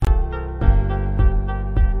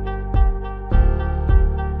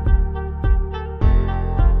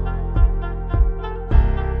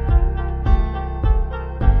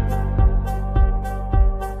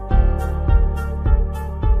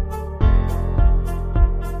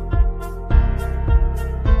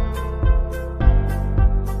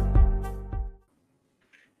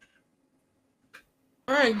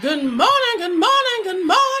right. Good morning. Good morning. Good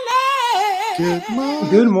morning. Good morning.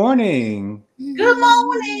 Good morning. Good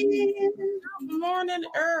morning. Good morning,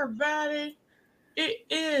 everybody. It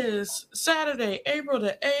is Saturday, April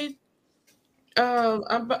the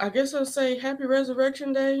 8th. I guess I'll say Happy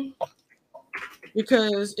Resurrection Day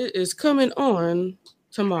because it is coming on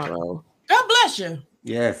tomorrow. God bless you.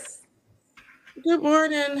 Yes. Good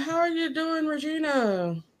morning. How are you doing,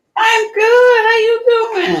 Regina? I'm good. How you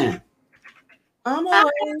doing? I'm all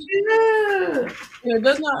right. Good. It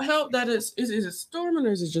does not help that is it storming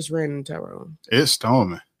or is it just raining, Tyrone? It's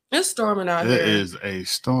storming. It's storming out It here. is a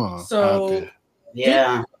storm out So there.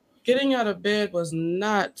 Yeah. getting out of bed was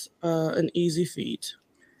not an easy feat.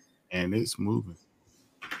 And it's moving.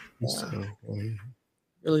 So,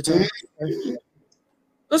 Really tough.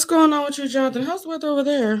 What's going on with you, Jonathan? How's the weather over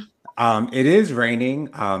there? It is raining.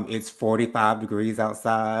 It's 45 degrees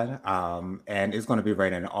outside. And it's going to be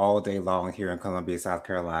raining all day long here in Columbia, South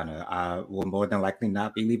Carolina. I will more than likely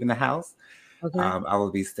not be leaving the house. Okay. I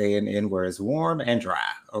will be staying in where it's warm and dry.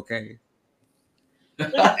 Okay.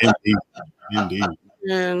 Indeed.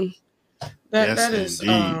 And Yes, that is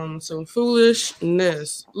indeed. some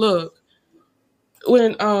foolishness. Look,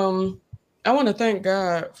 when I want to thank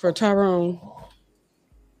God for Tyrone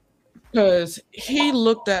because he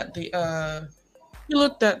looked at the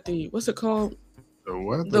what's it called?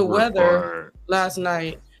 The weather report. last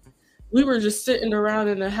night. We were just sitting around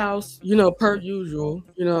in the house, per usual,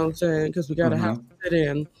 you know what I'm saying? Because we got a house to sit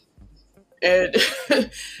in. And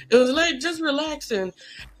it was late, just relaxing.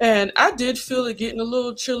 And I did feel it getting a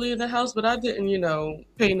little chilly in the house, but I didn't,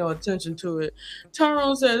 pay no attention to it.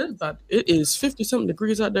 Tyrone said it is 50-something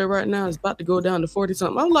degrees out there right now. It's about to go down to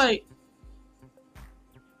 40-something. I'm like,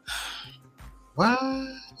 What?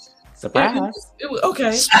 Surprise. it was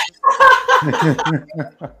okay.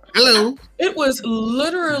 Hello. It was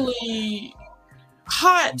literally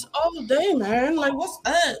hot all day, man. Like, what's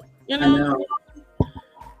up? I know.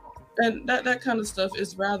 And that kind of stuff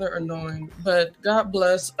is rather annoying. But God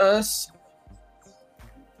bless us.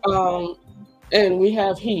 And we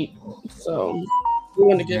have heat. So we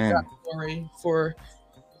want to give God glory for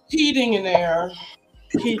heating and air.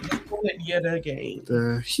 Heat it yet again.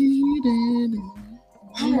 The heating.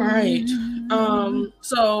 All right.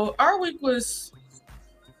 So our week was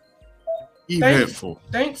eventful.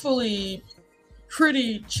 Thankfully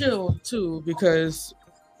pretty chill too, because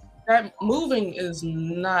that moving is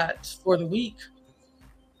not for the weak.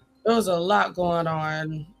 There was a lot going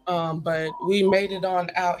on, but we made it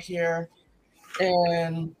on out here,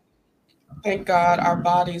 and thank God our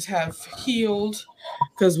bodies have healed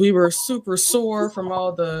because we were super sore from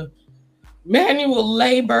all the manual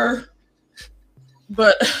labor.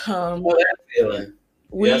 But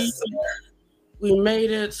we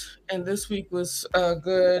made it, and this week was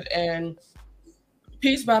good. And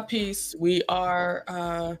piece by piece, we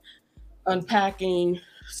are unpacking.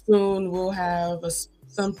 Soon we'll have a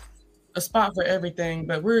spot for everything,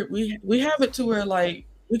 but we have it to where like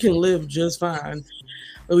we can live just fine.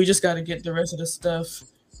 But we just got to get the rest of the stuff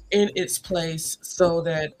in its place so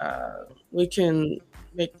that we can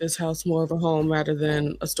make this house more of a home rather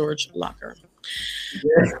than a storage locker.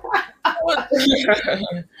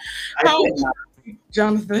 How,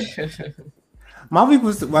 Jonathan? My week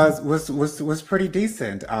was pretty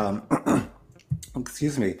decent.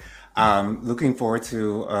 Excuse me. Looking forward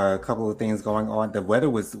to a couple of things going on. The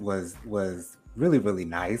weather was really, really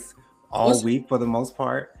nice all week for the most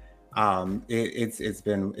part. It's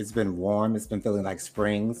been warm. It's been feeling like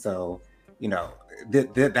spring. So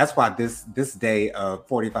that's why this day of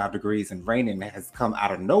 45 degrees and raining has come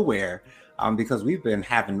out of nowhere. Because we've been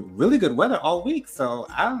having really good weather all week. So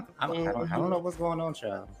I don't know what's going on,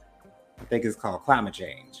 child. I think it's called climate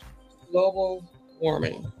change. Global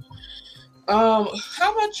warming. How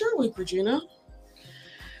about your week, Regina?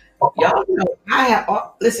 Y'all know I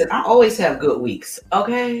always have good weeks.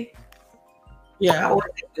 Okay. Yeah. I always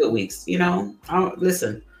have good weeks.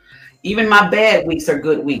 Listen. Even my bad weeks are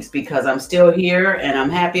good weeks because I'm still here and I'm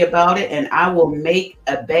happy about it, and I will make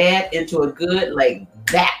a bad into a good like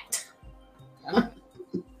that.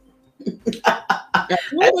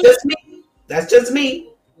 That's just me.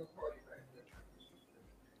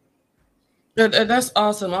 That's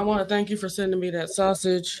awesome. I want to thank you for sending me that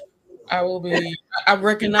sausage. I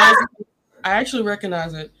recognize it. I actually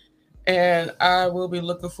recognize it, and I will be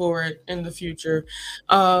looking for it in the future.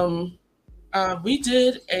 We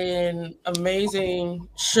did an amazing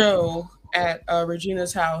show at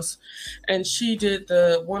Regina's house, and she did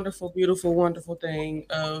the wonderful, beautiful, wonderful thing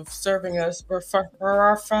of serving us breakfast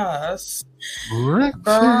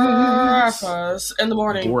in the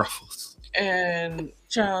morning. Breakfast. And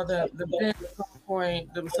Child, the bed was on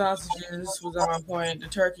point, the sausages was on point, the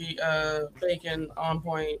turkey bacon on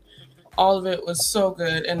point. All of it was so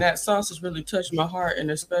good, and that sausage really touched my heart in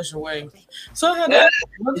a special way. So I had to ask,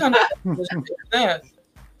 what kind of sausage is that?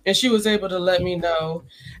 And she was able to let me know.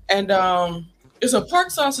 And it's a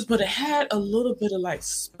pork sausage, but it had a little bit of like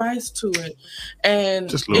spice to it. And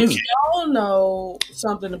Just if look. y'all know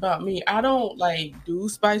something about me, I don't like do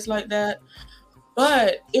spice like that.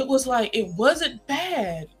 But it was like it wasn't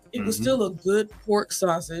bad. It was Mhm. still a good pork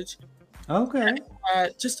sausage. Okay.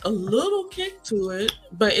 Had just a little kick to it,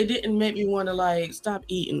 but it didn't make me want to like stop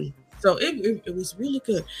eating. So it was really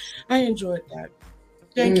good. I enjoyed that.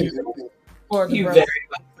 Thank you for the You breath. very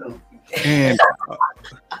welcome. And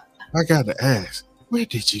I gotta ask, where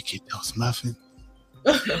did you get those muffins?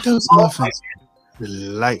 Those muffins,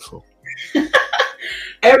 delightful.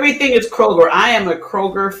 Everything is Kroger. I am a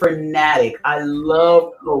Kroger fanatic. I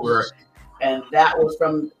love Kroger. And that was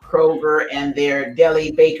from Kroger and their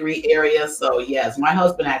deli bakery area. So yes, my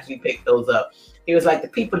husband actually picked those up. He was like, the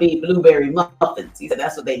people need blueberry muffins. He said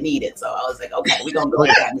that's what they needed. So I was like, okay, we're gonna go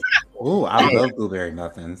with that. Oh, I love blueberry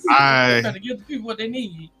muffins. You I gotta give the people what they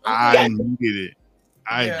need. I needed it.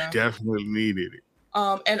 I Yeah. definitely needed it.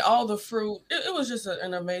 And all the fruit. It was just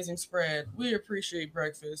an amazing spread. We appreciate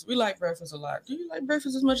breakfast. We like breakfast a lot. Do you like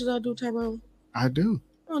breakfast as much as I do, Tyrone? I do.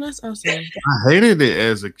 Oh, that's awesome. I hated it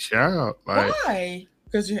as a child. Like, Why?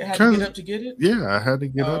 Because you had to get up to get it? yeah, I had to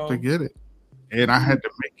get up to Oh. get it, and I had to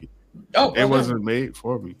make it. Oh, It wasn't made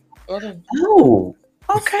for me. Well then, Oh,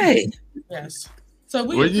 okay. yes. So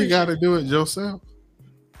we Well, you appreciate got to do it yourself.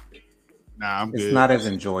 Nah, I'm It's good. not as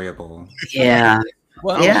enjoyable. Yeah,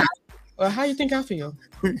 Well, yeah, well, how you think I feel?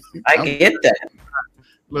 I get that.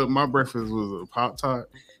 Look, my breakfast was a Pop-Tart,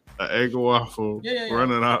 an egg waffle, Yeah.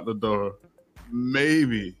 running out the door,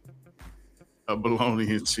 maybe a bologna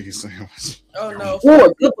and cheese sandwich. Oh no. Ooh,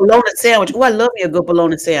 a good bologna sandwich. Oh, I love me a good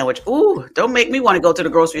bologna sandwich. Ooh, don't make me want to go to the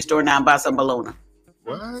grocery store now and buy some bologna.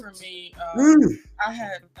 What? For me, Mm. I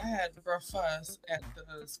had breakfast at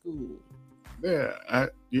the school. Yeah,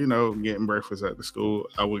 getting breakfast at the school,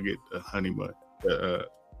 I would get the honey bun, the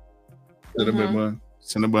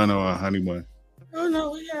cinnamon bun or a honey bun, Oh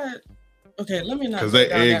no, we had. Okay, let me not. because go that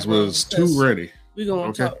down eggs road, was because too ready. We gonna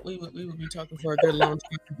Okay. talk. We would be talking for a good long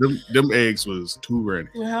time. Them eggs was too ready.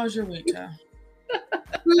 Well, how was your week, Ty?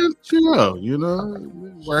 Well,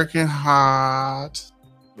 working hard.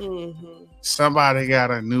 Mm-hmm. Somebody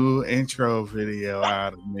got a new intro video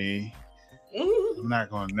out of me. Mm-hmm. I'm not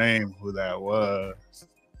gonna name who that was.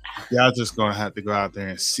 Y'all just gonna have to go out there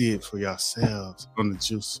and see it for yourselves on the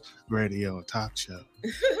Juice Radio Talk Show.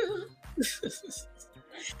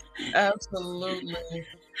 Absolutely.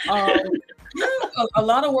 A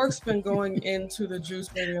lot of work's been going into the Juice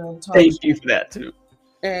Radio Talk Thank you for that too.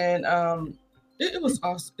 and it was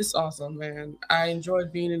awesome. It's awesome, man. I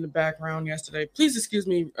enjoyed being in the background yesterday. Please excuse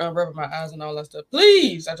me rubbing my eyes and all that stuff.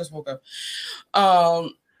 Please, I just woke up.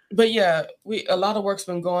 But yeah, a lot of work's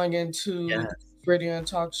been going into radio and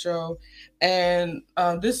talk show, and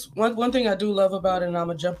this one thing I do love about it, and I'm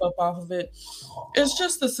gonna jump up off of it. It's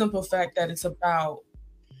just the simple fact that it's about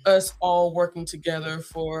us all working together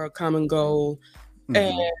for a common goal. Mhm.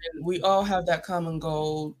 And we all have that common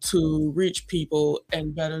goal to reach people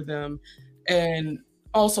and better them, and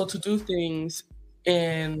also to do things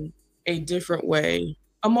in a different way,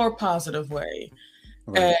 a more positive way.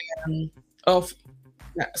 Right. And of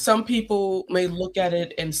some people may look at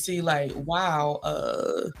it and see like, wow,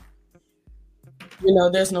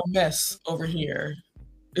 there's no mess over here.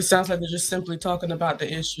 It sounds like they're just simply talking about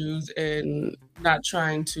the issues and not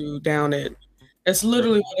trying to down it. It's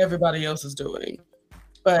literally what everybody else is doing.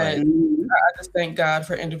 But Right. I just thank God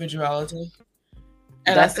for individuality.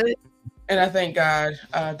 And That's it. And I thank God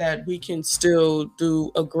that we can still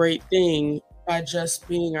do a great thing by just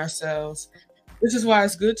being ourselves. This is why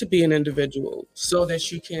it's good to be an individual, so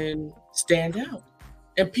that you can stand out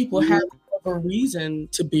and people have a reason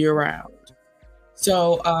to be around.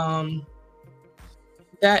 So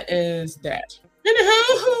that is that.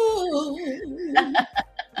 Anywho,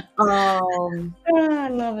 I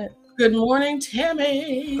love it. good morning,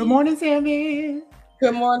 Tammy. Good morning, Sammy.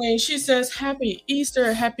 Good morning. She says, Happy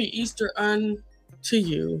Easter unto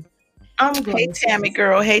you. I'm going Hey Tammy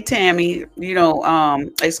girl, hey Tammy.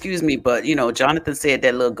 Excuse me, but Jonathan said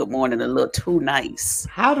that little good morning a little too nice.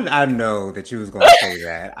 How did I know that you was going to say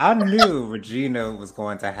that? I knew Regina was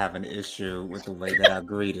going to have an issue with the way that I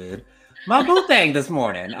greeted my boo thing this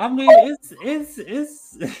morning. I mean, it's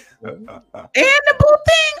And the boo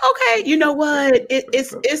thing, okay. You know what?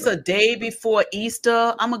 It's a day before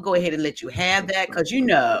Easter. I'm gonna go ahead and let you have that because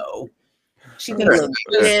She need a little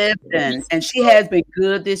gift, and she has been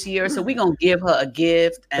good this year. So we're gonna give her a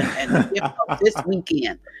gift and the gift of this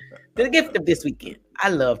weekend. The gift of this weekend. I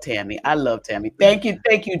love Tammy. Thank you,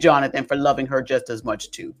 Jonathan, for loving her just as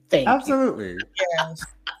much too. Thank you. Absolutely.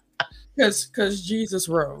 Yes. Because Jesus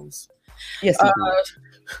rose. Yes.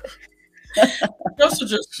 Joseph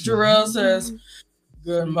Jarrell says,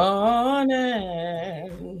 "Good morning."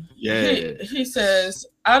 Yeah. He says,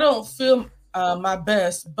 "I don't feel my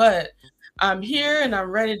best, but I'm here and I'm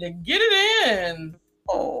ready to get it in."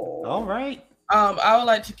 Oh, all right. I would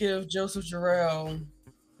like to give Joseph Jarrell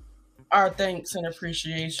our thanks and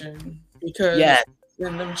appreciation because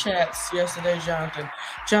in them chats yesterday,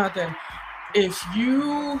 Jonathan, if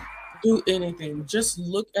you do anything, just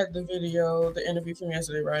look at the video, the interview from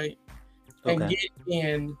yesterday, right? And get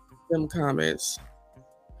in them comments.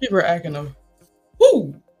 People are acting a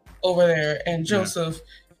fool over there, and Joseph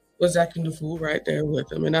was acting the fool right there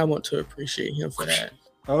with him, and I want to appreciate him for that.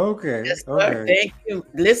 Okay. Yes, okay. Thank you.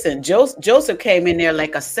 Listen, Joseph came in there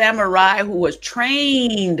like a samurai who was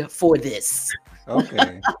trained for this.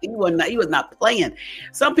 Okay. He was not playing.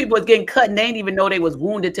 Some people was getting cut and they didn't even know they was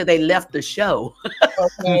wounded till they left the show.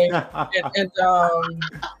 Okay.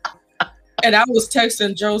 And I was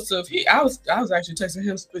texting Joseph. I was actually texting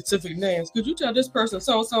him specific names. Could you tell this person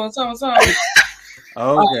so?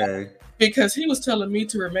 Okay. Because he was telling me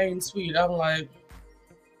to remain sweet. I'm like,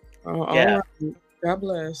 all right. God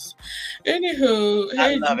bless. Anywho,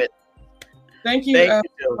 I love it. Thank you,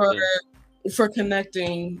 for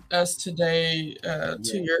connecting us today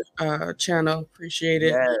to your channel. Appreciate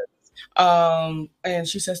it. Yes. And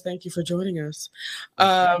she says thank you for joining us.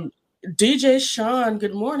 DJ Sean,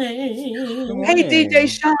 good morning. Hey, DJ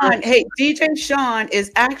Sean. Hey, DJ Sean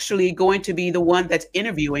is actually going to be the one that's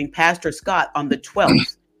interviewing Pastor Scott on the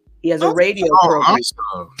 12th. He has a radio program.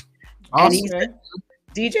 Awesome. And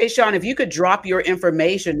DJ Sean, if you could drop your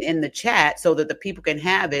information in the chat so that the people can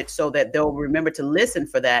have it so that they'll remember to listen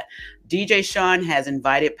for that. DJ Sean has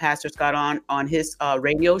invited Pastor Scott on his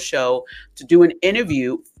radio show to do an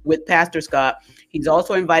interview with Pastor Scott. He's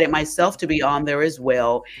also invited myself to be on there as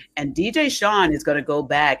well. And DJ Sean is going to go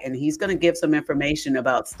back and he's going to give some information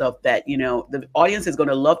about stuff that, the audience is going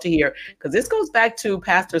to love to hear, because this goes back to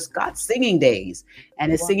Pastor Scott's singing days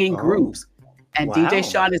and his singing groups. And DJ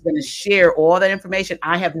Sean is going to share all that information.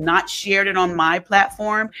 I have not shared it on my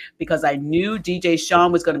platform because I knew DJ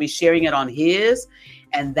Sean was going to be sharing it on his.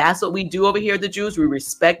 And that's what we do over here at The Juice. We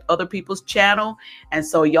respect other people's channel. And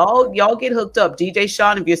so y'all get hooked up. DJ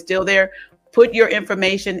Sean, if you're still there, put your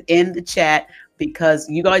information in the chat because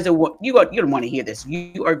you guys don't want to hear this.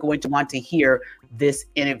 You are going to want to hear this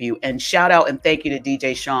interview. And shout out and thank you to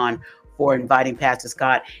DJ Sean for inviting Pastor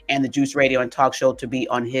Scott and the Juice Radio and Talk Show to be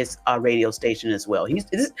on his radio station as well.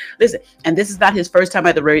 Listen, and this is not his first time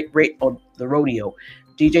at the rodeo.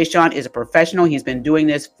 DJ Sean is a professional. He's been doing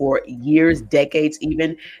this for years, decades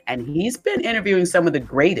even, and he's been interviewing some of the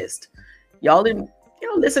greatest. Y'all didn't,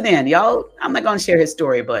 listen in. Y'all, I'm not going to share his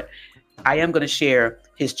story, but I am going to share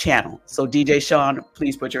his channel. So DJ Sean,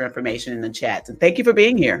 please put your information in the chats. And thank you for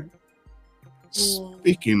being here.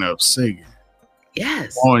 Speaking of singing.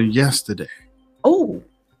 Yes. On yesterday. Oh.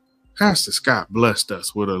 Pastor Scott blessed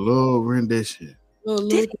us with a little rendition.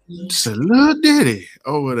 Just a little ditty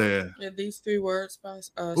over there. Yeah, these 3 words by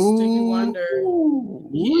Stevie Wonder.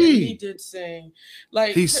 Yeah, he did sing.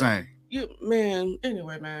 Like he sang.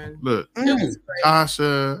 Anyway, man. Look,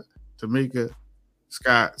 Tasha, Tamika,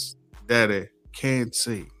 Scott's daddy can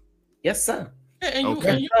sing. Yes, sir. Yeah, and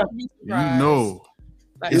okay. You know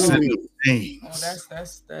like, it's in the things. That's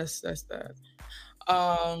that.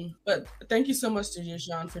 But thank you so much, DJ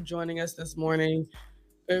Sean, for joining us this morning.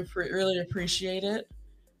 We really appreciate it.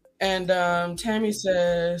 And Tammy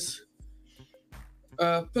says,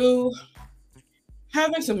 Boo,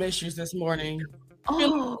 having some issues this morning.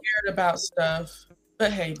 Feeling scared about stuff.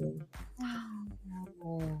 But hey, boo.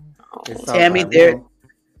 Tammy,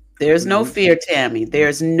 there's no fear, Tammy.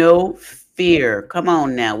 There's no fear. Come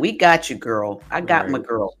on now. We got you, girl. I got my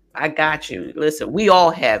girl. I got you. Listen, we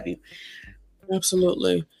all have you.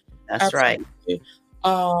 Absolutely. That's right.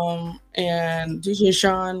 And DJ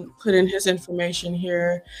Sean put in his information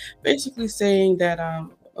here, basically saying that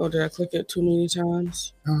did I click it too many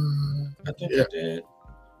times? I think I did.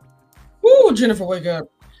 Woo, Jennifer, wake up.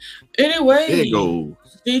 Anyway, there you go.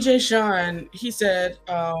 DJ Sean, he said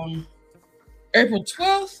April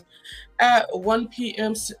 12th at 1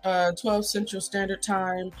 p.m. 12 Central Standard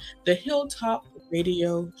Time, the Hilltop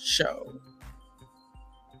Radio Show.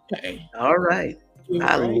 Okay. All right.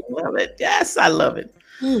 I love it. Yes, I love it.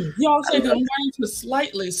 Y'all say good morning to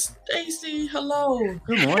Slightly Stacy. Hello.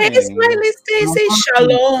 Good morning. Hey, Slightly Stacy.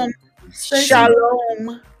 Shalom.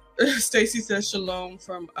 Shalom. Stacy says shalom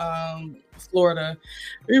from Florida.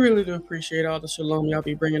 We really do appreciate all the shalom y'all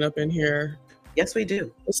be bringing up in here. Yes, we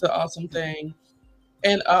do. It's an awesome thing.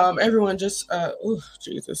 And everyone just,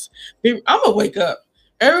 Jesus. I'm going to wake up.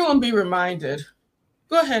 Everyone be reminded.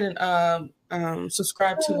 Go ahead and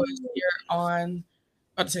subscribe to us here on,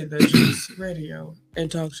 I'd say the Juice Radio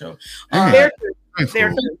and Talk Show.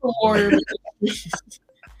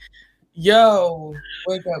 Yo,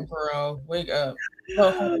 wake up, bro. Wake up.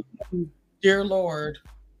 Oh, dear Lord,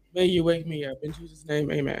 may you wake me up. In Jesus'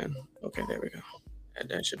 name, amen. Okay, there we go.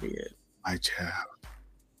 That should be it. My child.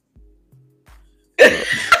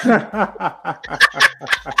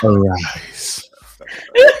 Arise.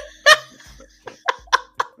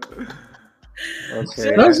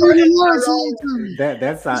 Okay. That's what it was.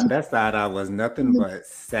 That side eye was nothing but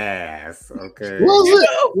sass. Okay.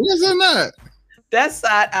 Was it not? That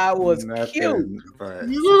side eye was cute. But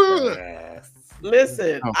sass.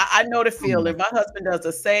 Listen, I know the feeling. My husband does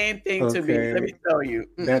the same thing to me. Let me tell you.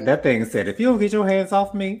 That thing said, if you don't get your hands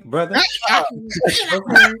off me, brother.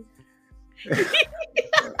 Okay.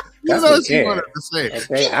 That's what she wanted to say.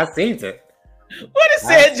 Okay, I seen it. What it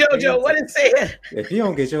said, JoJo? What it said? If you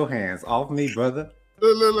don't get your hands off me, brother.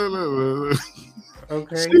 Look.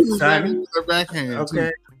 Okay. She was ready with her backhand.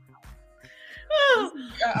 Okay.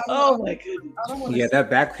 Oh my goodness. Yeah, that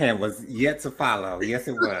backhand was yet to follow. Yes,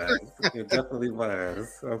 it was. It definitely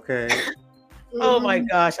was. Okay. Oh my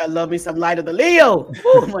gosh, I love me some Light of the Leo.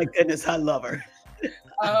 Oh my goodness, I love her.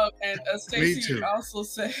 And Stacy also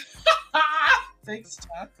said, thanks,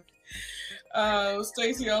 Chuck.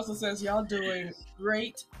 Stacy also says, y'all doing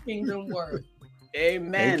great kingdom work.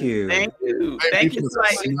 Amen. Thank you. Thank you. Thank you for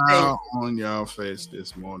the smile on y'all face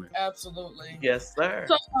this morning. Absolutely. Yes, sir.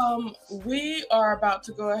 So we are about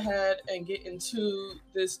to go ahead and get into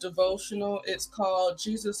this devotional. It's called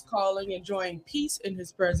Jesus Calling, Enjoying Peace in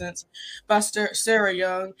His Presence by Sarah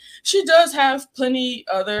Young. She does have plenty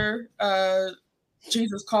other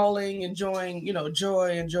Jesus calling, enjoying,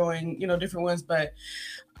 joy, enjoying, different ones. But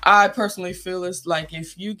I personally feel it's like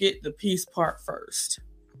if you get the peace part first,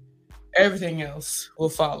 everything else will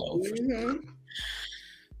follow. Mm-hmm.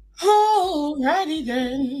 Alrighty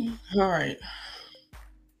then. All right.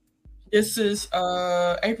 This is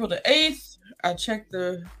April the 8th. I checked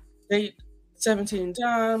the date 17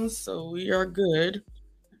 times, so we are good.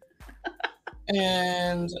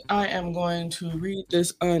 And I am going to read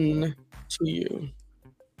this to you.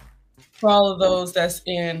 For all of those that's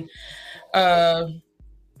in the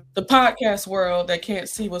podcast world that can't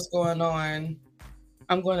see what's going on,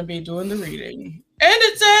 I'm going to be doing the reading. And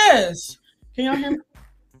it says, can y'all hear me?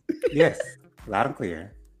 Yes, loud and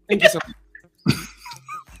clear. Thank you so much.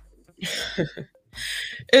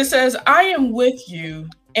 It says, I am with you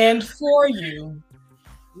and for you.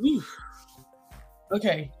 Whew.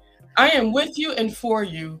 Okay. I am with you and for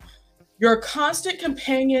you, your constant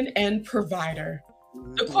companion and provider.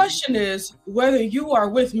 The question is whether you are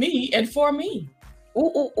with me and for me.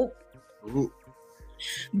 Ooh.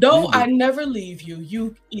 Though I never leave you,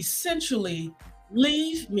 you essentially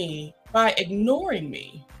leave me by ignoring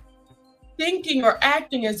me, thinking or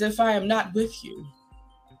acting as if I am not with you.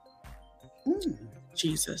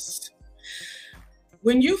 Jesus.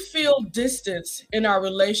 When you feel distance in our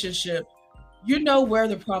relationship, you know where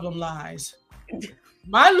the problem lies. You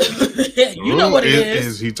know what it is.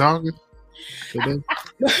 Is he talking?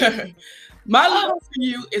 My love for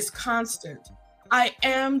you is constant. I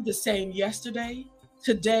am the same yesterday,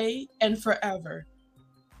 today, and forever.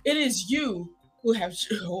 It is you who have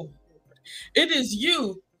it is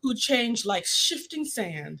you who change like shifting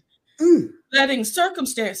sand, letting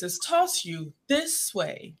circumstances toss you this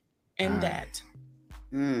way and that.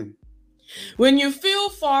 When you feel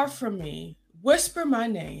far from me, whisper my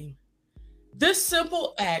name. This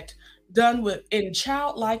simple act, done in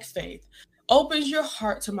childlike faith, opens your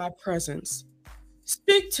heart to my presence.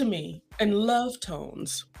 Speak to me in love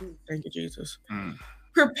tones. Thank you, Jesus.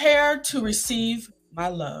 Prepare to receive my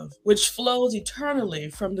love, which flows eternally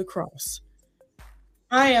from the cross.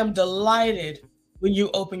 I am delighted when you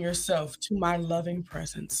open yourself to my loving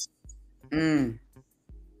presence.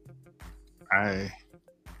 I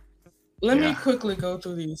Let me quickly go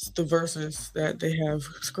through the verses that they have.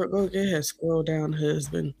 Go ahead, scroll down,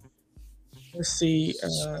 husband. Let's see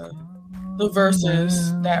the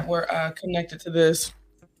verses that were connected to this.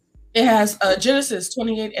 It has Genesis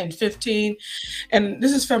 28 and 15, and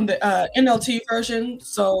this is from the NLT version.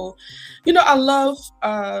 So, I love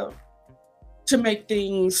to make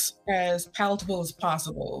things as palatable as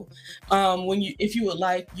possible. If you would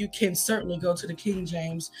like, you can certainly go to the King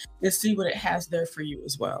James and see what it has there for you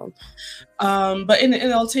as well. But in the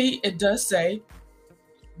NLT, it does say,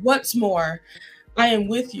 "What's more, I am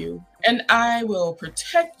with you, and I will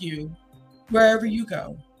protect you wherever you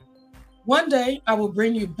go. One day I will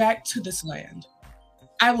bring you back to this land.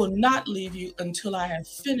 I will not leave you until I have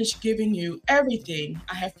finished giving you everything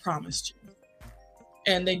I have promised you."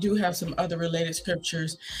 And they do have some other related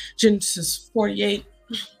scriptures: Genesis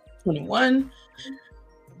 48:21,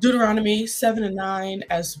 Deuteronomy 7:9,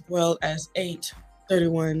 as well as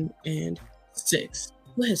 8:31-6.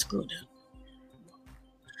 Go ahead, scroll down.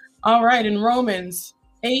 All right, in Romans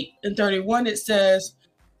 8:31, it says,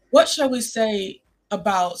 "What shall we say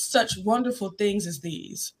about such wonderful things as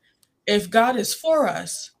these? If God is for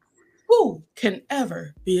us, who can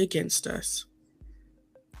ever be against us?"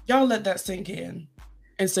 Y'all let that sink in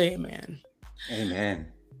and say amen.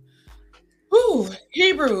 Amen.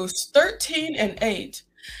 Hebrews 13:8.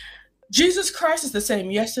 Jesus Christ is the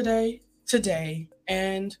same yesterday, today,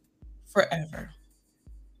 and forever.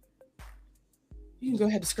 You can go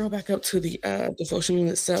ahead and scroll back up to the devotional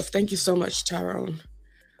itself. Thank you so much, Tyrone.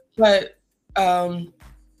 But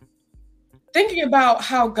thinking about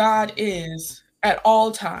how God is at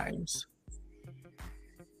all times,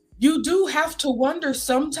 you do have to wonder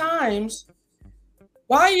sometimes,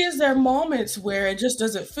 why is there moments where it just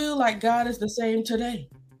doesn't feel like God is the same today?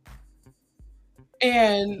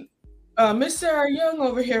 And Miss Sarah Young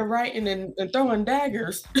over here writing and throwing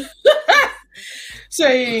daggers,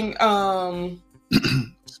 saying,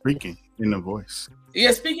 speaking in the voice.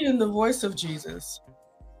 Yeah, speaking in the voice of Jesus.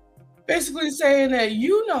 Basically saying that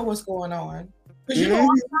you know what's going on. Because you know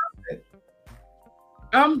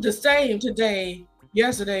I'm the same today,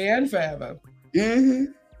 yesterday, and forever.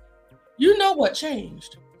 Mm-hmm. You know what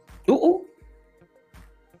changed. Ooh.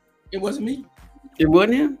 It wasn't me. It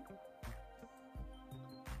wasn't him.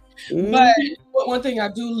 But one thing I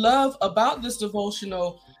do love about this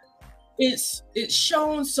devotional, it's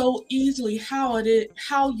shown so easily how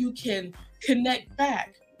you can connect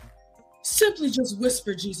back. Simply just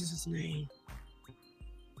whisper Jesus' name.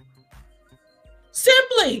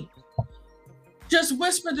 Simply just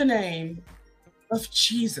whisper the name of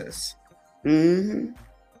Jesus. Mm-hmm.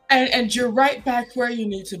 And you're right back where you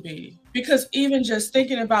need to be. Because even just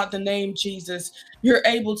thinking about the name Jesus, you're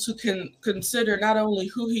able to consider not only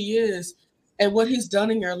who he is and what he's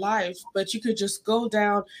done in your life, but you could just go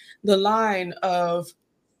down the line of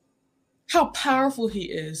how powerful he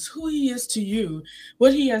is, who he is to you,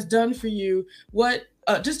 what he has done for you, what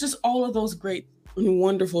just all of those great and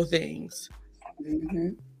wonderful things. Mm-hmm.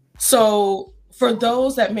 So for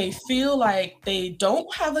those that may feel like they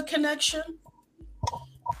don't have a connection,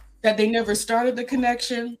 that they never started the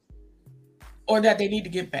connection, or that they need to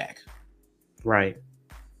get back. Right.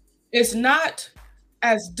 It's not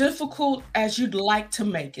as difficult as you'd like to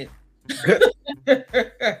make it.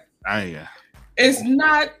 Yeah. It's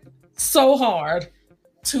not so hard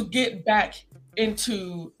to get back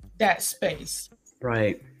into that space.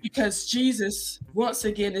 Right. Because Jesus, once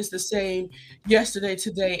again, is the same yesterday,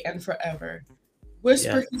 today, and forever.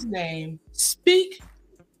 Whisper his name, speak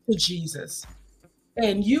to Jesus,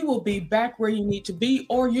 and you will be back where you need to be,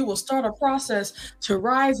 or you will start a process to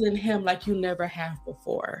rise in him like you never have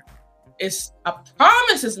before. I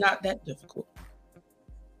promise it's not that difficult.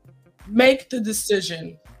 Make the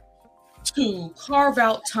decision to carve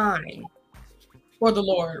out time for the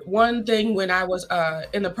Lord. One thing, when I was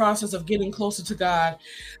in the process of getting closer to God,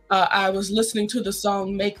 I was listening to the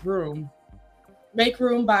song Make Room. Make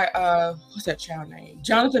Room by, what's that child name?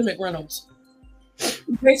 Jonathan McReynolds.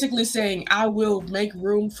 Basically saying, I will make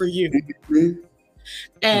room for you. Mm-hmm.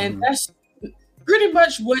 And that's pretty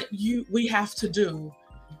much what we have to do.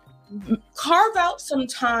 Carve out some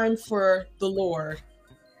time for the Lord,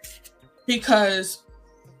 because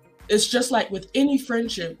it's just like with any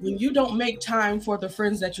friendship. When you don't make time for the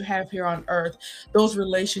friends that you have here on earth, those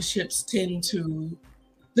relationships tend to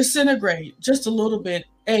disintegrate just a little bit.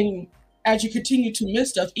 And as you continue to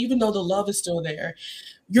miss stuff, even though the love is still there,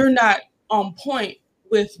 you're not on point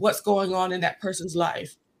with what's going on in that person's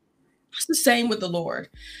life. It's the same with the Lord.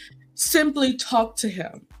 Simply talk to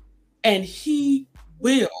him, and he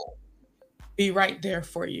will be right there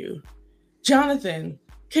for you. Jonathan,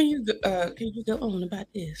 can you go on about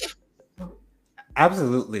this?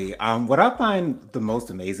 Absolutely. What I find the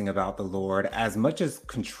most amazing about the Lord, as much as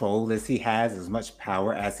control as he has, as much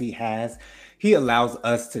power as he has, he allows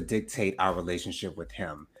us to dictate our relationship with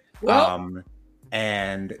him. Well,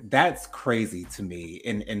 And that's crazy to me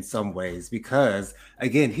in some ways, because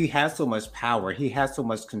again, he has so much power, he has so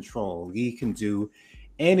much control, he can do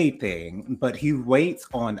anything, but he waits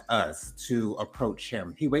on us to approach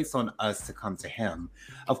him. He waits on us to come to him.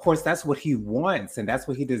 Of course, that's what he wants and that's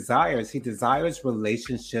what he desires. He desires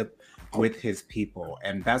relationship with his people,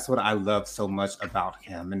 and that's what I love so much about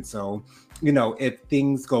him. And so, you know, if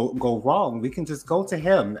things go wrong, we can just go to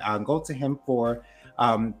him,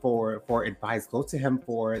 for advice, go to him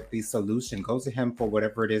for the solution, go to him for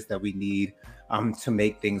whatever it is that we need to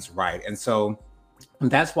make things right. And so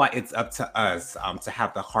that's why it's up to us to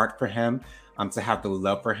have the heart for him, to have the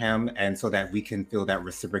love for him, and so that we can feel that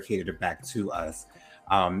reciprocated back to us.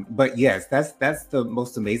 But yes, that's the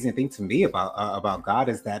most amazing thing to me about God,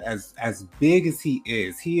 is that as big as he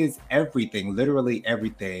is everything, literally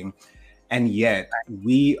everything, and yet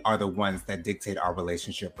we are the ones that dictate our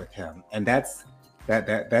relationship with him. And that's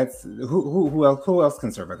who else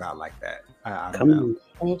can serve a God like that? I don't know.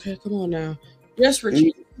 Okay, come on now. Yes,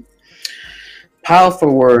 Richie.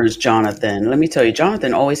 Powerful words, Jonathan. Let me tell you,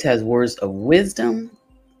 Jonathan always has words of wisdom.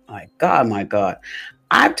 My God.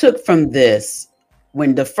 I took from this,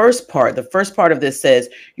 when the first part of this says,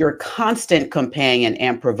 your constant companion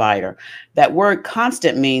and provider. That word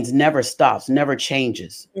constant means never stops, never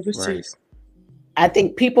changes. Never cease. I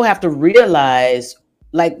think people have to realize,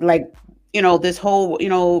 like, you know, this whole, you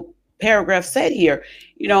know, paragraph said here,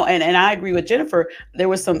 you know, and I agree with Jennifer, there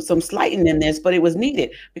was some slighting in this, but it was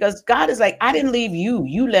needed, because God is like, I didn't leave you,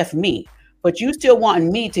 you left me, but you still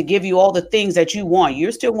wanting me to give you all the things that you want.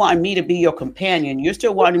 You're still wanting me to be your companion. You're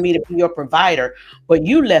still wanting me to be your provider, but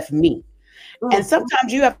you left me. And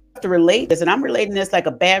sometimes you have to relate this, and I'm relating this like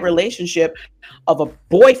a bad relationship of a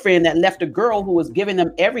boyfriend that left a girl who was giving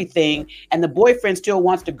them everything, and the boyfriend still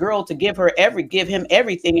wants the girl to give him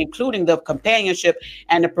everything, including the companionship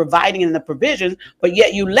and the providing and the provisions, but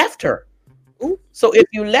yet you left her. So if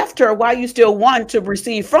you left her, why you still want to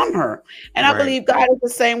receive from her? And I believe God is the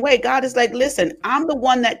same way. God is like, listen, I'm the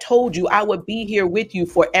one that told you I would be here with you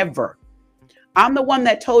forever. I'm the one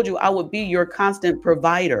that told you I would be your constant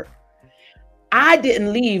provider. I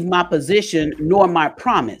didn't leave my position nor my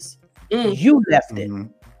promise. You left it.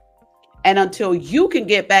 And until you can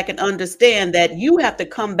get back and understand that you have to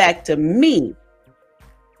come back to me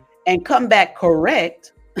and come back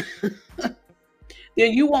correct,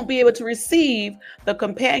 then you won't be able to receive the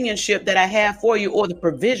companionship that I have for you or the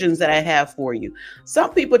provisions that I have for you.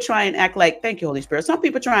 Some people try and act like, thank you, Holy Spirit. Some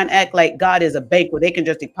people try and act like God is a bank where they can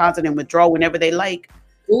just deposit and withdraw whenever they like.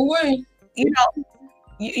 Ooh-wee. You know,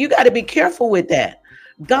 you got to be careful with that.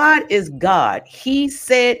 God is God. He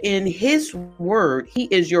said in his word, he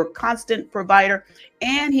is your constant provider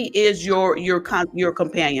and he is your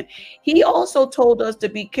companion. He also told us to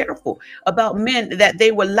be careful about men, that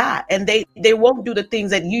they will lie and they won't do the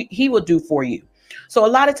things that he will do for you. So a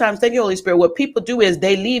lot of times, thank you, Holy Spirit, what people do is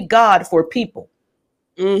they leave God for people.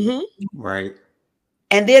 Right.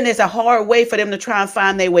 And then it's a hard way for them to try and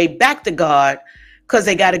find their way back to God, because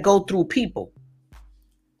they got to go through people.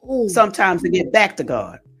 Sometimes to get back to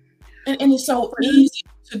God. And it's so easy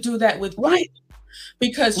to do that with people,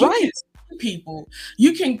 because you can see people,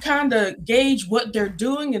 you can kind of gauge what they're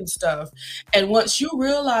doing and stuff. And once you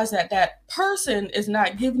realize that that person is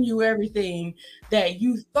not giving you everything that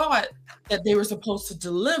you thought that they were supposed to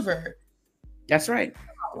deliver. That's right.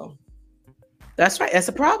 That's right. That's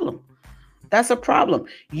a problem. That's a problem.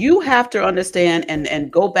 You have to understand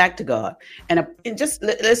and go back to God and just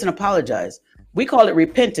listen, apologize. We call it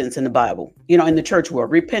repentance in the Bible, you know, in the church world,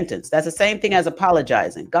 repentance. That's the same thing as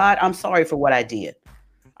apologizing. God, I'm sorry for what I did.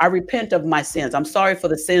 I repent of my sins. I'm sorry for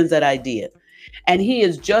the sins that I did. And he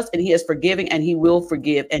is just, and he is forgiving, and he will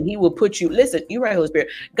forgive, and he will put you, listen, you're right, Holy Spirit.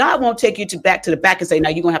 God won't take you back to the back and say, now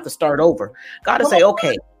you're going to have to start over. God will say,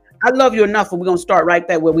 okay, I love you enough, and we're going to start right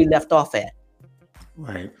back where we left off at.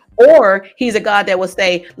 Right. Or he's a God that will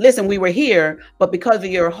say, listen, we were here, but because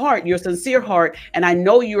of your heart, your sincere heart, and I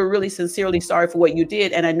know you were really sincerely sorry for what you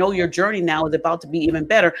did, and I know your journey now is about to be even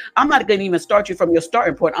better. I'm not going to even start you from your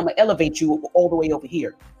starting point. I'm going to elevate you all the way over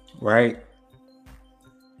here. Right.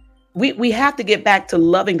 We have to get back to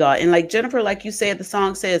loving God. And like Jennifer, like you said, the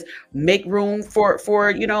song says, make room for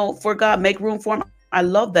God, make room for him. I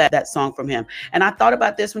love that song from him. And I thought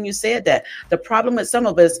about this when you said that. The problem with some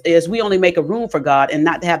of us is we only make a room for God and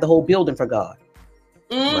not to have the whole building for God.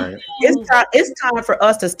 Right. It's time for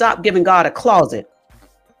us to stop giving God a closet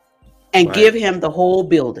and give him the whole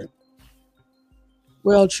building.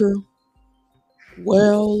 Well, true.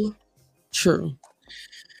 Well, true.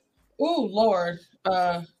 Oh, Lord.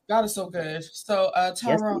 God is so good. So,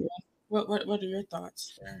 Tyrone, what are your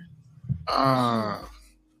thoughts?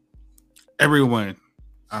 everyone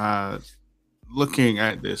looking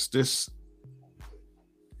at this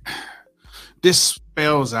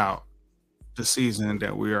spells out the season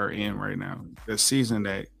that we are in right now, the season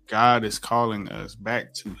that God is calling us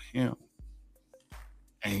back to Him.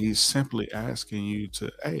 And He's simply asking you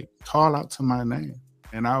to, hey, call out to my name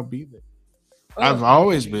and I'll be there. I've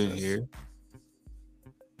always been here.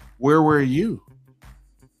 Where were you?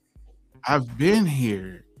 I've been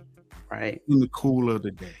here Right. in the cool of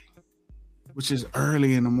the day, which is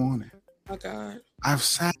early in the morning. My God. I've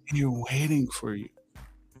sat here waiting for you.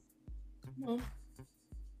 Come on.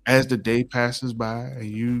 As the day passes by and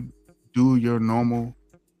you do your normal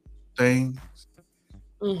things,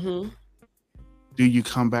 Mm-hmm. do you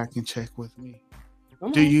come back and check with me?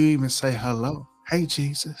 Come Do on. you even say hello? Hey,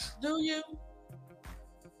 Jesus. Do you?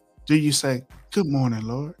 Do you say, good morning,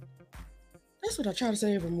 Lord? That's what I try to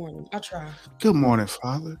say every morning. I try. Good morning,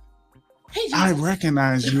 Father. Hey, Jesus. I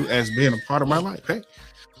recognize you as being a part of my life. Hey,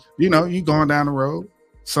 you know, you going down the road,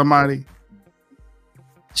 somebody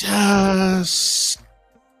just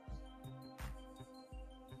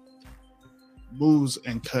moves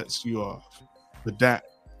and cuts you off, but that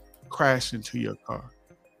crash into your car.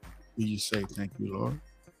 Do you say thank you, Lord?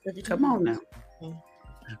 Every Come on now.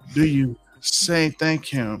 Do you say thank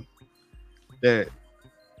Him that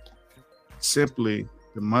simply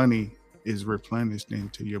the money is replenished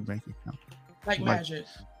into your bank account Like magic.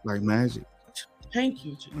 like magic? Thank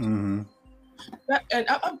you, Jesus. Mhm. And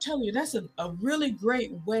I'm telling you, that's a really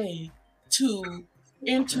great way to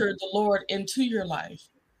enter the Lord into your life.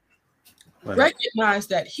 Right. Recognize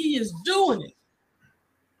that He is doing it.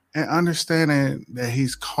 And understanding that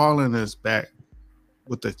He's calling us back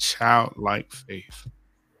with a childlike faith.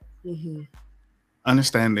 Mm-hmm.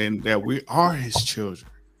 Understanding that we are His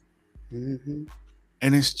children. Mm-hmm.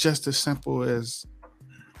 And it's just as simple as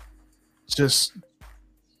just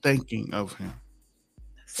thinking of Him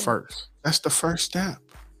first. That's the first step.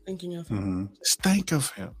 Thinking of Him. Mhm. Just think of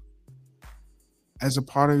Him as a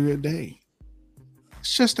part of your day.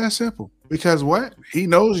 It's just that simple. Because what? He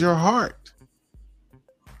knows your heart.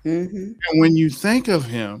 Mm-hmm. And when you think of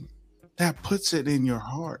Him, that puts it in your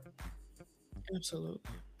heart. Absolutely.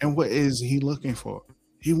 And what is He looking for?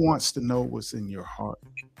 He wants to know what's in your heart.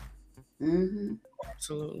 Mm-hmm.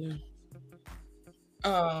 Absolutely.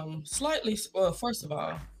 Slightly. Well, first of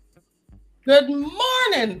all, good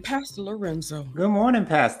morning, Pastor Lorenzo. Good morning,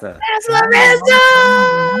 Pastor.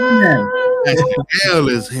 Hell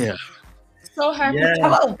is here. So happy. Yeah.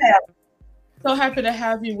 Hello, Pat. So happy to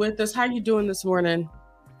have you with us. How you doing this morning?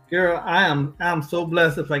 Girl, I'm so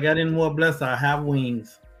blessed. If I got any more blessed, I have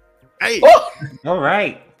wings. Hey. All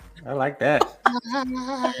right. I like that.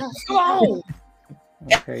 Come on.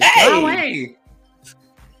 Okay. Hey! Oh, hey.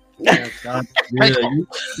 Yeah,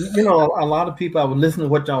 you know, a lot of people, I was listening to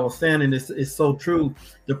what y'all was saying, and it's so true.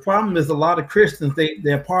 The problem is a lot of Christians,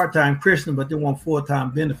 they're part-time Christian, but they want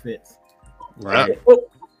full-time benefits. Right. Oh,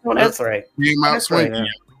 that's right. Came out That's right. swinging.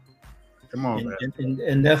 Come on, man.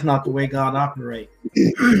 And that's not the way God operates.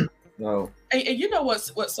 So And you know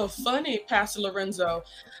what's so funny, Pastor Lorenzo?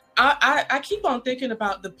 I keep on thinking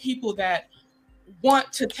about the people that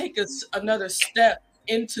want to take us another step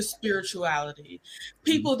into spirituality,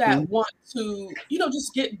 people that want to,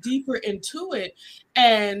 just get deeper into it.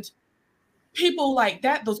 And people like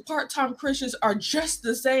that, those part-time Christians are just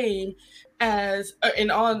the same as,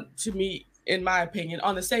 to me, in my opinion,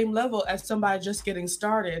 on the same level as somebody just getting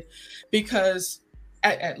started, because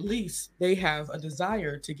at least they have a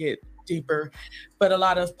desire to get deeper. But a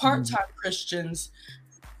lot of part-time Christians,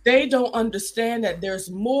 they don't understand that there's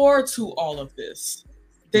more to all of this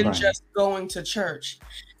than Right. just going to church.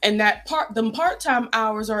 And that part-time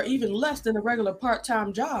hours are even less than a regular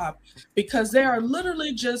part-time job, because they are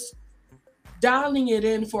literally just dialing it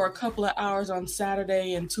in for a couple of hours on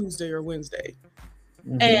Saturday and Tuesday or Wednesday.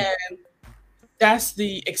 And that's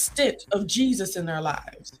the extent of Jesus in their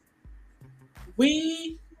lives.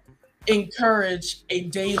 We encourage a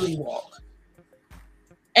daily walk.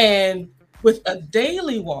 And with a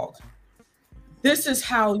daily walk, this is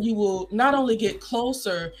how you will not only get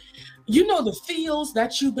closer, the feels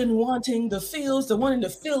that you've been wanting, the wanting to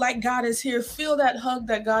feel like God is here, feel that hug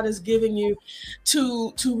that God is giving you,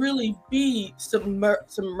 to really be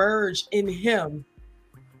submerged in Him.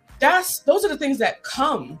 Those are the things that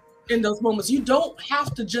come in those moments. You don't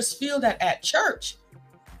have to just feel that at church.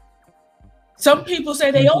 Some people say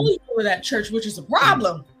they only feel it at church, which is a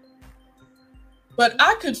problem. But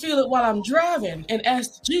I could feel it while I'm driving and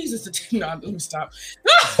ask Jesus to let me stop.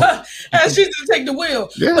 Ask Jesus to take the wheel.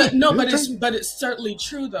 Yeah, but it's certainly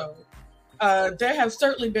true though. There have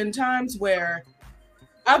certainly been times where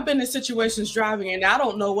I've been in situations driving and I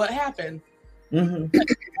don't know what happened, Mhm.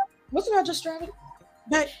 Wasn't I just driving?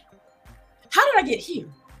 But how did I get here?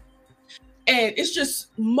 And it's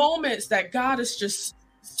just moments that God is just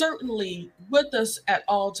certainly with us at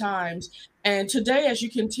all times. And today, as you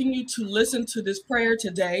continue to listen to this prayer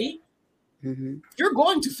today, you're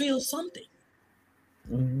going to feel something.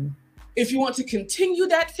 Mhm. If you want to continue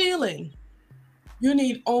that feeling, you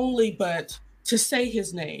need only but to say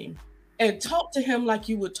his name and talk to him like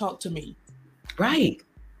you would talk to me. Right.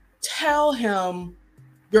 Tell him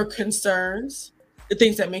your concerns, the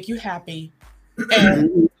things that make you happy,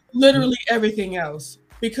 and literally everything else,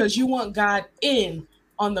 because you want God in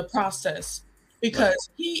on the process, because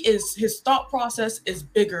his thought process is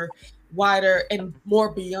bigger, wider, and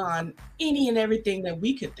more beyond any and everything that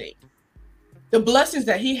we could think. The blessings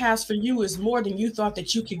that he has for you is more than you thought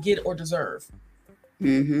that you could get or deserve.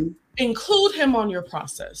 Include him on your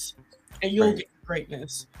process, and you'll get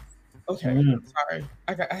greatness. Okay, sorry.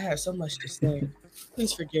 I had so much to say.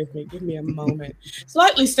 Please forgive me. Give me a moment.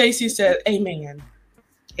 Slightly Stacy said, amen.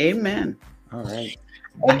 Amen. All right.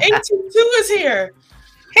 And AT2 is here.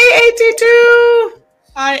 Hey, AT2.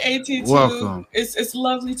 Hi, AT2. Welcome. It's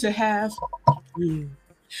lovely to have you.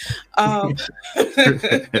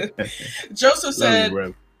 Joseph said,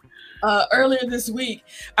 earlier this week,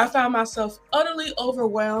 I found myself utterly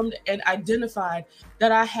overwhelmed and identified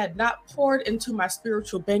that I had not poured into my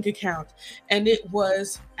spiritual bank account, and it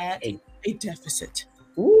was at a deficit.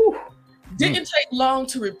 Ooh. Didn't take long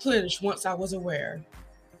to replenish once I was aware.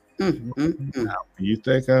 Now, when you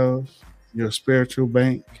think of your spiritual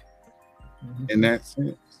bank in that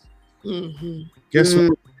sense, guess who's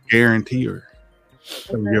the guarantor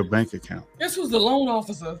of your bank account? Guess who's the loan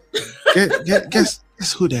officer? Guess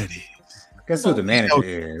who that is? Guess who the manager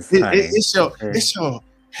is? It's your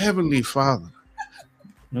heavenly Father.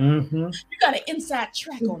 You got an inside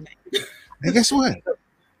track on that. And guess what?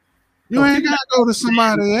 You ain't gotta go to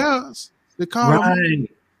somebody else to call them.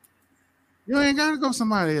 You ain't gotta go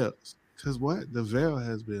somebody else. Because what? The veil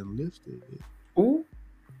has been lifted. Ooh.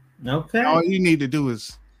 Okay. All you need to do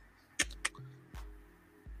is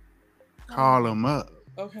call them up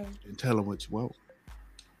and tell them what you want.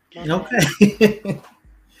 Okay.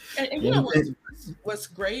 And you know what's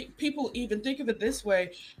great? People even think of it this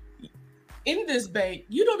way. In this bank,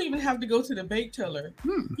 you don't even have to go to the bank teller.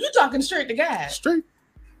 You're talking straight to God. Straight.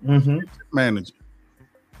 Manager.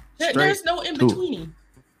 There's no in-between.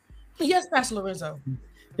 Yes, Pastor Lorenzo.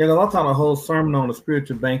 Yeah, because I taught a whole sermon on a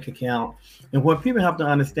spiritual bank account. And what people have to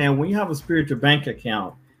understand, when you have a spiritual bank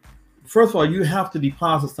account, first of all, you have to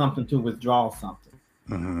deposit something to withdraw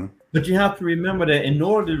something. But you have to remember that in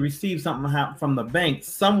order to receive something from the bank,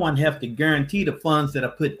 someone has to guarantee the funds that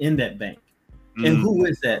are put in that bank. And who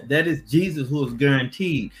is that? That is Jesus, who is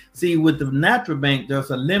guaranteed. See, with the natural bank, there's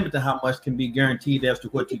a limit to how much can be guaranteed as to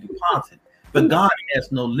what you deposit. But God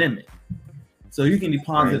has no limit. So you can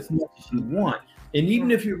deposit as much as you want. And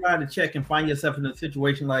even if you write a check and find yourself in a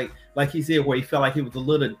situation like he said, where he felt like he was a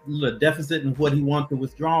little deficit in what he wanted to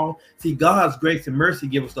withdraw, see, God's grace and mercy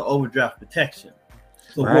give us the overdraft protection.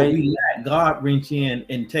 So what we lack, God reach in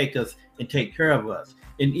and take care of us.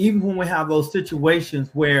 And even when we have those situations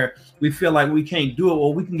where we feel like we can't do it,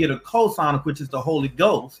 or we can get a cosigner, which is the Holy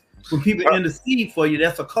Ghost. When people intercede for you,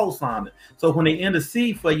 that's a cosigner. So when they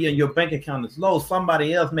intercede for you and your bank account is low,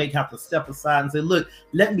 somebody else may have to step aside and say, look,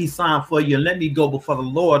 let me sign for you and let me go before the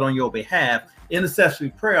Lord on your behalf.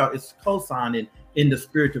 Intercessory prayer is cosigning in the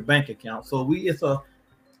spiritual bank account. So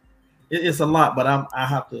it's a lot, but I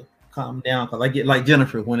have to calm down because I get like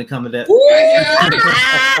Jennifer when it comes to that.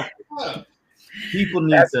 People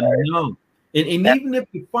need to know. And even if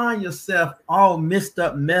you find yourself all messed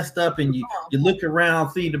up, and you look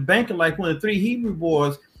around, see the banker, like when the 3 Hebrew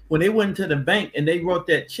boys, when they went to the bank and they wrote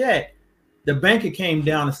that check, the banker came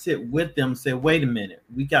down and sit with them and said, wait a minute,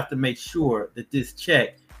 we got to make sure that this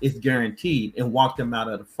check is guaranteed, and walk them out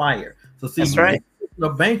of the fire. So see, the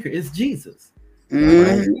banker is Jesus.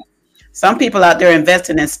 Right? Some people out there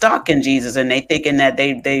investing in stock in Jesus, and they thinking that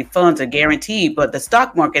they funds are guaranteed, but the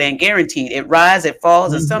stock market ain't guaranteed. It rises, it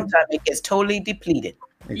falls, and sometimes it gets totally depleted.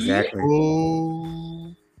 Exactly.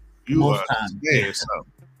 Oh, you are saying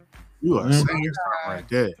something. You are saying something right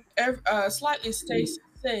there. Slightly Stacy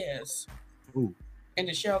says, and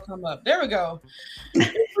it shall come up. There we go.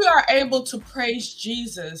 If we are able to praise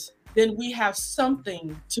Jesus, then we have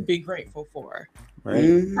something to be grateful for.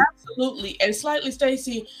 Right. Absolutely. And Slightly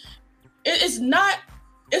Stacy, it's not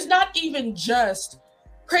even just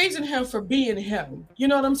praising him for being him. You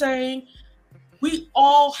know what I'm saying? We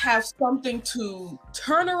all have something to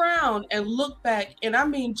turn around and look back, and I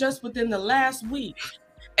mean just within the last week,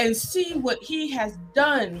 and see what he has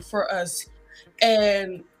done for us.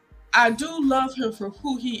 And I do love him for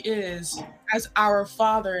who he is as our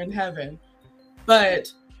Father in heaven.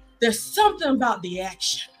 But there's something about the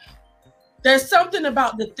action. There's something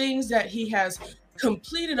about the things that he has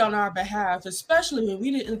completed on our behalf, especially when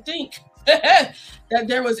we didn't think that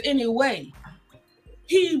there was any way.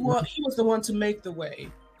 He was the one to make the way.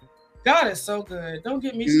 God is so good. Don't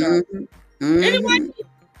get me started. Mm-hmm. Anyway,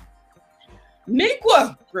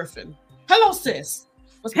 Nikwa Griffin. Hello, sis.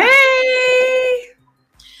 What's Hey!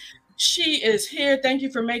 She is here. Thank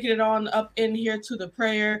you for making it on up in here to the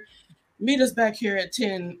prayer. Meet us back here at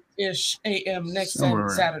 10-ish a.m. next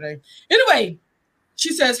Saturday. Anyway,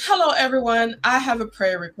 she says, hello, everyone. I have a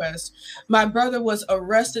prayer request. My brother was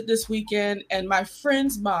arrested this weekend, and my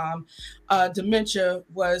friend's mom, dementia,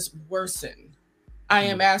 was worsened. I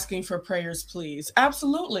am asking for prayers, please.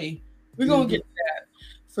 Absolutely. We're going to get that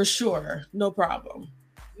for sure. No problem.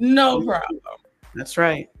 No problem. That's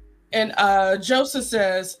right. And Joseph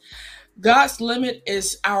says, God's limit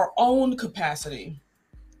is our own capacity.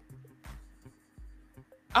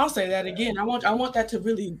 I'll say that again. I want that to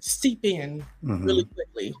really seep in really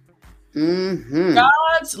quickly. Mm-hmm.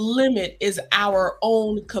 God's limit is our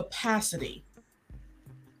own capacity.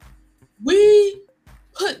 We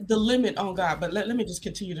put the limit on God, but let me just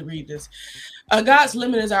continue to read this. God's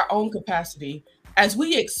limit is our own capacity. As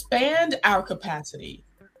we expand our capacity,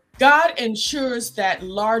 God ensures that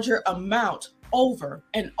larger amount over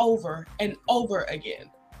and over and over again.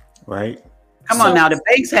 Right. Come on now, the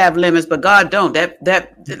banks have limits, but God don't. That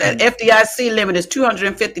FDIC limit is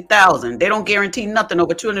 250,000. They don't guarantee nothing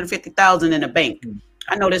over 250,000 in a bank.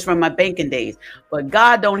 I know this from my banking days, but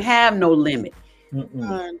God don't have no limit.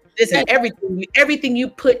 Listen, everything you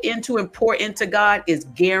put into and pour into God is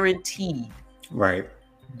guaranteed. Right.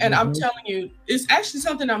 And I'm telling you, it's actually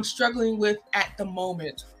something I'm struggling with at the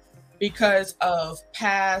moment because of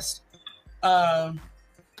past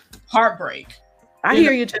heartbreak. I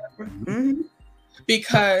hear you, Jennifer. Mm-hmm.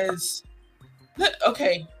 Because,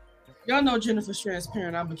 okay, y'all know Jennifer's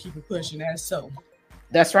transparent. I'm going to keep it pushing as so.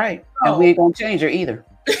 That's right. And we ain't going to change her either.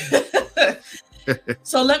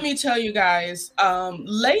 So let me tell you guys,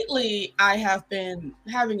 lately I have been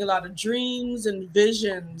having a lot of dreams and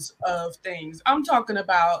visions of things. I'm talking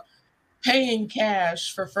about paying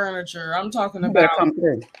cash for furniture. I'm talking about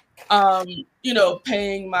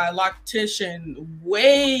paying my loctician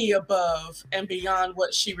way above and beyond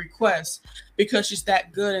what she requests because she's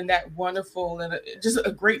that good and that wonderful and just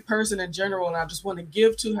a great person in general. And I just want to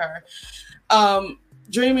give to her.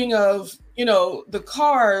 Dreaming of, the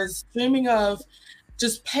cars, dreaming of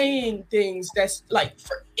just paying things that's like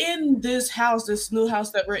for in this house, this new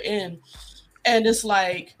house that we're in. And it's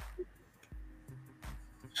like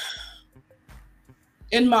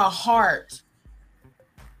in my heart,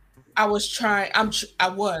 I was,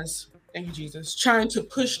 thank you, Jesus, trying to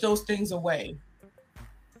push those things away.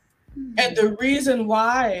 And the reason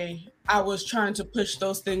why I was trying to push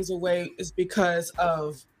those things away is because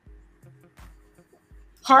of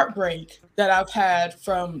heartbreak that I've had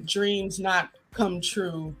from dreams not come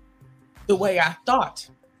true the way I thought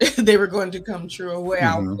they were going to come true, or the way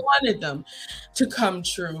I wanted them to come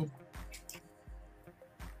true.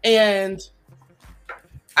 And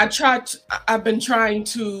I've been trying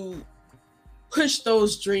to push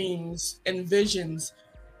those dreams and visions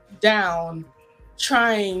down,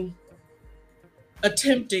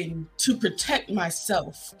 attempting to protect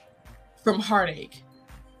myself from heartache.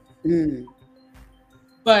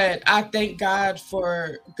 But I thank God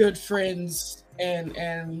for good friends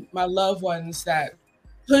and my loved ones that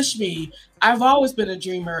push me. I've always been a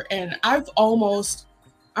dreamer, and I'm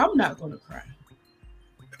not going to cry.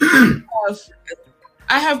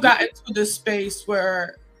 I have gotten to this space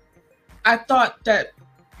where I thought that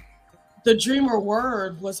the dreamer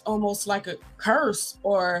word was almost like a curse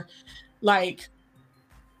or like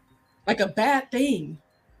a bad thing.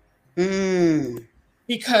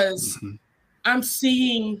 Because I'm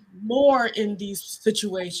seeing more in these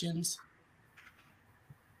situations,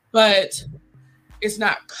 but it's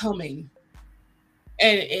not coming.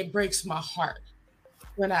 And it breaks my heart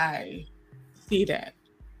when I see that.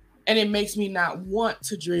 And it makes me not want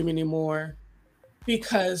to dream anymore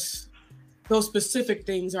because those specific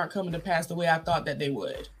things aren't coming to pass the way I thought that they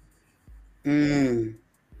would.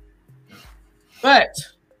 But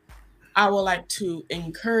I would like to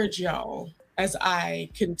encourage y'all as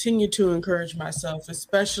I continue to encourage myself,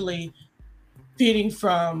 especially feeding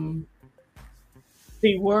from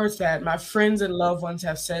the words that my friends and loved ones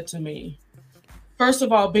have said to me. First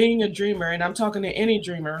of all, being a dreamer, and I'm talking to any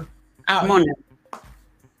dreamer out here,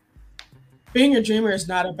 being a dreamer is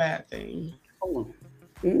not a bad thing.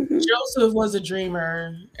 Joseph was a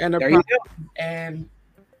dreamer and a prophet, and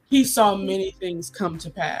he saw many things come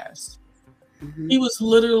to pass. Mm-hmm. He was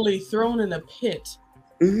literally thrown in a pit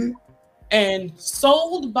Mm-hmm. and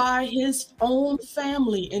sold by his own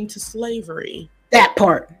family into slavery. That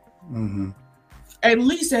part. Mm-hmm. At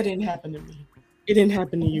least that didn't happen to me. It didn't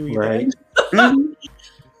happen to you either. Right. Mm-hmm.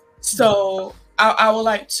 So I would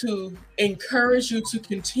like to encourage you to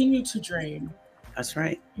continue to dream. That's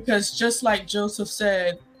right. Because just like Joseph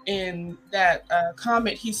said in that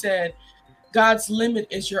comment, he said, God's limit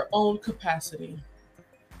is your own capacity.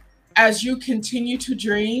 As you continue to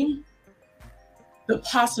dream, the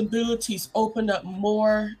possibilities open up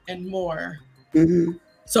more and more. Mm-hmm.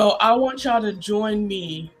 So I want y'all to join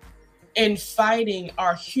me in fighting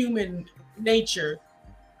our human nature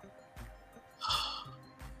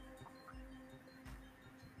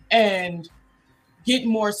and get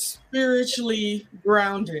more spiritually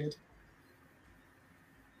grounded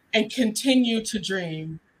and continue to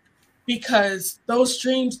dream, because those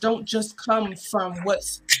dreams don't just come from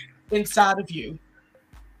what's inside of you.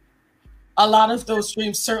 A lot of those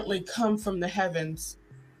dreams certainly come from the heavens,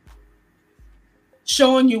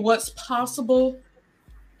 showing you what's possible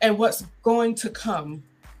and what's going to come.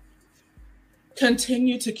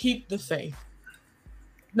 Continue to keep the faith,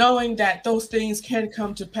 knowing that those things can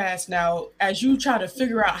come to pass. Now, as you try to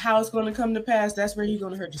figure out how it's going to come to pass, that's where you're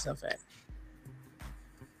going to hurt yourself at.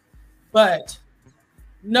 But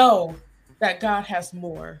know that God has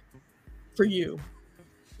more for you.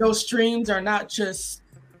 Those dreams are not just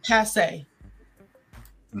passé.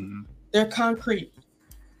 Mm-hmm. They're concrete.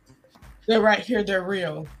 They're right here. They're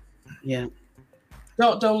real. Yeah.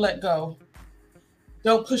 Don't let go.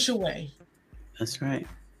 Don't push away. That's right.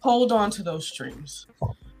 Hold on to those dreams.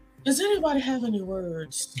 Does anybody have any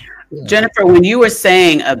words? Jennifer, when you were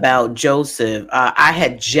saying about Joseph, I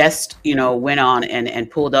had just, went on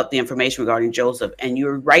and pulled up the information regarding Joseph, and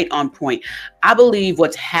you're right on point. I believe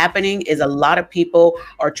what's happening is a lot of people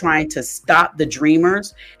are trying to stop the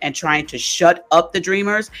dreamers and trying to shut up the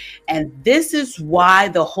dreamers. And this is why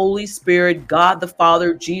the Holy Spirit, God the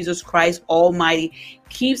Father, Jesus Christ Almighty,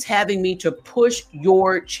 keeps having me to push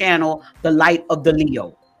your channel, The Light of the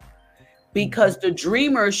Leo. Because the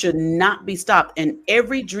dreamer should not be stopped. And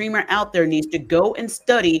every dreamer out there needs to go and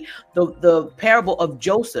study the parable of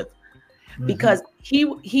Joseph. Because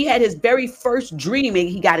he had his very first dream and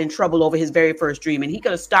he got in trouble over his very first dream, and he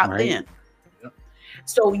could have stopped then. Yep.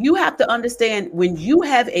 So you have to understand, when you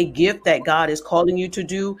have a gift that God is calling you to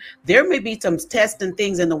do, there may be some tests and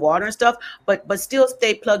things in the water and stuff, but still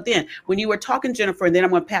stay plugged in. When you were talking, Jennifer, and then I'm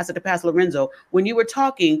going to pass it to Pastor Lorenzo. When you were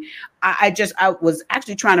talking, I was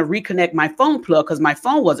actually trying to reconnect my phone plug because my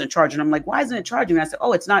phone wasn't charging. I'm like, why isn't it charging? And I said,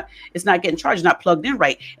 oh, it's not getting charged, it's not plugged in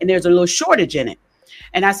right. And there's a little shortage in it.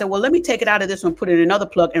 And I said, well, let me take it out of this one, put it in another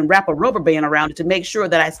plug and wrap a rubber band around it to make sure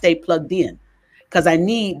that I stay plugged in, because I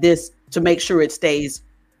need this to make sure it stays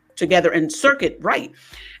together and circuit right.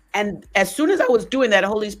 And as soon as I was doing that, the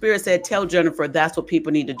Holy Spirit said, tell Jennifer that's what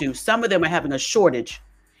people need to do. Some of them are having a shortage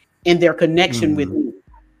in their connection with me.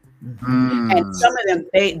 And some of them,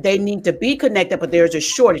 they need to be connected, but there's a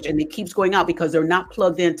shortage and it keeps going out because they're not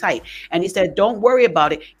plugged in tight. And he said, don't worry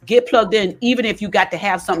about it. Get plugged in, even if you got to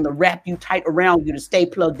have something to wrap you tight around you to stay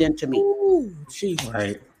plugged into me. Ooh, Jesus.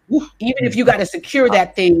 Right. Even if you got to secure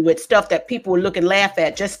that thing with stuff that people will look and laugh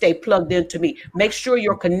at, just stay plugged into me. Make sure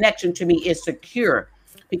your connection to me is secure,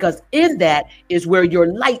 because in that is where your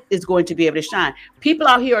light is going to be able to shine. People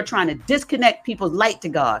out here are trying to disconnect people's light to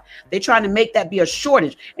God. They're trying to make that be a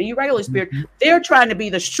shortage. And you're right, Holy Spirit, they're trying to be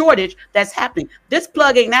the shortage that's happening. This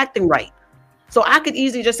plug ain't acting right. So I could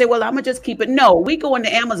easily just say, well, I'm going to just keep it. No, we go into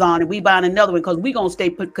Amazon and we buy another one because we're going to stay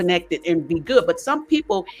connected and be good. But some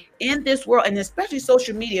people in this world, and especially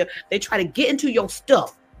social media, they try to get into your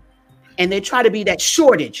stuff and they try to be that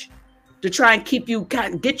shortage to try and keep you,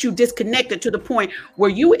 get you disconnected to the point where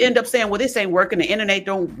you end up saying, well, this ain't working. The internet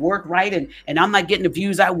don't work right. And I'm not getting the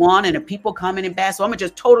views I want. And the people coming in bad. So I'm going to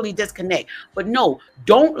just totally disconnect. But no,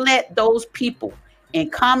 don't let those people and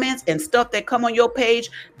comments and stuff that come on your page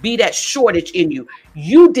be that shortage in you.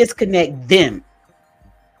 You disconnect them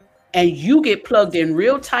and you get plugged in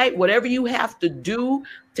real tight. Whatever you have to do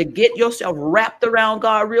to get yourself wrapped around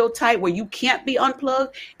God real tight where you can't be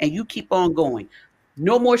unplugged, and you keep on going.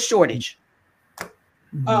 No more shortage.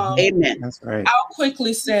 Amen. That's right. I'll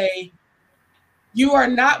quickly say, you are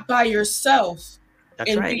not by yourself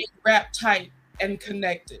in being wrapped tight and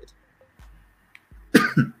connected.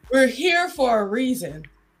 We're here for a reason.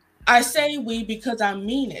 I say we because I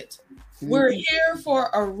mean it. We're here for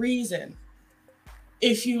a reason.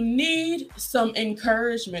 If you need some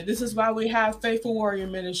encouragement, this is why we have Faithful Warrior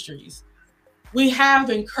Ministries. We have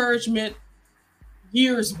encouragement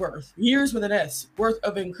years with an S, worth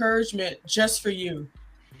of encouragement just for you.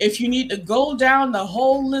 If you need to go down the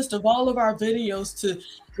whole list of all of our videos to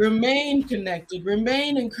remain connected,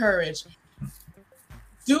 remain encouraged,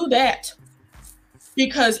 do that.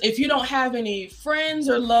 Because if you don't have any friends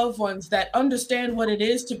or loved ones that understand what it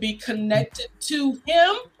is to be connected to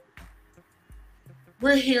him,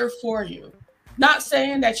 we're here for you. Not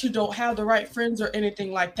saying that you don't have the right friends or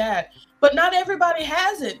anything like that, but not everybody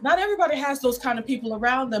has it. Not everybody has those kind of people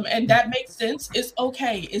around them, and that makes sense. It's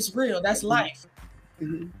okay. It's real. That's life.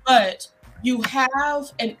 But you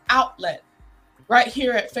have an outlet right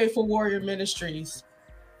here at Faithful Warrior Ministries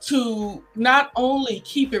to not only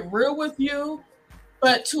keep it real with you,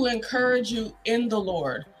 but to encourage you in the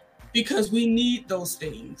Lord, because we need those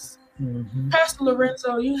things. Pastor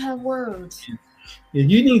Lorenzo, you have words. If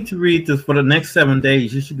you need to read this for the next 7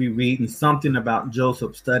 days, you should be reading something about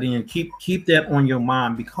Joseph, studying. Keep that on your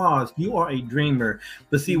mind, because you are a dreamer.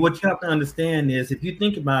 But see, what you have to understand is, if you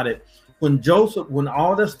think about it, when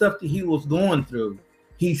all the stuff that he was going through,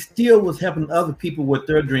 he still was helping other people with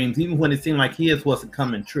their dreams, even when it seemed like his wasn't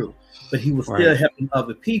coming true. But he was still helping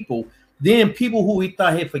other people. Then people who he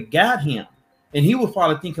thought had forgot him, and he was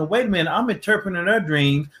probably thinking, wait a minute, I'm interpreting their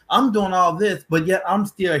dreams, I'm doing all this, but yet I'm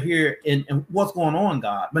still here, and what's going on,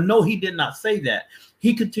 God? But no, he did not say that.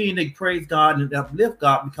 He continued to praise God and uplift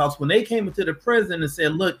God, because when they came into the prison and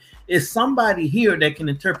said, look, is somebody here that can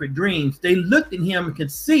interpret dreams, they looked at him and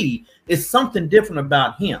could see it's something different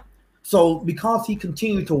about him. So because he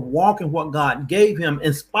continued to walk in what God gave him,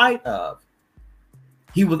 in spite of,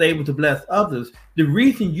 he was able to bless others. The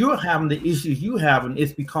reason you're having the issues you're having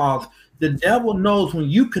is because the devil knows when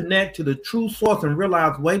you connect to the true source and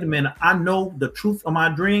realize, wait a minute, I know the truth of my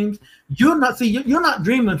dreams. You're not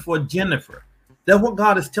dreaming for Jennifer. That's what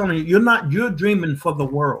God is telling you. You're dreaming for the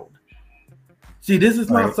world. See, this is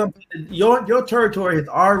not something that your territory has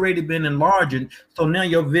already been enlarging. So now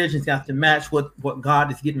your visions have to match what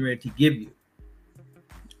God is getting ready to give you.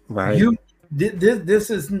 Right. This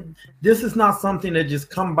is not something that just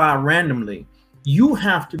come by randomly. You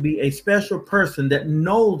have to be a special person that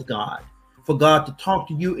knows God, for God to talk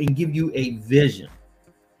to you and give you a vision.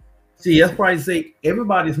 See, that's why I say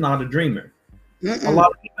everybody's not a dreamer. A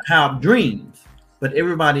lot of people have dreams, but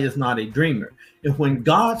everybody is not a dreamer. And when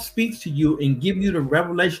God speaks to you and give you the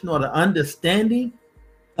revelation or the understanding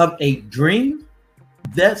of a dream,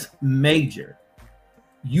 that's major.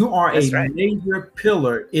 You are major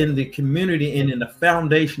pillar in the community and in the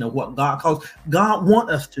foundation of what God calls. God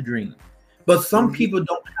wants us to dream, but some people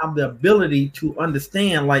don't have the ability to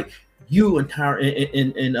understand. Like you and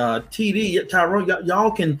TD, Tyrone,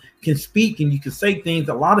 y'all can speak and you can say things.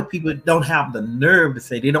 A lot of people don't have the nerve to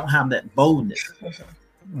say. They don't have that boldness.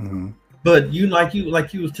 But you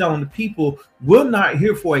was telling the people, we're not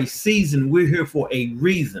here for a season. We're here for a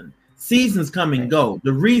reason. Seasons come and go.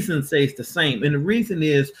 The reason stays the same. And the reason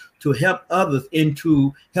is to help others and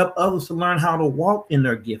to help others to learn how to walk in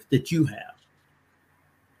their gift that you have.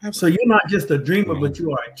 So you're not just a dreamer, but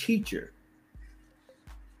you are a teacher.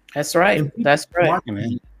 That's right. That's right.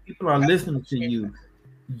 People are listening to you.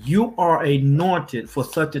 You are anointed for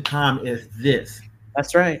such a time as this.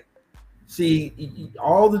 That's right. See,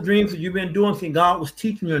 all the dreams that you've been doing, see, God was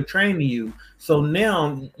teaching you and training you. So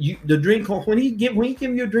now the dream comes when he give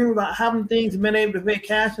you a dream about having things and being able to make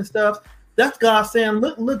cash and stuff. That's God saying,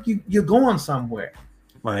 look, you're going somewhere.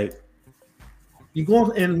 Right. You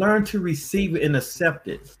go and learn to receive it and accept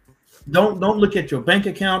it. Don't look at your bank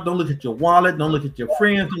account. Don't look at your wallet. Don't look at your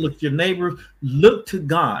friends. Don't look at your neighbors. Look to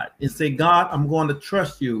God and say, God, I'm going to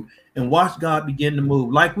trust you, and watch God begin to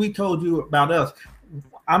move. Like we told you about us.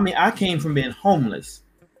 I mean, I came from being homeless.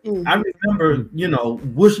 I remember,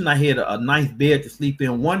 wishing I had a nice bed to sleep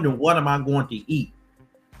in, wondering what am I going to eat.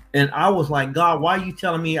 And I was like, God, why are you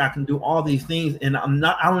telling me I can do all these things and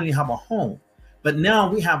I don't even have a home? But now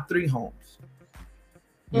we have 3 homes.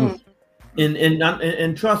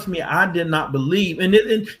 And trust me, I did not believe.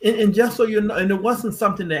 And just so you know, and it wasn't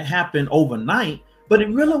something that happened overnight, but it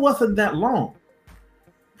really wasn't that long.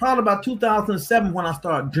 Probably about 2007 when I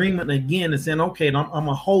started dreaming again and saying, okay, I'm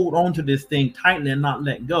gonna hold on to this thing tightly and not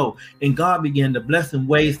let go. And God began to bless in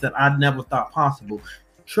ways that I never thought possible.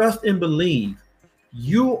 Trust and believe.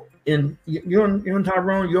 You're in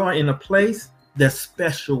Tyrone, you're in a place that's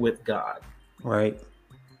special with God. Right.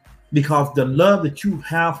 Because the love that you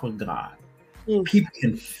have for God, people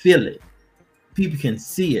can feel it. People can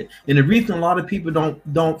see it. And the reason a lot of people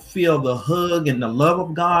don't feel the hug and the love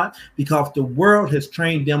of God, because the world has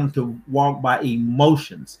trained them to walk by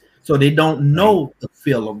emotions. So they don't know the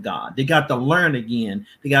feel of God. They got to learn again.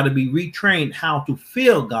 They got to be retrained how to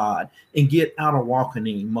feel God and get out of walking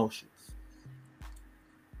in emotions.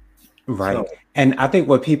 Right. So, And I think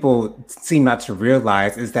what people seem not to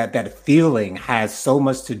realize is that that feeling has so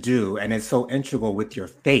much to do and is so integral with your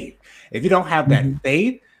faith. If you don't have that mhm.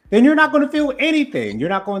 faith, then you're not going to feel anything. You're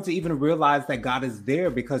not going to even realize that God is there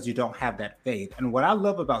because you don't have that faith. And what I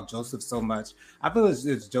love about Joseph so much, I feel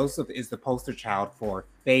is Joseph is the poster child for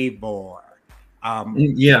favor.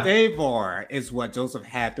 Yeah. Favor is what Joseph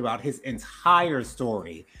had throughout his entire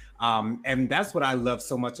story. And that's what I love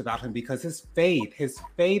so much about him because his faith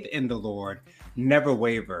in the Lord never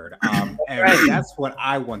wavered. And Right. that's what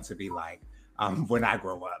I want to be like when I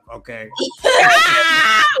grow up. Okay.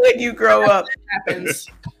 When you grow up. Happens.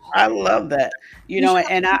 I love that. You know,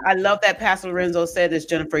 and I love that Pastor Lorenzo said this,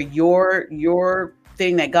 Jennifer. Your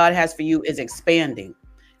thing that God has for you is expanding.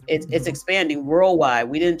 It's expanding worldwide.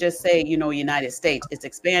 We didn't just say, you know, United States. It's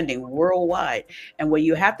expanding worldwide. And what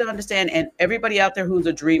you have to understand, and everybody out there who's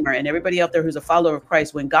a dreamer and everybody out there who's a follower of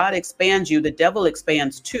Christ, when God expands you, the devil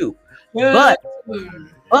expands too. But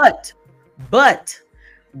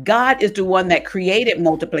God is the one that created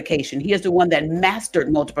multiplication. He is the one that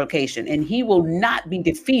mastered multiplication, and he will not be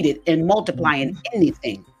defeated in multiplying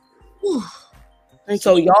anything.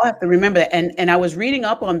 So y'all have to remember that. And I was reading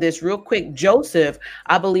up on this real quick. Joseph,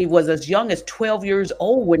 I believe, was as young as 12 years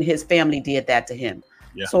old when his family did that to him.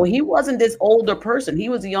 Yeah. So he wasn't this older person. He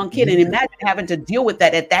was a young kid. And imagine having to deal with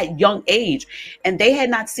that at that young age. And they had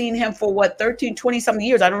not seen him for what, 13, 20 something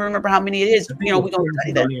years. I don't remember how many it is. You know, we're going to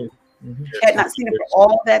study that. Had not seen him for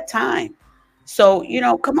all that time. So, you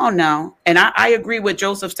know, come on now. And I agree with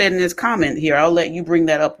Joseph said in his comment here. I'll let you bring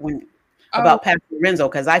that up when about Pastor Lorenzo,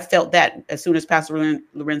 because I felt that as soon as Pastor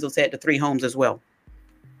Lorenzo said the 3 homes as well.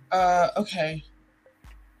 Okay.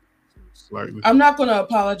 Slightly. I'm not going to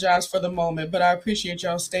apologize for the moment, but I appreciate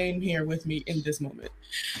y'all staying here with me in this moment.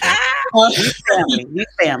 We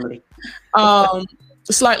family.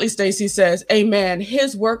 Slightly Stacy says, amen.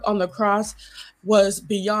 His work on the cross was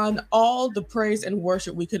beyond all the praise and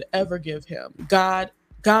worship we could ever give him.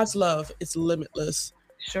 God's love is limitless.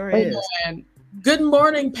 Sure is. And good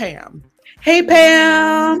morning, Pam. Hey,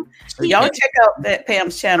 Pam. Y'all check out that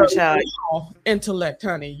Pam's channel, child. Intellect,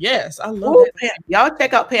 honey. Yes, I love Ooh, it. Pam. Y'all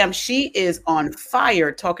check out Pam. She is on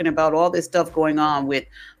fire talking about all this stuff going on with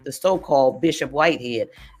the so-called Bishop Whitehead.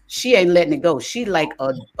 She ain't letting it go. She like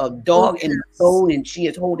a dog in the bone, and she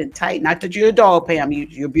is holding tight. Not that you're a dog, Pam.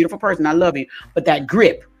 You're a beautiful person. I love you. But that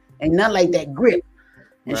grip, ain't nothing like that grip.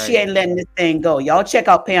 And she ain't letting this thing go. Y'all check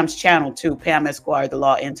out Pam's channel too, Pam Esquire, The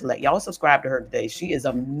Law Intellect. Y'all subscribe to her today. She is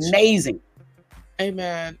amazing.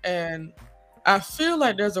 Amen. And I feel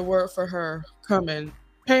like there's a word for her coming.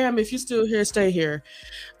 Pam, if you're still here, stay here.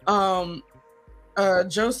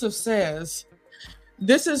 Joseph says,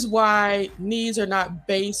 this is why needs are not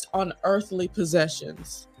based on earthly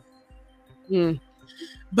possessions,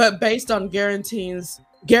 but based on guarantees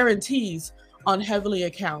on heavenly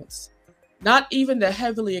accounts. Not even the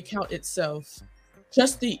heavenly account itself,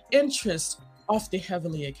 just the interest off the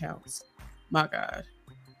heavenly accounts. My God.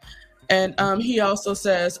 And he also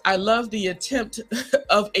says, I love the attempt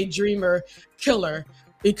of a dreamer killer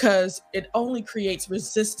because it only creates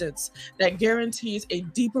resistance that guarantees a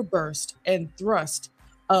deeper burst and thrust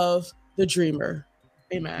of the dreamer.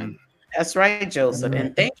 Amen. That's right, Joseph.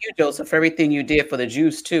 And thank you, Joseph, for everything you did for the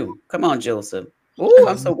Jews too. Come on, Joseph. Ooh,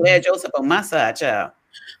 I'm so glad Joseph on my side, child.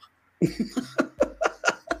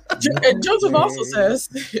 And Joseph also says,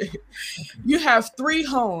 you have 3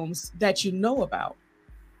 homes that you know about.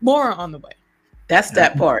 More on the way. That's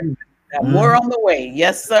that part. More on the way.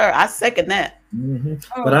 Yes, sir. I second that.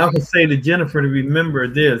 But I would say to Jennifer to remember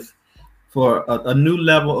this for a new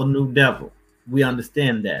level, a new devil. We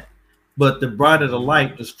understand that. But the brighter the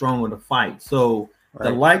light, the stronger the fight. So the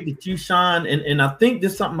light that you shine, and I think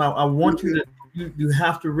this is something I want you to, you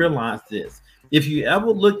have to realize this. If you ever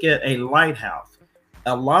look at a lighthouse,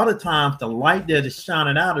 a lot of times the light that is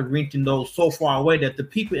shining out is reaching those so far away that the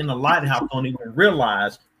people in the lighthouse don't even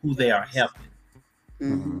realize who they are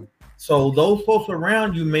helping. So those folks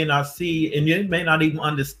around you may not see, and you may not even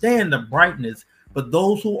understand the brightness, but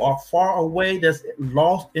those who are far away, that's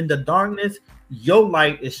lost in the darkness, your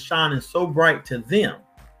light is shining so bright to them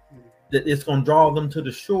that it's going to draw them to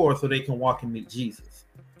the shore so they can walk and meet Jesus.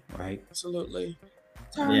 Right. Absolutely.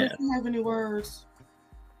 Tom, if you have any words?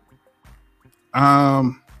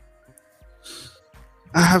 I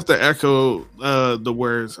have to echo the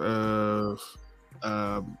words of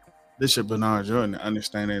Bishop Bernard Jordan,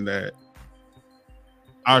 understanding that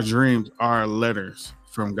our dreams are letters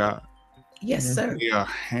from God. Yes, sir. They are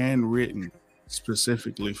handwritten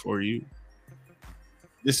specifically for you.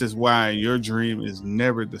 This is why your dream is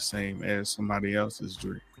never the same as somebody else's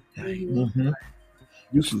dream.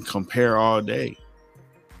 You can compare all day,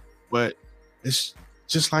 But it's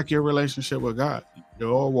just like your relationship with God.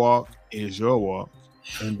 Your walk is your walk,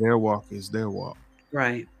 and their walk is their walk.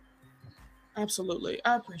 Right. Absolutely.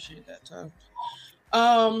 I appreciate that, Tom.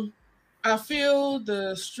 I feel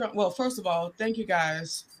the strong. Well, first of all, thank you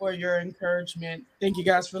guys for your encouragement. Thank you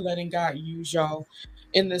guys for letting God use y'all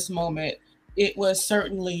in this moment. It was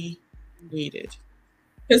certainly needed.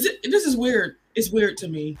 Because this is weird. It's weird to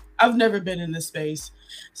me. I've never been in this space.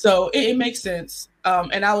 So it makes sense.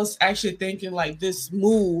 And I was actually thinking like this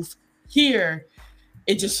move here,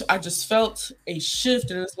 I just felt a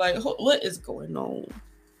shift and it's like, what is going on?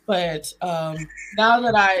 But now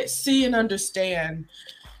that I see and understand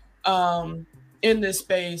in this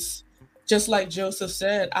space, just like Joseph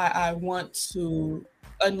said, I want to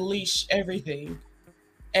unleash everything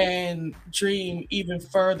and dream even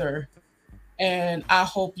further. And I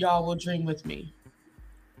hope y'all will dream with me.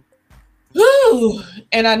 Whew.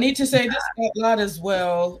 And I need to say this out loud as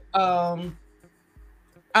well. I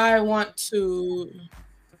want to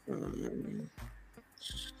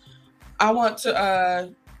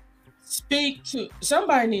speak to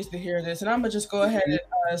somebody needs to hear this, and I'm gonna just go ahead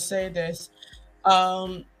and say this.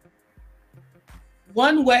 One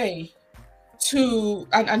way to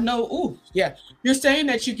I know, ooh, yeah, you're saying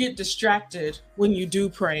that you get distracted when you do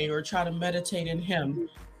pray or try to meditate in Him.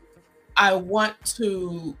 I want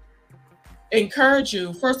to encourage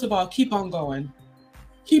you, first of all, keep on going,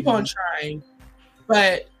 keep on trying.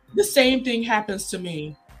 But the same thing happens to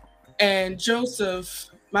me. And Joseph,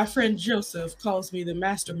 my friend Joseph, calls me the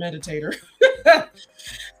master meditator.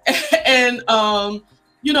 And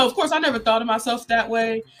of course I never thought of myself that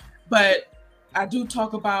way, but I do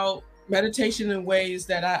talk about meditation in ways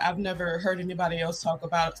that I've never heard anybody else talk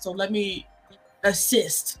about. So let me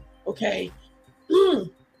assist, okay?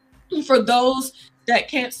 For those that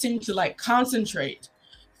can't seem to like concentrate,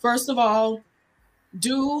 first of all,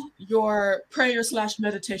 do your prayer /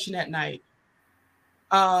 meditation at night.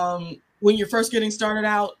 When you're first getting started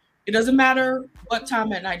out, it doesn't matter what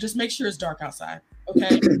time at night, just make sure it's dark outside,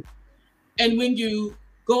 okay? And when you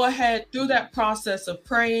go ahead through that process of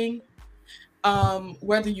praying,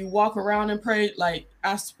 whether you walk around and pray, like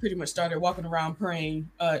I pretty much started walking around praying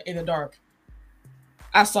in the dark.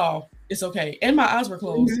 I saw it's okay. And my eyes were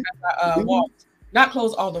closed. As I walked, not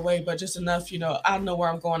closed all the way, but just enough, I know where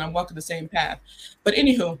I'm going. I'm walking the same path. But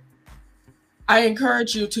anywho, I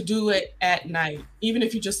encourage you to do it at night, even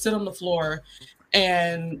if you just sit on the floor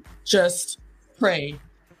and just pray.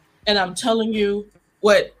 And I'm telling you,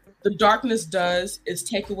 what the darkness does is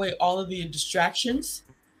take away all of the distractions.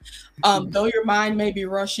 Though your mind may be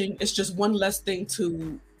rushing, it's just one less thing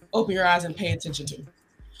to open your eyes and pay attention to.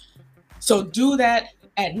 So do that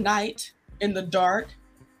at night in the dark.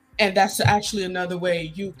 And that's actually another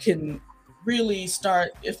way you can really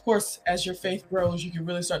start, of course, as your faith grows, you can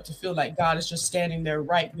really start to feel like God is just standing there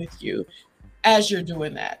right with you as you're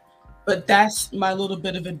doing that. But that's my little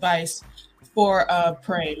bit of advice for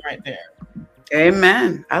praying right there.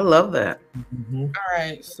 Amen. I love that. All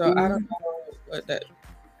right. So I don't know what that.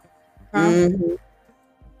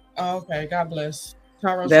 Okay. God bless.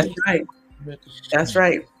 That's right. That's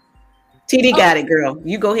right. TD got it, girl.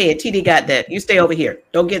 You go ahead. TD got that. You stay over here.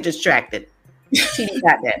 Don't get distracted. TD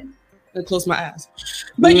got that. I close my eyes.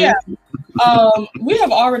 But yeah, we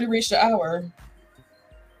have already reached the hour,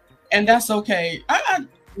 and that's okay.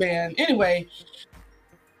 Man, anyway,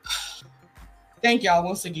 thank y'all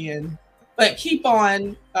once again. But keep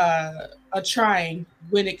on trying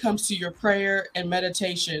when it comes to your prayer and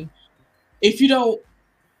meditation. If you don't,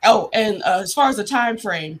 and as far as the time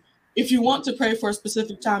frame, if you want to pray for a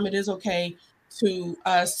specific time, it is okay to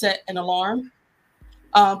set an alarm,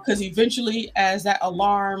 because eventually, as the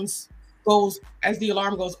alarm goes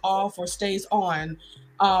off or stays on,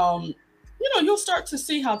 you'll start to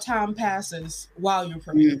see how time passes while you're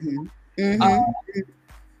praying.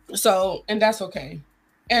 So, and that's okay.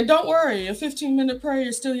 And don't worry, a 15-minute prayer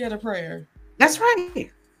is still yet a prayer. That's right.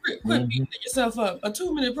 Quit beating yourself up. A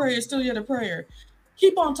 2-minute prayer is still yet a prayer.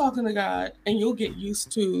 Keep on talking to God, and you'll get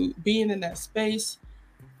used to being in that space.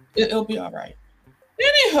 It'll be all right.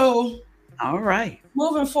 Anywho, all right.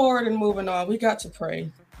 Moving forward and moving on, we got to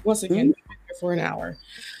pray once again. We've been here for an hour.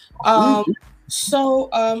 So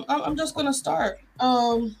I'm just gonna start.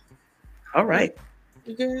 All right.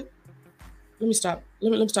 You good? Let me stop.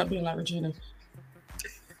 Let me stop being like Regina.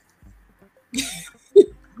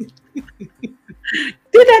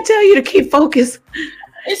 Did I tell you to keep focused?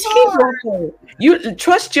 It's hard. You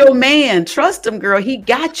trust your man. Trust him, girl. He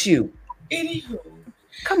got you. Anywho.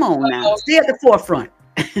 Come on now. Stay at the forefront.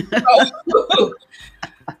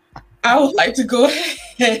 I would like to go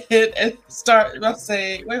ahead and start by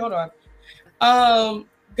saying, wait, hold on.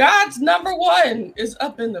 God's number one is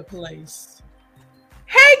up in the place.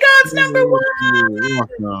 Hey, God's number one.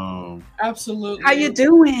 Welcome. Absolutely. How you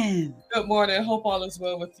doing? Good morning. Hope all is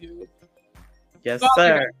well with you. Yes,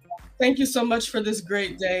 Father, sir. thank you so much for this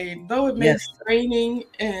great day. Though it may be raining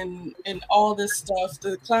and all this stuff,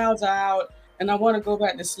 the clouds are out, and I want to go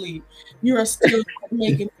back to sleep. You are still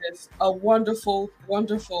making this a wonderful,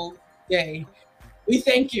 wonderful day. We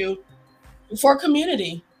thank you for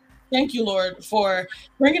community. Thank you, Lord, for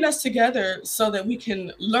bringing us together so that we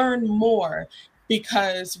can learn more.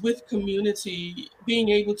 Because with community, being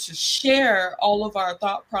able to share all of our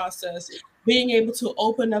thought process, being able to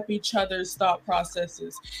open up each other's thought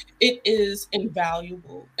processes, it is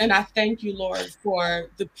invaluable. And I thank you, Lord, for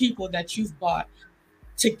the people that you've brought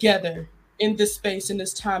together in this space, in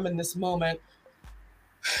this time, in this moment.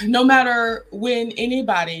 No matter when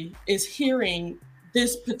anybody is hearing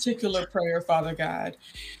this particular prayer, Father God,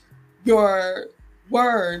 your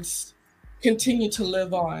words continue to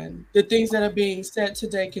live on. The things that are being said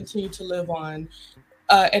today continue to live on.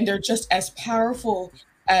 And they're just as powerful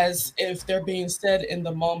as if they're being said in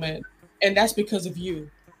the moment. And that's because of you.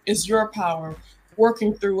 It's your power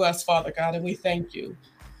working through us, Father God, and we thank you.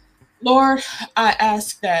 Lord, I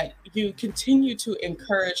ask that you continue to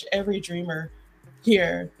encourage every dreamer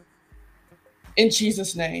here in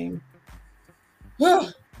Jesus' name.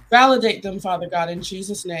 Validate them, Father God, in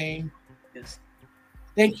Jesus' name. Yes.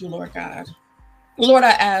 Thank you, Lord God. Lord, I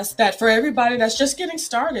ask that for everybody that's just getting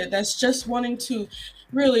started, that's just wanting to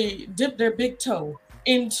really dip their big toe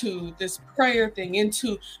into this prayer thing,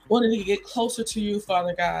 into wanting to get closer to you,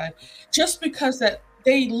 Father God, just because that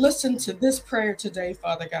they listen to this prayer today,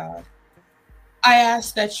 Father God, I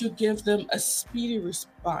ask that you give them a speedy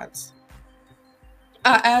response.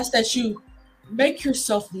 I ask that you make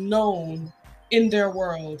yourself known in their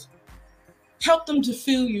world. Help them to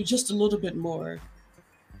feel you just a little bit more.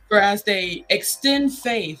 For as they extend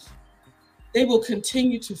faith, they will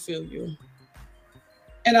continue to feel you.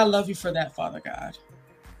 And I love you for that, Father God.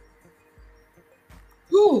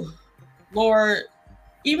 Whew. Lord,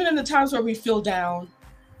 even in the times where we feel down,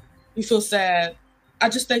 we feel sad, I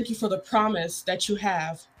just thank you for the promise that you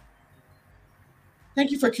have.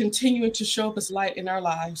 Thank you for continuing to show up as light in our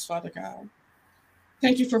lives, Father God.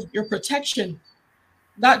 Thank you for your protection,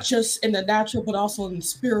 not just in the natural, but also in the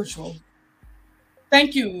spiritual.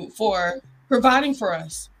 Thank you for providing for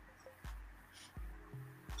us.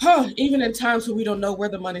 Even in times when we don't know where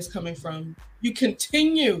the money's coming from, you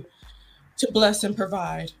continue to bless and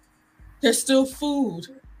provide. There's still food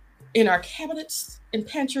in our cabinets and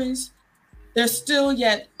pantries. There's still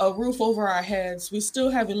yet a roof over our heads. We still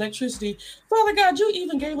have electricity. Father God, you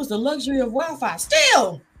even gave us the luxury of Wi-Fi.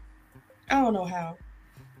 Still, I don't know how,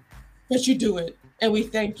 but you do it. And we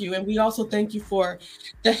thank you. And we also thank you for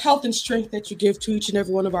the health and strength that you give to each and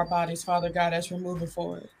every one of our bodies, Father God, as we're moving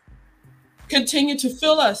forward. Continue to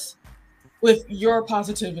fill us with your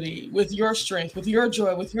positivity, with your strength, with your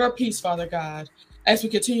joy, with your peace, Father God, as we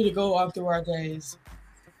continue to go on through our days.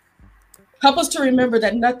 Help us to remember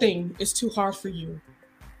that nothing is too hard for you.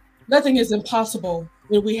 Nothing is impossible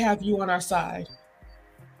when we have you on our side.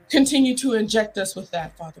 Continue to inject us with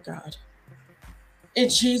that, Father God. In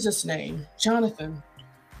Jesus' name, Jonathan.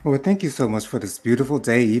 Well, thank you so much for this beautiful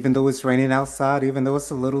day. Even though it's raining outside, even though it's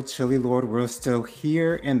a little chilly, Lord, we're still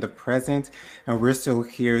here in the present, and we're still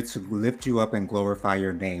here to lift you up and glorify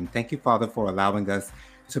your name. Thank you, Father, for allowing us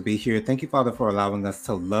to be here. Thank you, Father, for allowing us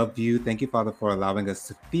to love you. Thank you, Father, for allowing us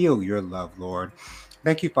to feel your love, Lord.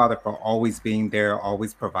 Thank you, Father, for always being there,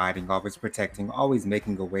 always providing, always protecting, always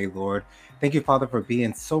making a way, Lord. Thank you, Father, for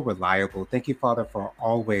being so reliable. Thank you, Father, for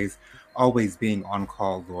always being on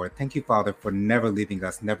call, Lord. Thank you, Father, for never leaving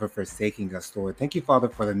us, never forsaking us, Lord. Thank you, Father,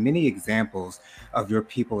 for the many examples of your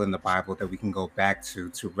people in the Bible that we can go back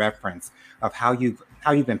to reference of how you've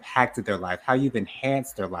impacted their life, how you've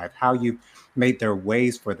enhanced their life, how you've made their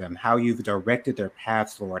ways for them, how you've directed their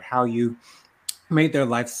paths, Lord, how you made their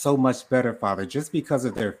life so much better, Father, just because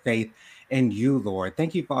of their faith in you, Lord.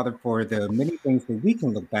 Thank you, Father, for the many things that we can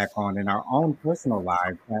look back on in our own personal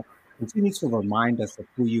lives that continue to remind us of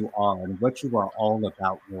who you are and what you are all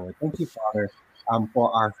about, Lord. Thank you, Father,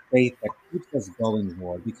 for our faith that keeps us going,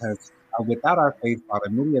 Lord, because without our faith, Father,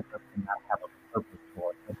 many of us do not have a purpose,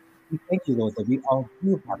 Lord. And we thank you, Lord, that we all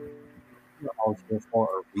do have a we're all here for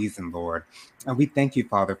a reason, Lord. And we thank you,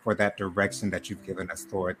 Father, for that direction that you've given us,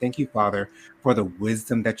 Lord. Thank you, Father, for the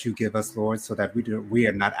wisdom that you give us, Lord, so that we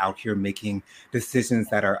are not out here making decisions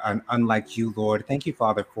that are unlike you, Lord. Thank you,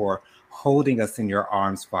 Father, for holding us in your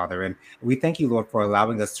arms, Father. And we thank you, Lord, for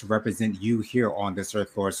allowing us to represent you here on this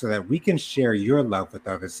earth, Lord, so that we can share your love with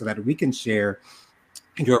others, so that we can share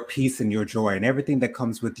your peace and your joy and everything that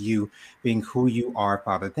comes with you being who you are,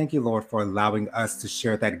 Father. Thank you, Lord, for allowing us to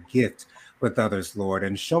share that gift with others, Lord,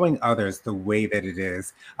 and showing others the way that it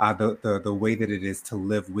is, the way that it is to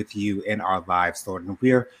live with you in our lives, Lord. And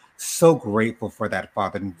we're so grateful for that,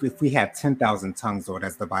 Father. And if we had 10,000 tongues, Lord,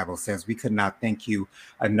 as the Bible says, we could not thank you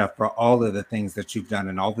enough for all of the things that you've done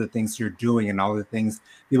and all the things you're doing and all the things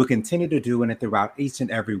you will continue to do in it throughout each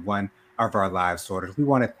and every one of our lives, Lord. We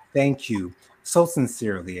want to thank you so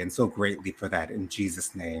sincerely and so greatly for that in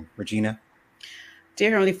Jesus' name. Regina?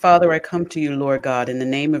 Dear Heavenly Father, I come to you, Lord God, in the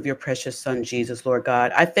name of your precious Son, Jesus, Lord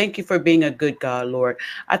God. I thank you for being a good God, Lord.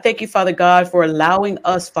 I thank you, Father God, for allowing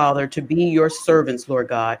us, Father, to be your servants, Lord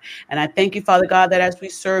God. And I thank you, Father God, that as we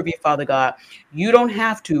serve you, Father God, you don't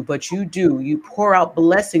have to, but you do. You pour out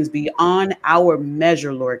blessings beyond our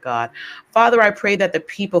measure, Lord God. Father, I pray that the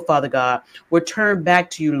people, Father God, will turn back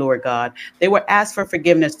to you, Lord God. They will ask for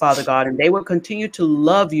forgiveness, Father God, and they will continue to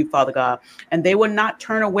love you, Father God, and they will not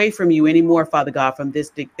turn away from you anymore, Father God, from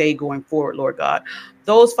this day going forward, Lord God.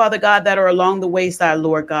 Those, Father God, that are along the wayside,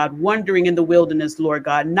 Lord God, wandering in the wilderness, Lord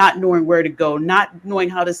God, not knowing where to go, not knowing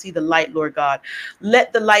how to see the light, Lord God.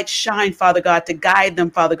 Let the light shine, Father God, to guide them,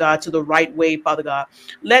 Father God, to the right way, Father God.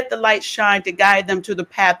 Let the light shine to guide them to the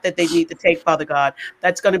path that they need to take, Father God.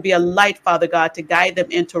 That's going to be a light, Father God, to guide them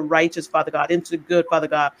into righteous, Father God, into good, Father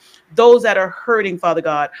God. Those that are hurting, Father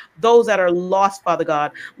God, those that are lost, Father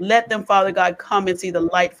God, let them, Father God, come and see the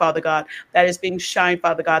light, Father God, that is being shined,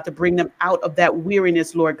 Father God, to bring them out of that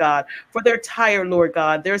weariness, Lord God. For they're tired, Lord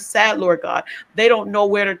God. They're sad, Lord God. They don't know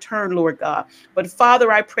where to turn, Lord God. But Father,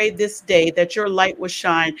 I pray this day that your light will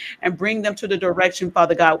shine and bring them to the direction,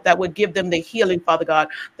 Father God, that would give them the healing, Father God,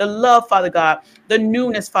 the love, Father God, the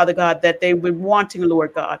newness, Father God, that they've been wanting,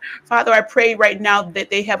 Lord God. Father, I pray right now that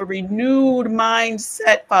they have a renewed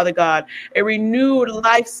mindset, Father God, a renewed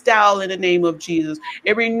lifestyle in the name of Jesus,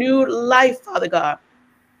 a renewed life, Father God.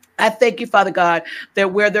 I thank you, Father God,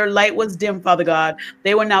 that where their light was dim, Father God,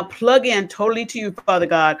 they will now plug in totally to you, Father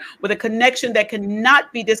God, with a connection that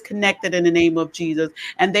cannot be disconnected in the name of Jesus.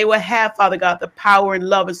 And they will have, Father God, the power and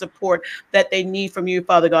love and support that they need from you,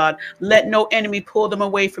 Father God. Let no enemy pull them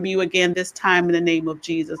away from you again this time in the name of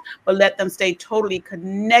Jesus, but let them stay totally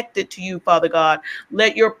connected to you, Father God.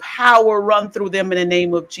 Let your power run through them in the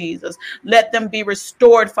name of Jesus. Let them be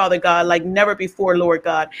restored, Father God, like never before, Lord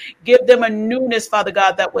God. Give them a newness, Father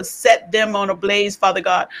God, that was set them on a blaze, Father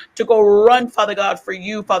God, to go run, Father God, for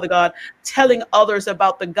you, Father God, telling others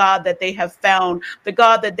about the God that they have found, the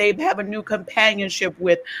God that they have a new companionship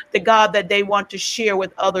with, the God that they want to share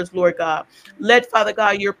with others, Lord God. Let, Father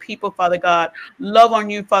God, your people, Father God, love on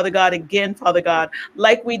you, Father God, again, Father God,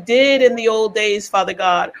 like we did in the old days, Father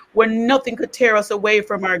God, where nothing could tear us away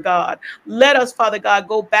from our God. Let us, Father God,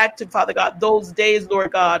 go back to, Father God, those days,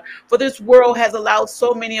 Lord God, for this world has allowed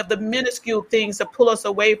so many of the minuscule things to pull us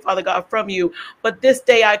away, Father God, from you. But this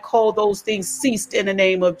day I call those things ceased in the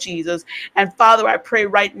name of Jesus. And Father, I pray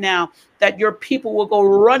right now that your people will go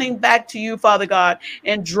running back to you, Father God,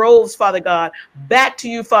 in droves, Father God, back to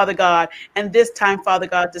you, Father God. And this time, Father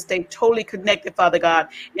God, to stay totally connected, Father God,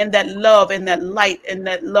 in that love and that light and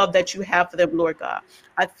that love that you have for them, Lord God.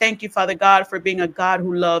 I thank you, Father God, for being a God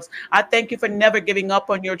who loves. I thank you for never giving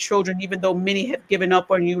up on your children, even though many have given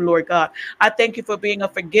up on you, Lord God. I thank you for being a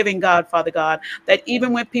forgiving God, Father God, that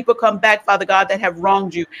even when people come back, Father God, that have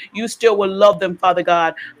wronged you, you still will love them, Father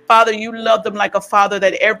God. Father, you love them like a father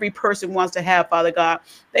that every person wants to have, Father God.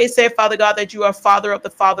 They say, Father God, that you are father of the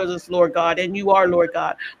fatherless, Lord God, and you are, Lord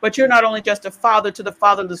God. But you're not only just a father to the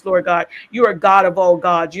fatherless, Lord God. You are God of all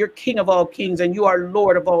gods. You're King of all kings, and you are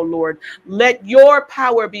Lord of all lords. Let your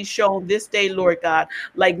power be shown this day, Lord God,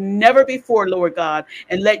 like never before, Lord God.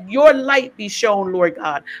 And let your light be shown, Lord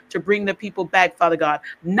God, to bring the people back, Father God.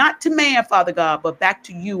 Not to man, Father God, but back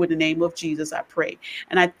to you in the name of Jesus, I pray.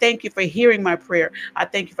 And I thank you for hearing my prayer. I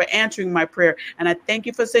thank you for answering my prayer. And I thank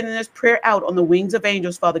you for sending this prayer out on the wings of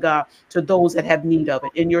angels, Father God, to those that have need of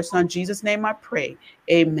it. In your Son, Jesus' name, I pray.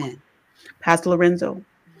 Amen. Pastor Lorenzo.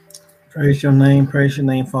 Praise your name,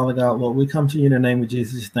 Father God. Lord, we come to you in the name of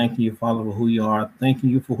Jesus. Thanking you, Father, for who you are. Thanking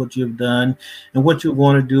you for what you've done and what you're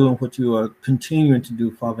going to do and what you are continuing to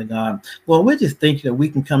do, Father God. Lord, we just thank you that we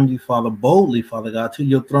can come to you, Father, boldly, Father God, to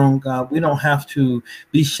your throne, God. We don't have to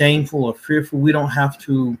be shameful or fearful. We don't have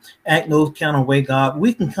to act those kind of way, God.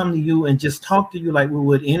 We can come to you and just talk to you like we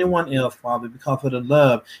would anyone else, Father, because of the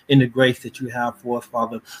love and the grace that you have for us,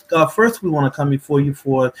 Father. God, first we want to come before you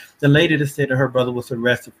for the lady that said that her brother was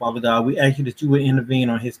arrested, Father God. God. We ask you that you would intervene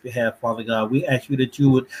on his behalf, Father God. We ask you that you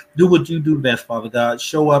would do what you do best, Father God.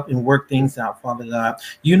 Show up and work things out, Father God.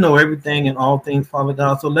 You know everything and all things, Father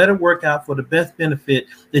God. So let it work out for the best benefit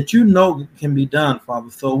that you know can be done,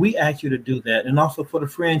 Father. So we ask you to do that. And also for the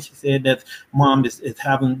friend, she said that mom is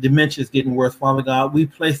having dementia, is getting worse, Father God. We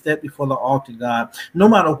place that before the altar, God. No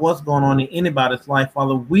matter what's going on in anybody's life,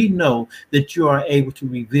 Father, we know that you are able to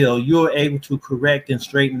reveal, you're able to correct and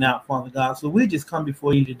straighten out, Father God. So we just come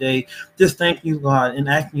before you today, just thanking you, God, and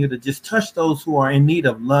asking you to just touch those who are in need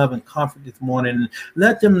of love and comfort this morning. And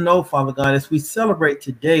let them know, Father God, as we celebrate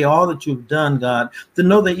today all that you've done, God, to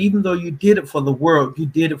know that even though you did it for the world, you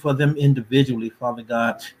did it for them individually, Father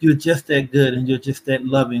God. You're just that good and you're just that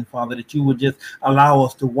loving, Father, that you would just allow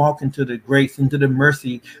us to walk into the grace, into the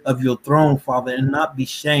mercy of your throne, Father, and not be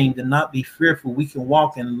shamed and not be fearful. We can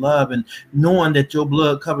walk in love and knowing that your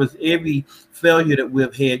blood covers every failure that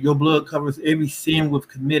we've had. Your blood covers every sin we've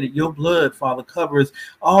committed. Your blood, Father, covers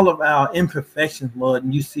all of our imperfections, Lord,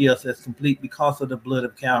 and you see us as complete because of the blood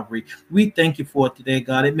of Calvary. We thank you for it today,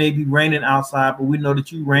 God. It may be raining outside, but we know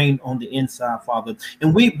that you reign on the inside, Father.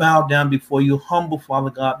 And we bow down before you, humble,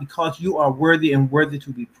 Father God, because you are worthy and worthy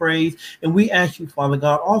to be praised. And we ask you, Father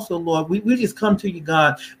God, also, Lord, we just come to you,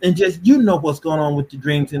 God, and just, you know what's going on with the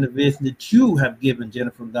dreams and the vision that you have given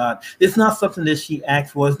Jennifer, God. It's not something that she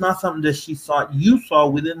asked for. It's not something that she saw. You saw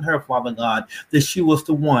within her, Father God, that she was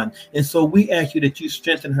the one. And so we ask you that you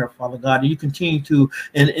strengthen her, Father God, and you continue to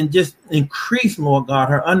and just increase, Lord God,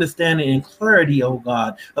 her understanding and clarity, oh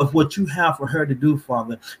God, of what you have for her to do,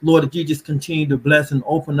 Father. Lord, that you just continue to bless and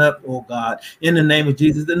open up, oh God, in the name of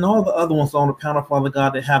Jesus. And all the other ones on the panel, Father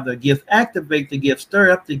God, that have their gifts, activate the gifts,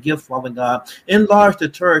 stir up the gifts, Father God, enlarge the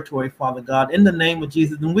territory, Father God, in the name of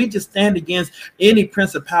Jesus. And we just stand against any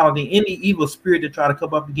principality, any evil spirit to try to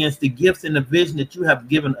come up against the gifts and the vision that you have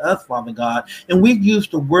given us, Father God. And we use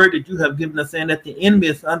the word that you have given us, saying that the enemy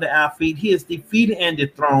is under our feet. He is defeated and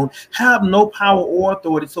dethroned, have no power or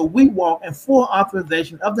authority. So we walk in full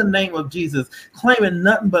authorization of the name of Jesus, claiming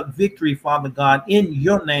nothing but victory, Father God, in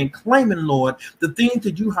your name, claiming, Lord, the things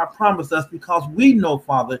that you have promised us, because we know,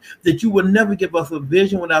 Father, that you would never give us a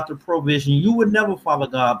vision without the provision. You would never, Father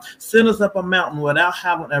God, send us up a mountain without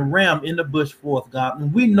having a ram in the bush for us, God.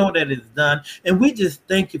 And we know that it's done. And we just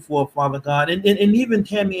thank you for it, Father God. And even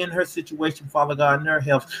Tammy in her situation, Father God, in her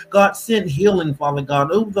health, God, send healing, Father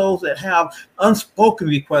God, over those that have unspoken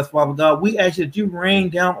requests, Father God. We ask that you rain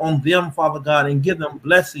down on them, Father God, and give them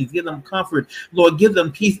blessings, give them comfort, Lord, give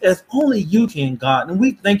them peace as only you can, God. And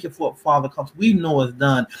we thank you for it, Father, because we know it's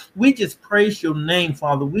done. We just praise your name,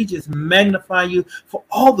 Father. We just magnify you for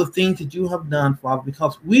all the things that you have done, Father,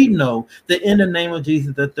 because we know that in the name of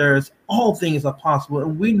Jesus that there's all things are possible.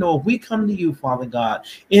 And we know if we come to you, Father God,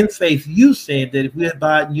 in faith, you said that if we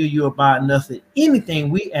abide in you, you abide in us, that anything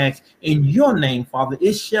we ask in your name, Father,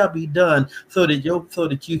 it shall be done so that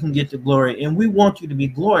you can get the glory. And we want you to be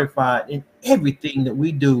glorified in everything that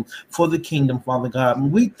we do for the kingdom, Father God.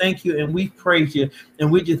 And we thank you and we praise you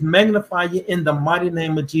and we just magnify you in the mighty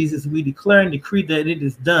name of Jesus. We declare and decree that it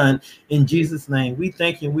is done in Jesus' name. We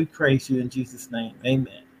thank you and we praise you in Jesus' name.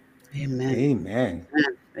 Amen. Amen. Amen.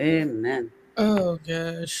 Amen. Oh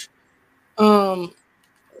gosh.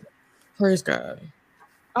 Praise God.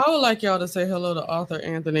 I would like y'all to say hello to Arthur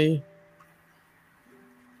Anthony.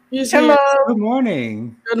 He's here. Good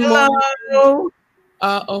morning. Good morning.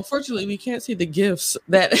 Unfortunately, we can't see the gifts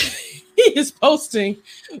that he is posting,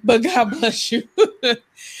 but God bless you.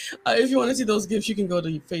 If you want to see those gifts, you can go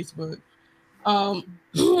to Facebook. And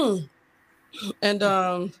you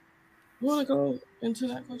want to go into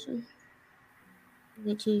that question?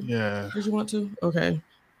 Yeah. Did you want to? Okay.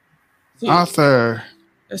 Arthur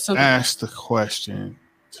asked the question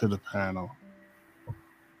to the panel.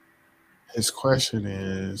 His question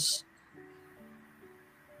is,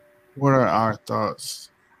 what are our thoughts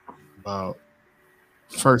about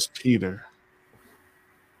 1 Peter,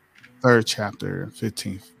 3rd chapter,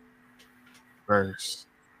 15th verse?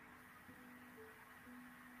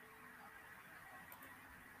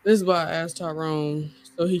 This is why I asked Tyrone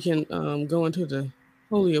so he can go into the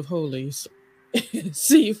Holy of Holies.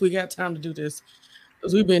 See if we got time to do this,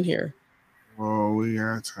 because we've been here. Well, we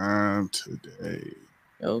got time today.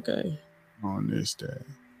 Okay. On this day.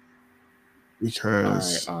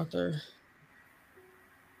 Because all right, Arthur.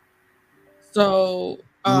 So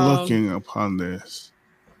looking upon this,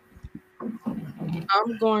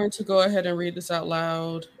 I'm going to go ahead and read this out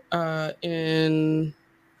loud in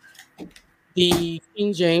the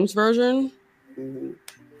King James Version.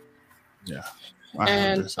 Yeah. I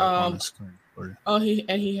have this up on the screen for you. Oh,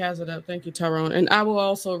 he has it up. Thank you, Tyrone. And I will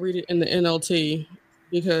also read it in the NLT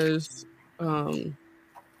because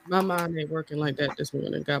My mind ain't working like that this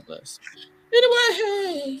morning. God bless. Anyway,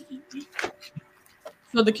 hey.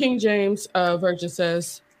 So the King James version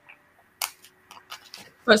says,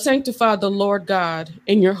 "But sanctify the Lord God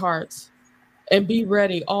in your hearts, and be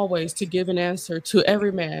ready always to give an answer to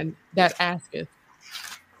every man that asketh."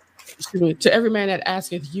 Excuse me, to every man that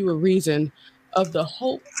asketh you a reason of the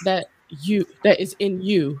hope that is in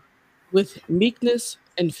you, with meekness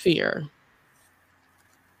and fear.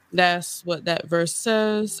 That's what that verse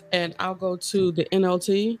says, and I'll go to the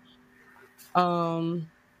NLT um,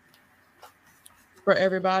 for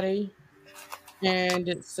everybody. And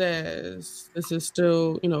it says, this is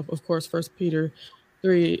still, of course, First Peter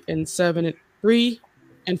 3 and 15.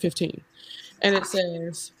 And it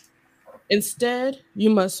says, "Instead, you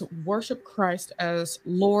must worship Christ as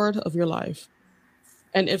Lord of your life.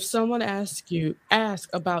 And if someone ask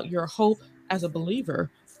about your hope as a believer,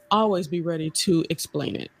 always be ready to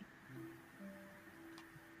explain it."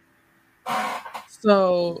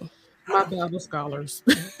 So, my Bible scholars,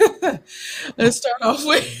 let's start off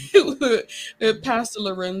with Pastor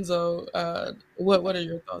Lorenzo. What are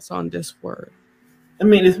your thoughts on this word? I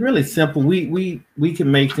mean, it's really simple. We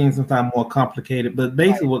can make things sometimes more complicated, but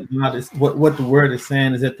basically, what the word is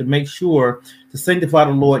saying is that to make sure to sanctify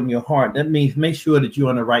the Lord in your heart. That means make sure that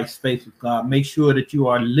you're in the right space with God. Make sure that you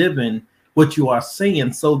are living what you are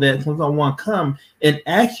saying, so that when someone come and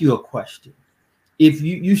ask you a question, if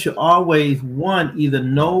you should always either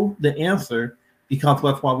know the answer, because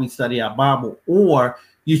that's why we study our Bible, or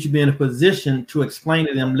you should be in a position to explain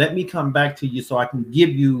to them, let me come back to you so I can give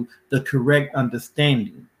you the correct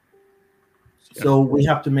understanding. So we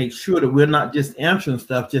have to make sure that we're not just answering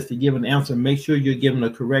stuff just to give an answer. Make sure you're giving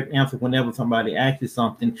the correct answer whenever somebody asks you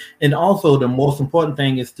something. And also the most important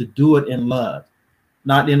thing is to do it in love,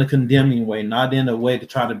 not in a condemning way, not in a way to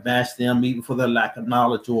try to bash them even for their lack of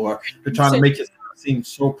knowledge, or to try to make it seem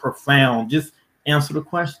so profound. Just answer the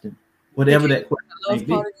question, whatever that question may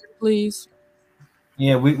be. Please.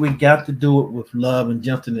 Yeah, we got to do it with love and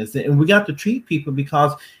gentleness, and we got to treat people,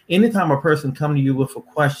 because anytime a person comes to you with a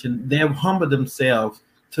question, they humble themselves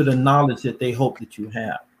to the knowledge that they hope that you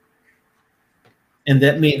have, and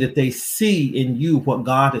that means that they see in you what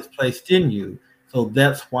God has placed in you. So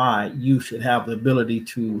that's why you should have the ability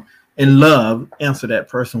to, in love, answer that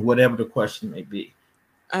person, whatever the question may be.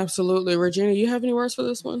 Absolutely. Regina, you have any words for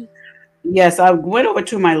this one? Yes, I went over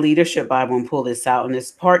to my leadership Bible and pulled this out, and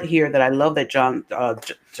this part here that I love that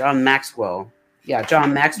John Maxwell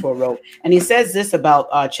wrote, and he says this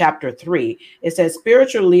about chapter 3. It says,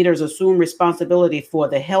 "Spiritual leaders assume responsibility for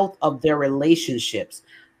the health of their relationships.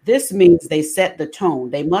 This means they set the tone.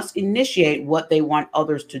 They must initiate what they want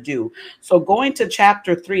others to do." So going to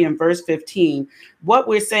chapter 3 and verse 15, what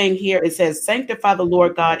we're saying here, it says, "Sanctify the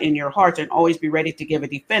Lord God in your hearts and always be ready to give a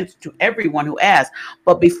defense to everyone who asks."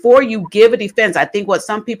 But before you give a defense, I think what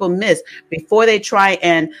some people miss, before they try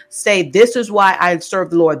and say, "This is why I serve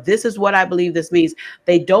the Lord, this is what I believe this means,"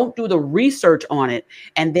 they don't do the research on it,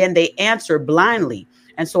 and then they answer blindly.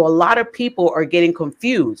 And so a lot of people are getting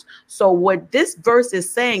confused. So what this verse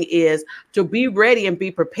is saying is to be ready and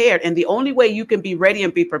be prepared. And the only way you can be ready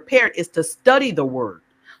and be prepared is to study the word,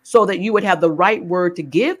 so that you would have the right word to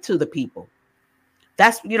give to the people.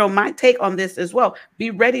 That's, my take on this as well.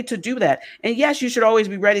 Be ready to do that. And yes, you should always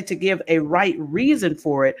be ready to give a right reason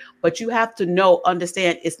for it, but you have to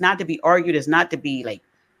understand, it's not to be argued. It's not to be like,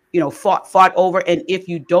 fought over. And if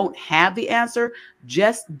you don't have the answer,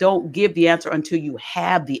 just don't give the answer until you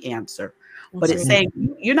have the answer. But it's saying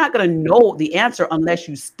you're not going to know the answer unless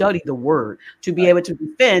you study the word to be able to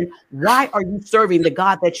defend. Why are you serving the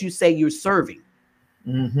God that you say you're serving?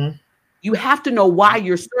 Mm-hmm. You have to know why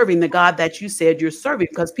you're serving the God that you said you're serving,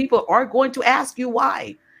 because people are going to ask you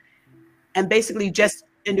why. And basically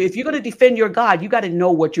and if you're going to defend your God, you got to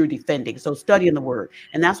know what you're defending. So studying the word.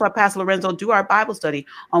 And that's why Pastor Lorenzo do our Bible study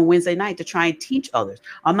on Wednesday night, to try and teach others.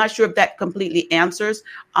 I'm not sure if that completely answers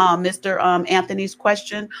Mr. Anthony's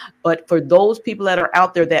question, but for those people that are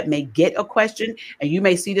out there that may get a question, and you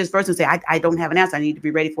may see this verse and say, I don't have an answer, I need to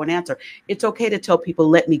be ready for an answer. It's okay to tell people,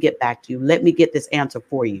 let me get back to you. Let me get this answer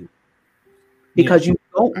for you. Because you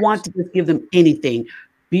don't want to just give them anything.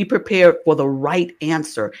 Be prepared for the right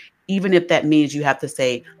answer, even if that means you have to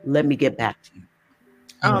say, let me get back to you.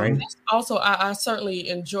 Right. Also, I certainly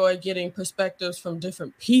enjoy getting perspectives from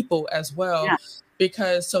different people as well,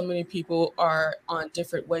 because so many people are on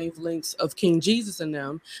different wavelengths of King Jesus in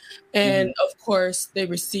them. And of course, they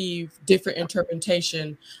receive different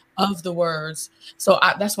interpretation of the words. So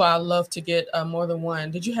that's why I love to get more than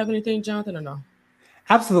one. Did you have anything, Jonathan, or no?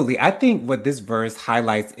 Absolutely. I think what this verse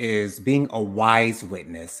highlights is being a wise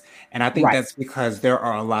witness. And I think Right. that's because there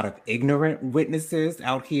are a lot of ignorant witnesses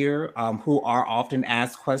out here who are often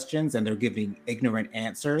asked questions and they're giving ignorant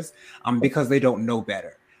answers because they don't know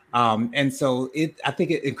better. And so I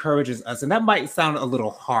think it encourages us, and that might sound a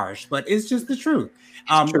little harsh, but it's just the truth.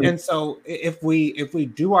 True. And so if we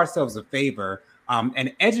do ourselves a favor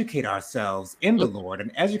and educate ourselves in the Lord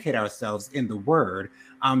and educate ourselves in the Word,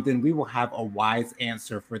 then we will have a wise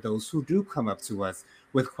answer for those who do come up to us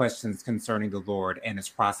with questions concerning the Lord and his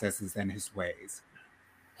processes and his ways.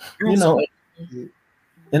 You know,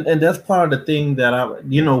 and that's part of the thing that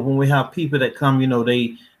when we have people that come,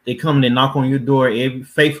 they come, they knock on your door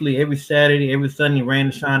faithfully every Saturday, every Sunday, rain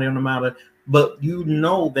and shine on the mountain. But you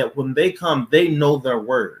know that when they come, they know their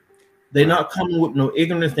word. They're not coming with no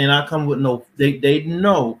ignorance. They're not coming with no, they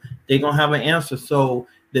know they're going to have an answer. So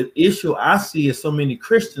the issue I see is so many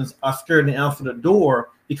Christians are scared to answer the door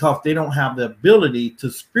because they don't have the ability to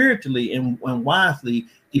spiritually and wisely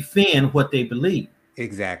defend what they believe.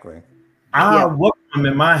 Exactly. I welcome them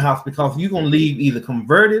in my house because you're going to leave either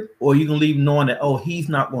converted or you're going to leave knowing that, he's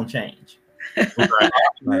not going to change. Right.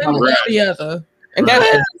 The other. And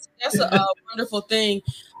that's a wonderful thing.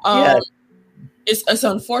 It's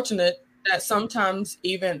unfortunate that sometimes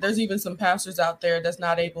there's even some pastors out there that's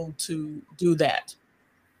not able to do that.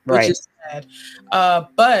 Right. Which is sad.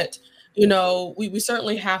 But, we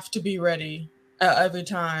certainly have to be ready every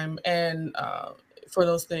time and for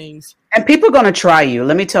those things. And people are going to try you.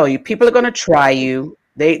 Let me tell you, people are going to try you.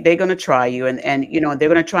 They're going to try you and they're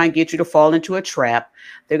going to try and get you to fall into a trap.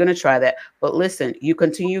 They're going to try that. But listen, you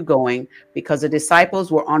continue going because the disciples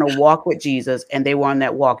were on a walk with Jesus and they were on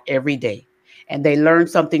that walk every day. And they learned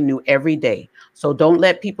something new every day. So don't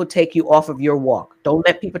let people take you off of your walk. Don't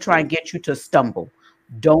let people try and get you to stumble.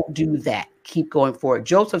 Don't do that. Keep going forward.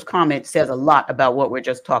 Joseph's comment says a lot about what we're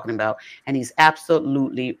just talking about. And he's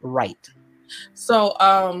absolutely right. So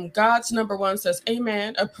God's number one says,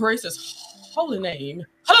 amen. Praise his holy name.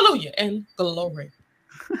 Hallelujah and glory.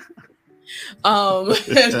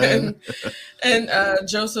 and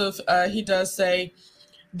Joseph, he does say,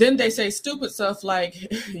 then they say stupid stuff like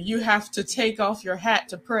you have to take off your hat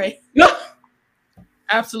to pray.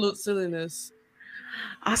 Absolute silliness.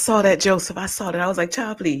 I saw that, Joseph. I saw that. I was like,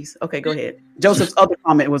 child, please. Okay, go ahead. Joseph's other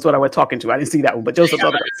comment was what I was talking to. I didn't see that one, but Joseph's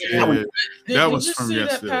other comment. Did you see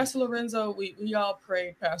yesterday. That Pastor Lorenzo? We all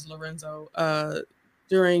prayed Pastor Lorenzo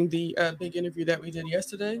during the big interview that we did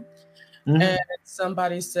yesterday. Mm-hmm. And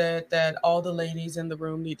somebody said that all the ladies in the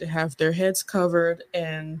room need to have their heads covered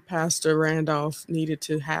and Pastor Randolph needed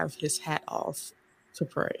to have his hat off to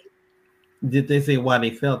pray. Did they say why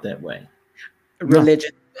they felt that way?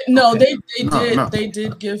 Religion. No, okay. They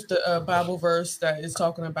did give the Bible verse that is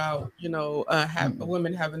talking about,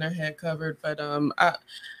 women having their head covered. But I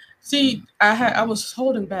was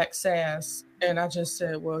holding back sass and I just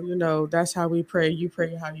said, well, that's how we pray. You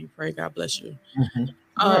pray how you pray. God bless you. Mm-hmm.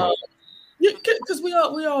 Because we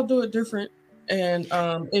all do it different. And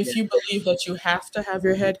if you believe that you have to have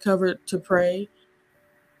your head covered to pray,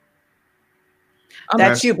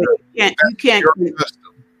 that's you, but you can't.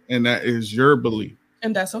 And that is your belief.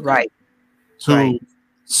 And that's okay. Right. To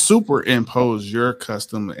superimpose your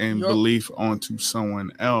custom and belief onto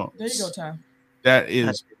someone else. There you go, Ty. That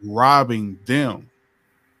is robbing them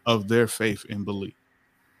of their faith and belief.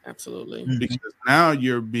 Absolutely. Because now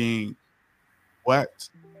you're being what?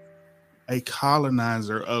 A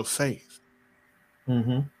colonizer of faith.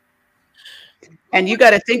 Mm-hmm. And you got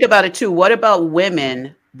to think about it too. What about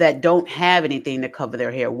women that don't have anything to cover their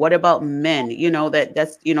hair? What about men?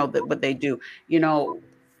 That's what they do.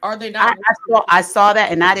 Are they not? I saw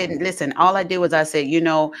that and I didn't listen. All I did was I said,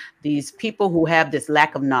 these people who have this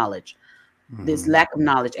lack of knowledge,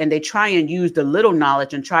 and they try and use the little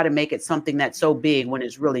knowledge and try to make it something that's so big when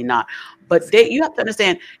it's really not. But you have to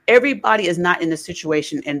understand, everybody is not in the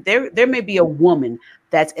situation. And there may be a woman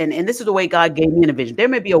that's, and this is the way God gave me in a vision. There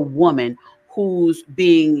may be a woman who's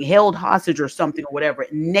being held hostage or something or whatever,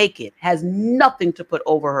 naked, has nothing to put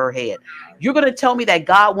over her head. You're going to tell me that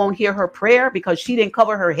God won't hear her prayer because she didn't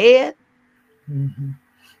cover her head? Mm-hmm.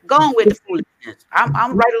 Go on with the foolishness.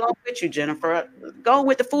 I'm right along with you, Jennifer. Go on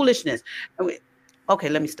with the foolishness. Okay,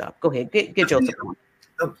 let me stop. Go ahead. Get Joseph on.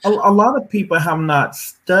 A lot of people have not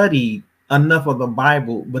studied enough of the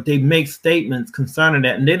Bible, but they make statements concerning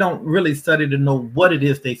that, and they don't really study to know what it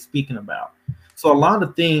is they're speaking about. So a lot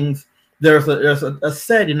of things, there's a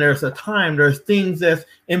setting, there's a time, there's things that's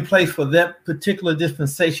in place for that particular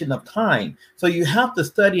dispensation of time. So you have to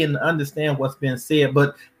study and understand what's being said.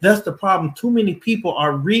 But that's the problem. Too many people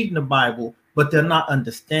are reading the Bible, but they're not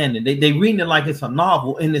understanding. They reading it like it's a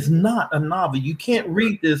novel, and it's not a novel. You can't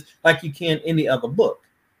read this like you can any other book.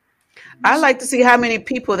 I like to see how many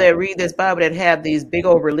people that read this Bible that have these big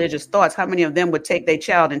old religious thoughts, how many of them would take their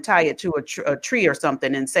child and tie it to a tree or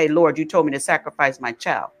something and say, Lord, you told me to sacrifice my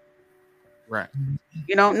child. Right.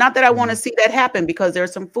 You know, not that I want to see that happen, because there are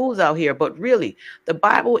some fools out here, but really the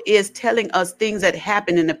Bible is telling us things that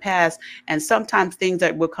happened in the past and sometimes things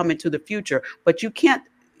that will come into the future. But you can't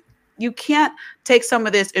take some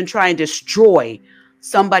of this and try and destroy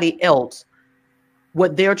somebody else,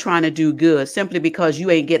 what they're trying to do good, simply because you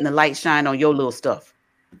ain't getting the light shine on your little stuff.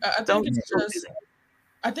 I think it's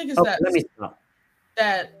Okay, let me stop.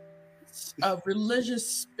 that a religious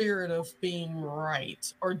spirit of being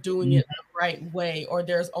right or doing it the right way, or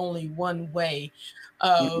there's only one way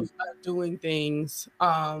of doing things.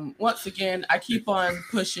 Once again, I keep on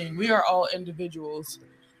pushing. We are all individuals.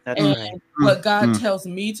 That's and right. what God tells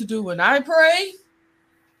me to do when I pray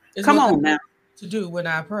is Come what on now. to do when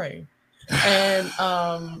I pray. And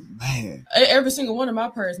Man, every single one of my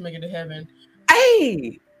prayers make it to heaven.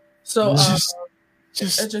 Hey, So just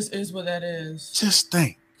it just is what that is. just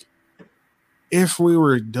think, if we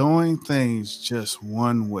were doing things just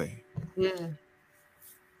one way,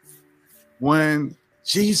 when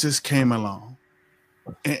Jesus came along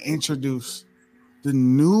and introduced the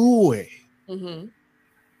new way,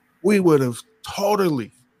 we would have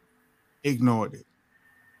totally ignored it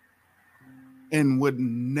and would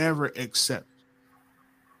never accept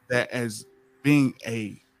that as being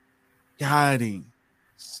a guiding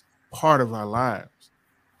part of our lives.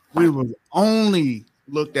 We would only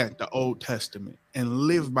look at the Old Testament and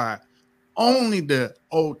live by only the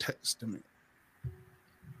Old Testament.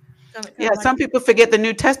 Yeah, some people forget the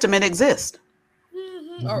New Testament exists.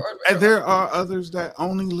 And there are others that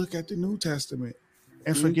only look at the New Testament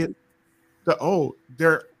and forget the Old.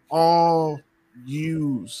 They're all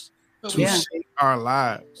used to shape our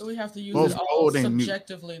lives. So we have to use both it all old and new.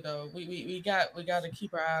 subjectively, though. We got to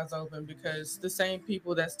keep our eyes open, because the same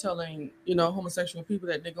people that's telling homosexual people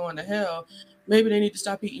that they're going to hell, maybe they need to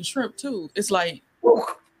stop eating shrimp too. It's like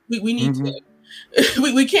we need to.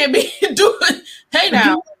 We can't be doing. Hey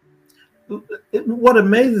now. What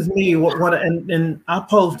amazes me, and I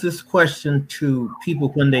pose this question to people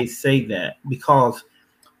when they say that, because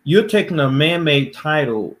you're taking a man-made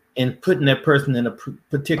title and putting that person in a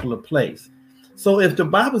particular place. So if the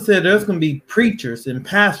Bible said there's going to be preachers and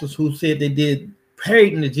pastors who said they did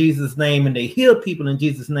prayed in Jesus' name and they healed people in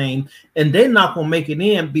Jesus' name, and they're not going to make it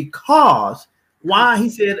in because why? He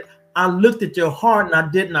said, I looked at your heart and I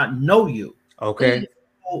did not know you. Okay.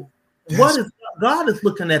 So God is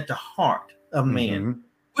looking at the heart of man.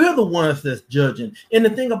 We're the ones that's judging. And the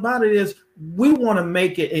thing about it is we want to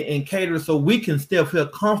make it and cater so we can still feel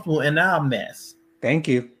comfortable in our mess. Thank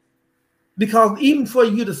you. Because even for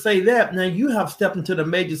you to say that, now you have stepped into the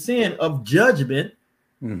major sin of judgment.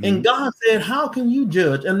 And God said, how can you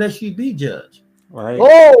judge unless you be judged? Right.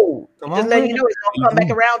 Oh, just letting you know it's going to come back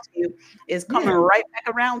around to you. It's coming right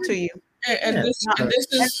back around to you. And this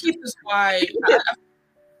is why.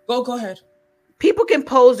 Go ahead. People can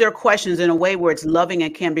pose their questions in a way where it's loving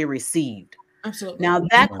and can be received. Absolutely. Now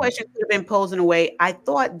that question could have been posed in a way, I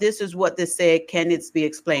thought this is what this said, can it be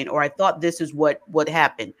explained? Or I thought this is what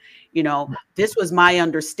happened. This was my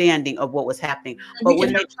understanding of what was happening. But when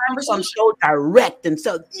they try to become so direct and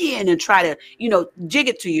so and try to, jig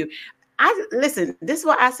it to you. Listen, this is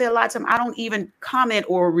what I say a lot of times. I don't even comment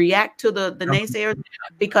or react to the naysayers,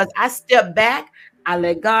 because I step back, I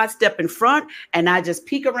let God step in front, and I just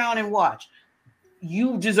peek around and watch.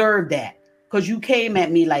 You deserve that because you came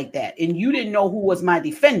at me like that and you didn't know who was my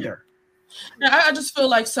defender. I just feel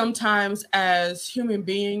like sometimes as human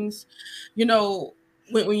beings,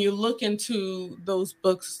 when you look into those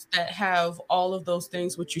books that have all of those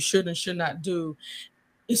things which you should and should not do,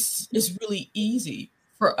 it's really easy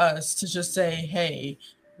for us to just say, hey,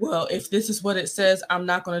 well, if this is what it says, I'm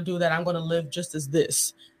not going to do that. I'm going to live just as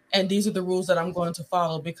this. And these are the rules that I'm going to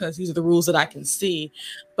follow because these are the rules that I can see.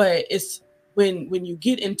 But it's when you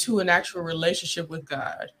get into an actual relationship with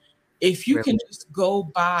God, if you can just go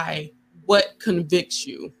by what convicts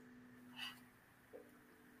you,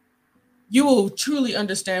 you will truly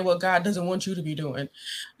understand what God doesn't want you to be doing.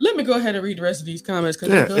 Let me go ahead and read the rest of these comments because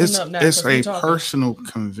they're building up now. It's a personal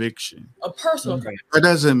conviction. A personal conviction. That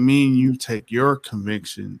doesn't mean you take your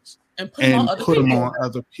convictions and put them on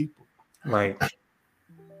other people. Right.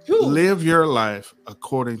 Live your life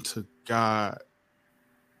according to God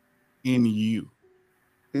in you.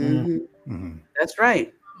 That's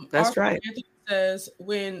right. That's right. Anthony says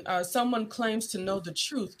when someone claims to know the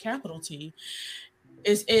truth, capital T,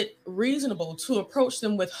 is it reasonable to approach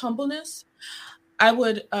them with humbleness? I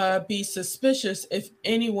would be suspicious if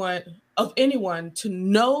anyone to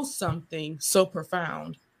know something so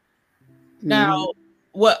profound. Now,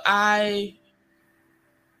 what I'm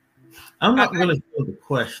not really sure the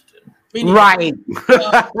question. Right.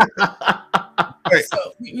 So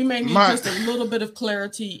we may need just a little bit of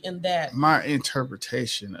clarity in that. My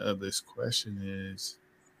interpretation of this question is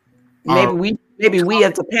maybe we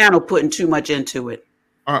as a panel putting too much into it.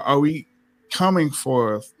 Are we coming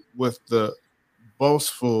forth with the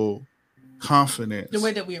boastful confidence, the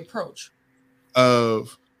way that we approach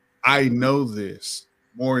of I know this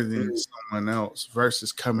more than someone else,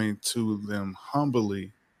 versus coming to them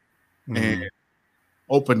humbly and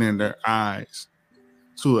opening their eyes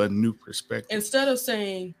to a new perspective? Instead of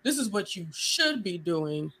saying this is what you should be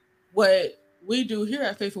doing, what we do here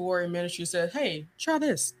at Faithful Warrior Ministry said, hey, try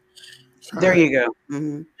this. There you go.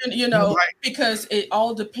 Mm-hmm. You know, because it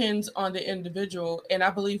all depends on the individual. And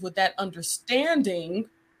I believe with that understanding,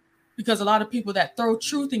 because a lot of people that throw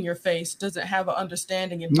truth in your face doesn't have an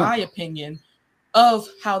understanding, in my opinion, of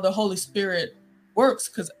how the Holy Spirit works,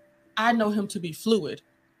 because I know him to be fluid.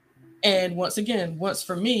 And once again, once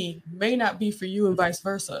for me may not be for you and vice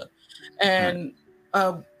versa. And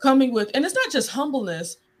coming with, and it's not just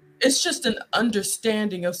humbleness, it's just an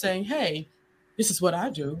understanding of saying, hey, this is what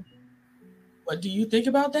I do. What do you think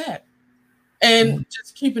about that? And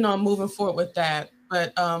just keeping on moving forward with that.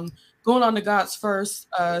 But going on to God's first,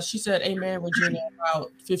 she said, amen, Regina,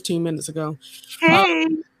 about 15 minutes ago. Hey.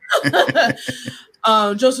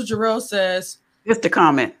 Joseph Jarrell says, just a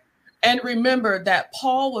comment. And remember that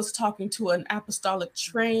Paul was talking to an apostolic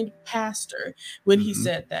trained pastor when he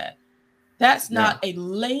said that. That's not a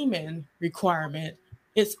layman requirement.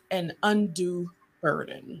 It's an undue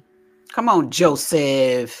burden. Come on,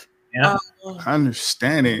 Joseph. Yeah. I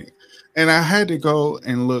understand it. And I had to go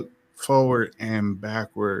and look forward and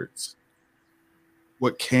backwards.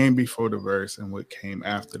 What came before the verse and what came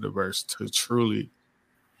after the verse to truly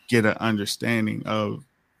get an understanding of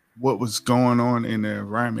what was going on in the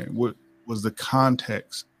environment. What was the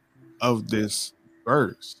context of this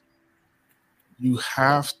verse? You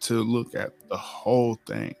have to look at the whole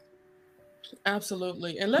thing.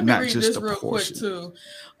 Absolutely. And let me read this real quick too.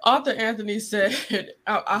 Author Anthony said,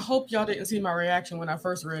 I hope y'all didn't see my reaction when I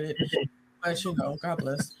first read it, but you know, God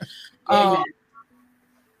bless.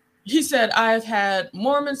 He said, I've had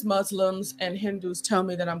Mormons, Muslims, and Hindus tell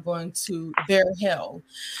me that I'm going to their hell.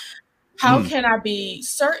 How can I be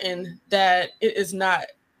certain that it is not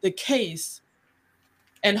the case?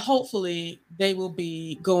 And hopefully they will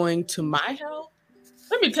be going to my hell?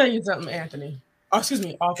 Let me tell you something, Anthony. Oh, excuse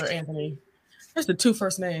me, Author Anthony. That's the two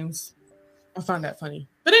first names. I find that funny.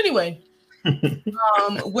 But anyway,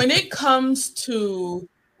 when it comes to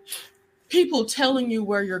people telling you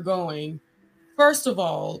where you're going, first of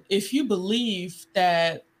all, if you believe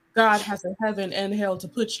that God has a heaven and hell to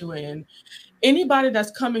put you in, anybody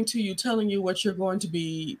that's coming to you telling you what you're going to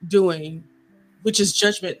be doing, which is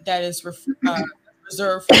judgment that is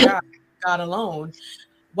reserved for God alone,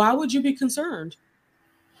 why would you be concerned?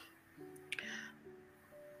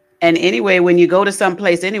 And anyway, when you go to some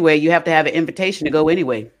place anyway, you have to have an invitation to go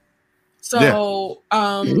anyway. So,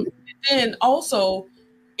 then also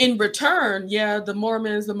in return, the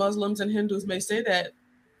Mormons, the Muslims, and Hindus may say that,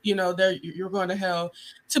 you know, you're going to hell.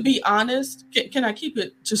 To be honest, can I keep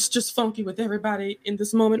it just funky with everybody in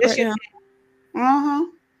this moment right now? Uh-huh.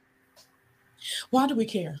 Why do we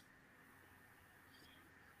care?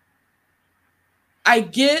 I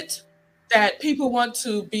get that people want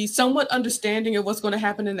to be somewhat understanding of what's going to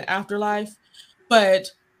happen in the afterlife, but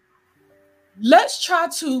let's try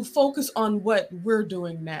to focus on what we're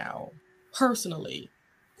doing now, personally,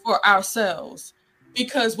 for ourselves,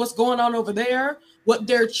 because what's going on over there, what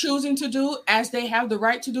they're choosing to do as they have the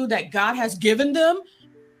right to do, that God has given them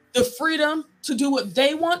the freedom to do what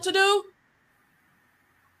they want to do,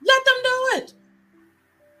 let them do it.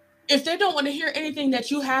 If they don't want to hear anything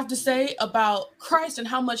that you have to say about Christ and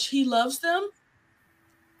how much he loves them,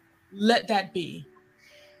 let that be.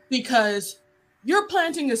 Because you're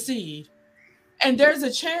planting a seed, and there's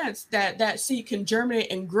a chance that that seed can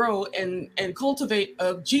germinate and grow and cultivate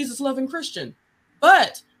a Jesus-loving Christian.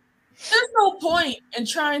 But there's no point in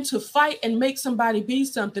trying to fight and make somebody be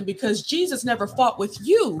something, because Jesus never fought with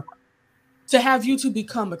you to have you to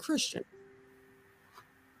become a Christian.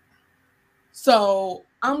 So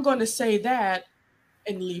I'm going to say that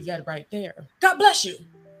and leave that right there. God bless you.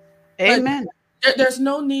 Amen. There's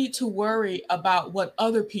no need to worry about what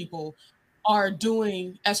other people are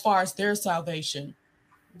doing as far as their salvation.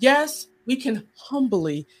 Yes, we can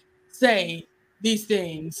humbly say these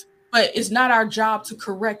things but it's not our job to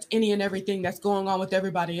correct any and everything that's going on with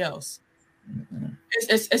everybody else.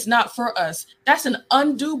 It's not for us. That's an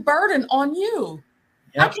undue burden on you.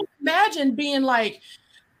 Yep. I can imagine being like,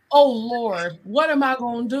 oh Lord, what am I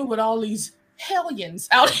going to do with all these hellions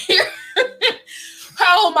out here?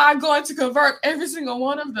 How am I going to convert every single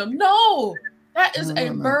one of them? No, that is a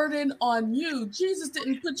burden on you. Jesus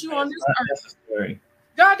didn't put you on this earth.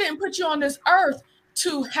 God didn't put you on this earth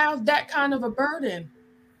to have that kind of a burden.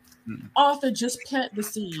 Arthur, just plant the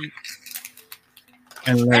seed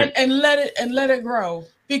and let it grow,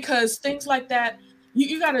 because things like that,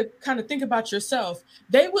 you got to kind of think about yourself.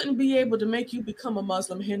 They wouldn't be able to make you become a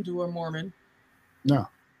Muslim, Hindu, or Mormon. No.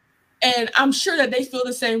 And I'm sure that they feel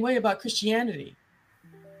the same way about Christianity.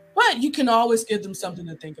 But you can always give them something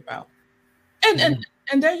to think about. And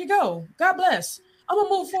there you go. God bless. I'm going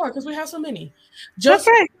to move forward because we have so many. Joseph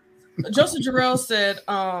Jarrell said,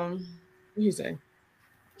 what do you say?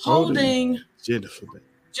 Holding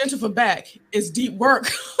Jennifer back is deep work.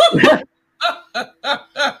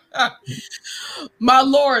 My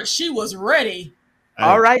Lord, she was ready.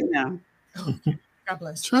 All right now. God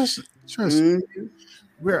bless. Trust. Mm-hmm.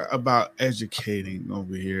 We're about educating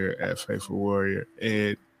over here at Faithful Warrior,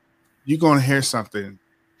 and you're going to hear something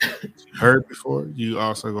you heard before. You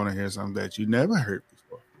also going to hear something that you never heard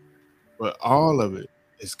before. But all of it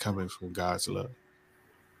is coming from God's love.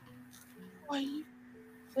 Why you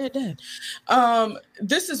said that?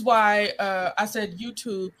 This is why I said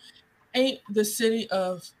YouTube ain't the city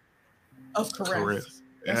of Corinth.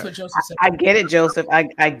 That's what Joseph said. I get it, Joseph.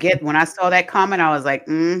 I get, when I saw that comment, I was like,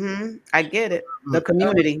 I get it. The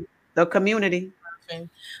community.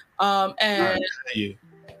 And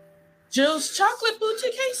Jill's Chocolate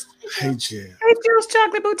Boutique. Hey, Jill. Hey, Jill's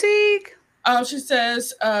Chocolate Boutique. She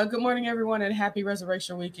says, good morning, everyone, and happy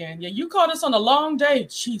Resurrection Weekend. Yeah, you called us on a long day.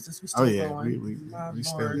 Jesus, we still going. We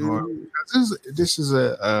still going. This is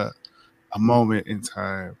a moment in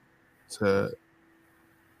time to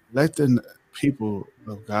let the people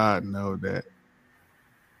of God know that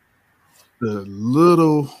the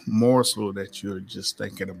little morsel that you're just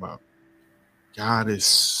thinking about, God is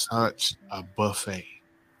such a buffet.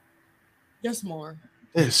 There's more.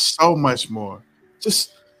 There's so much more.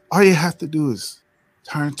 Just all you have to do is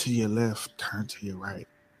turn to your left, turn to your right.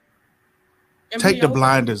 And take the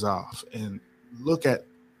blinders off and look at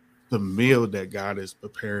the meal that God is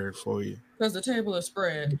preparing for you. Because the table is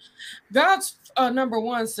spread. God's number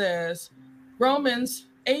one says, Romans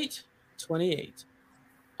 8:28.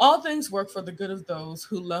 All things work for the good of those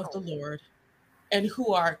who love the Lord and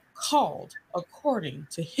who are called according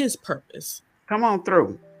to his purpose. Come on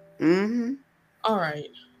through. Mm-hmm. All right.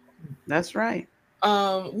 That's right. We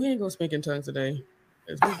ain't gonna speak in tongues today.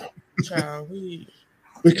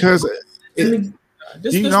 Because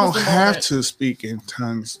you don't have to speak in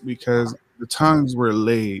tongues, because the tongues were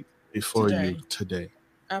laid before you today.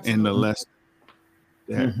 Absolutely. In the lesson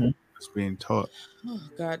that is being taught. Oh,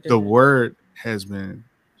 God, the word has been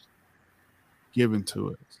given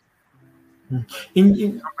to us.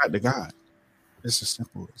 Come back to God. It's as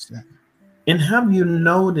simple as that. And have you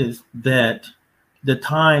noticed that the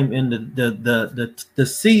time and the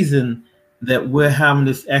season that we're having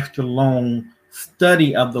this extra long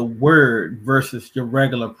study of the word versus your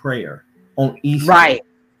regular prayer on Easter? Right.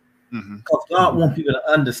 Because God wants people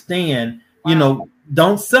to understand,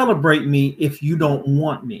 don't celebrate me if you don't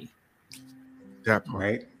want me. That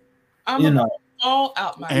right. I'm all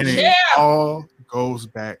out my and it all goes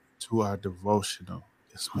back to our devotional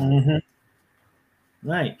this morning.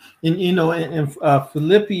 Right. And in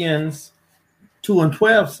Philippians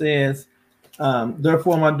 2:12 says,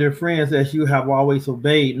 therefore, my dear friends, as you have always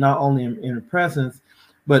obeyed, not only in the presence,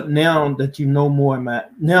 but now that you know more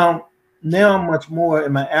now much more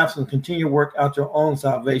in my absence, continue to work out your own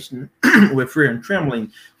salvation with fear and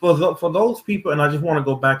trembling. For those people, and I just want to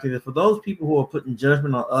go back to this, for those people who are putting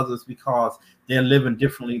judgment on others because they're living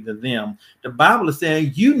differently than them, the Bible is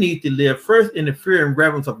saying you need to live first in the fear and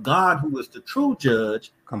reverence of God, who is the true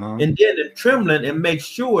judge. Come on. And then in trembling, and make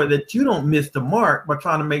sure that you don't miss the mark by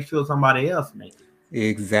trying to make sure somebody else makes it.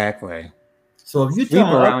 Exactly. So if you sweep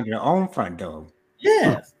around your own front door.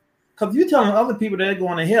 Yes. Because you're telling other people that they're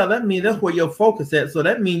going to hell, that means that's where your focus at. So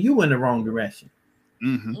that means you in the wrong direction.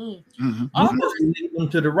 Also, you lead them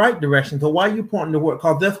to the right direction. So why are you pointing to work?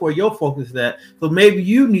 Because that's where your focus is at. So maybe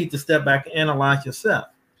you need to step back and analyze yourself.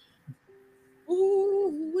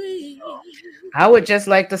 I would just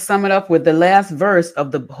like to sum it up with the last verse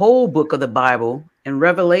of the whole book of the Bible in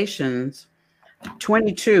Revelations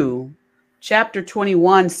 22, chapter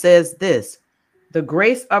 21 says this: the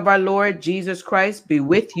grace of our Lord Jesus Christ be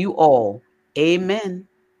with you all. Amen.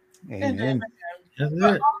 Amen. That's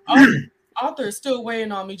But it. Arthur is still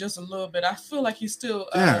weighing on me just a little bit. I feel like he's still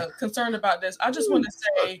Yeah. concerned about this. I just want to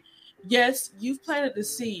say, yes, you've planted the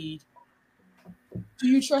seed. Do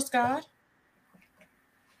you trust God?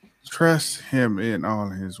 Trust him in all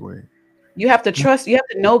his ways. You have to trust. You have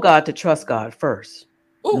to know God to trust God first.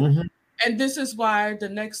 Ooh, Mhm. and this is why the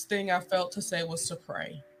next thing I felt to say was to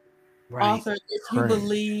pray. Right. Arthur, if you Pray.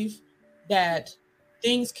 believe that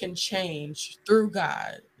things can change through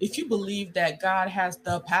God, if you believe that God has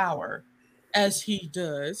the power as he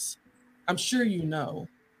does, I'm sure you know,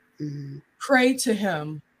 Mhm. pray to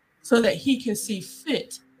him so that he can see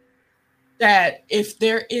fit that if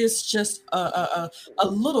there is just a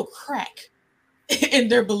little crack in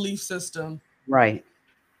their belief system, Right.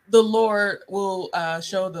 the Lord will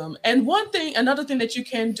show them. And another thing that you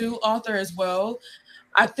can do, Arthur, as well,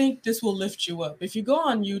 I think this will lift you up. If you go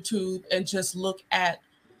on YouTube and just look at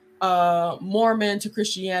Mormon to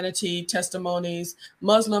Christianity testimonies,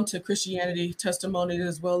 Muslim to Christianity testimonies,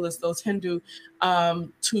 as well as those Hindu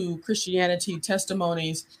to Christianity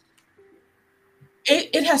testimonies,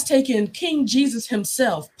 it has taken King Jesus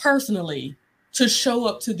himself personally to show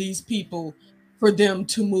up to these people for them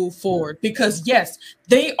to move forward. Because yes,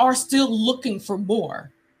 they are still looking for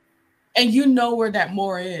more. And you know where that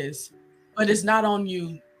more is, but it's not on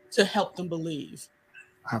you to help them believe.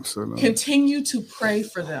 Absolutely. Continue to pray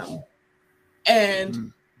for them. And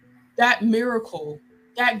Mm. that miracle,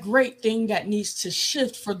 that great thing that needs to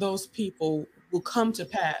shift for those people will come to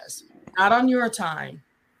pass. Not on your time,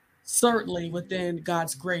 certainly within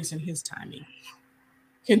God's grace and his timing.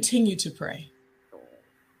 Continue to pray.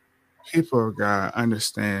 People of God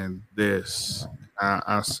understand this.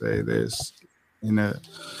 I'll say this in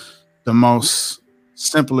the most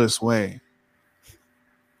simplest way.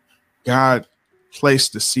 God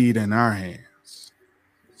placed the seed in our hands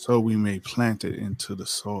so we may plant it into the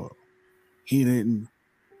soil. He didn't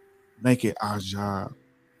make it our job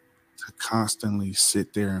to constantly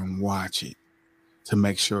sit there and watch it to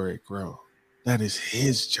make sure it grows. That is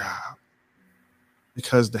his job,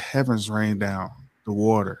 because the heavens rain down the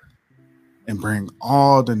water and bring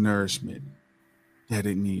all the nourishment that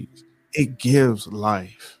it needs. It gives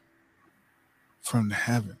life from the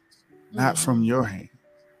heavens, not from your hand.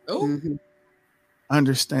 Oh, Mhm.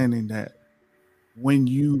 Understanding that when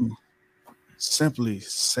you simply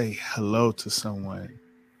say hello to someone,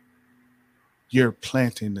 you're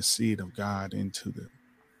planting the seed of God into them.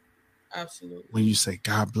 absolutely. When you say,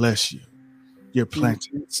 God bless you, you're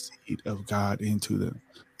planting the seed of God into them.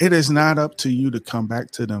 It is not up to you to come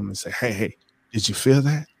back to them and say, hey, did you feel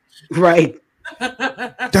that? Right.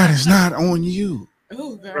 That is not on you.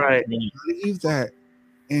 Oh, God. Right. Leave that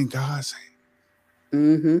in God's hand.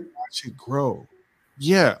 Mm-hmm. Watch it grow.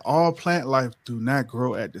 Yeah, all plant life do not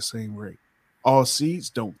grow at the same rate. All seeds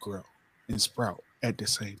don't grow and sprout at the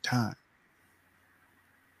same time.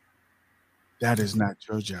 That is not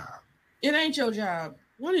your job. It ain't your job.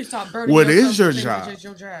 You need to stop burning What yourself is your to think job? it's just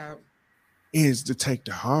your job. Is to take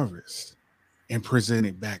the harvest and present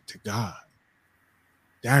it back to God.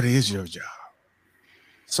 That is your job.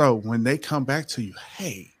 So when they come back to you,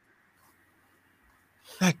 hey,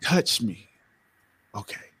 that touched me.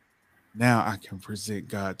 Okay, now I can present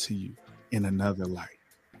God to you in another light.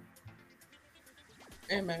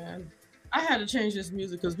 Amen. I had to change this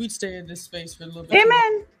music because we'd stay in this space for a little bit.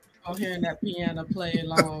 Amen. On hearing that piano play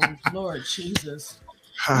along. Lord Jesus.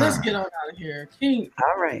 Let's get on out of here. King,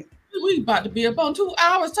 All right. we about to be up on 2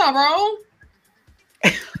 hours, Tyrone.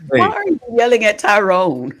 Why are you yelling at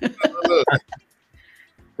Tyrone?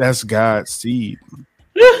 That's God's seed.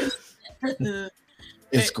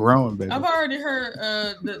 It's growing, baby. I've already heard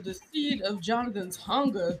the seed of Jonathan's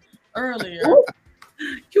hunger earlier.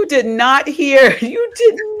 You did not hear. You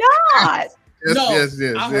did not. Yes, No, yes,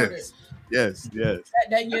 I heard it. yes.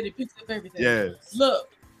 That Yeti picks up everything. Yes. Look,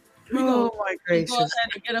 we Oh go, my we go gracious. ahead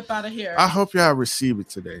and get up out of here. I hope y'all receive it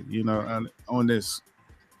today. You know, on this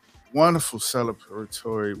wonderful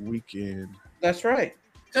celebratory weekend That's right.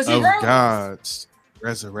 Because he of rose. God's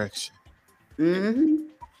resurrection. Mm-hmm.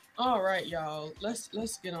 All right, y'all. Let's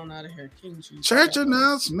get on out of here. King Jesus. Church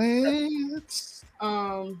announcements.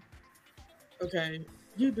 Okay,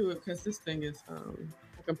 you do it because this thing is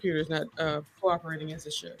the computer's not cooperating as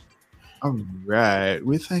it should. All right.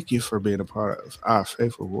 We thank you for being a part of our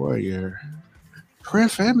Faithful Warrior prayer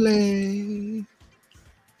family.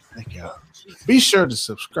 Thank y'all. Jesus. Be sure to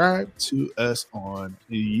subscribe to us on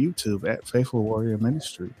YouTube at Faithful Warrior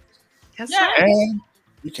Ministry. That's Yeah. right. And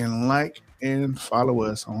you can like and follow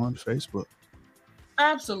us on Facebook.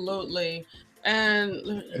 Absolutely. And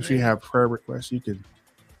If you have prayer requests, you can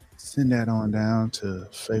send that on down to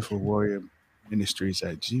Faithful Warrior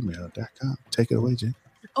faithfulwarriorministries@gmail.com. Take it away, Jen.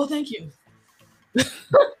 Oh, thank you.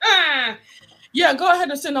 Yeah, go ahead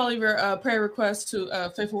and send all of your prayer requests to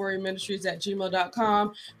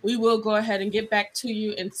faithfulwarriorministries@gmail.com. We will go ahead and get back to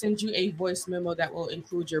you and send you a voice memo that will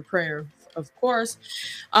include your prayer, of course.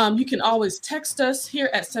 You can always text us here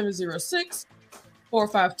at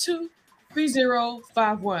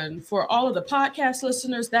 706-452-3051. For all of the podcast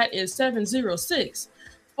listeners, that is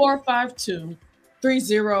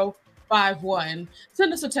 706-452-3051.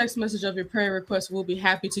 Send us a text message of your prayer request. We'll be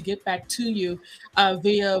happy to get back to you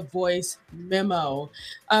via voice memo.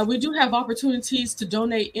 We do have opportunities to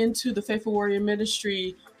donate into the Faithful Warrior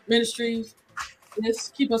Ministries. Let's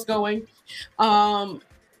keep us going.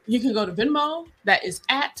 You can go to Venmo. That is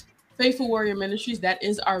at Faithful Warrior Ministries. That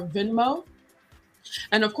is our Venmo.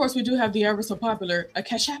 And of course, we do have the ever so popular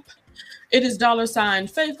Cash App. It is $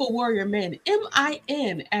 Faithful Warrior Men,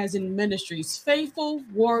 MIN as in ministries, Faithful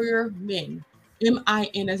Warrior Men,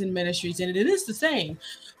 MIN as in ministries. And it is the same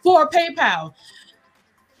for PayPal.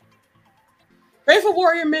 Faithful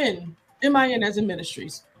Warrior Men, MIN as in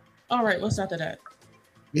ministries. All right, what's after that?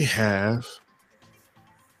 We have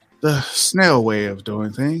the snail way of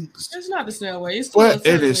doing things. It's not the snail way. It's still But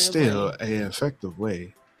it is still an effective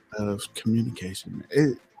way of communication.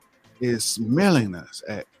 It is mailing us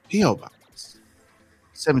at P.O. Box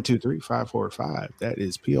 723-545. That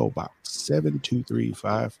is P.O. Box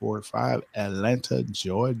 723-545, Atlanta,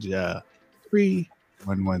 Georgia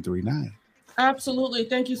 31139. Absolutely.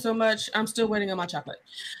 Thank you so much. I'm still waiting on my chocolate.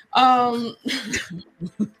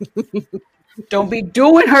 Don't be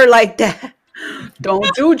doing her like that. Don't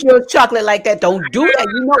do your chocolate like that. Don't do that.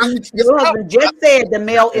 You know, your husband just said the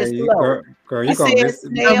mail is slow. Girl, He said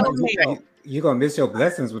snail mail. You're going to miss your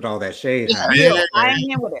blessings with all that shade. Jill, I ain't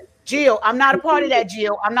here with it. Jill, I'm not a part of that,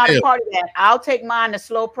 Jill. I'm not a part of that. I'll take mine the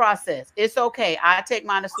slow process. It's okay. I take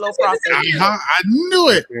mine the slow process. I knew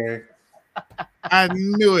it. I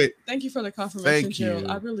knew it. Thank you for the confirmation, Thank Jill. you.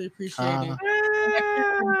 I really appreciate it.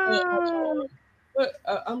 But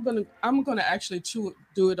I'm gonna actually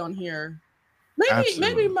do it on here.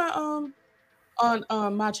 Maybe my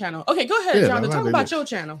on my channel. Okay, go ahead, John. Talk about your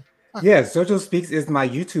channel. Yes, JoJo Speaks is my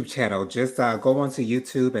YouTube channel. Just go onto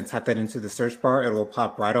YouTube and type that into the search bar. It will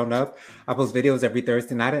pop right on up. I post videos every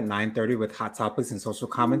Thursday night at 9:30 with hot topics and social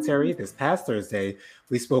commentary. This past Thursday,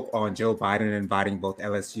 we spoke on Joe Biden inviting both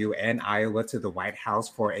LSU and Iowa to the White House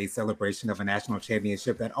for a celebration of a national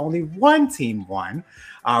championship that only one team won.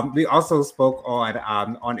 We also spoke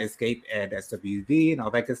on Escape and SWV and all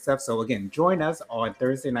that good stuff. So again, join us on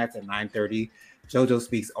Thursday nights at 9:30. JoJo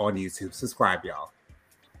Speaks on YouTube. Subscribe, y'all.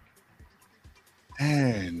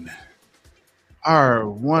 And our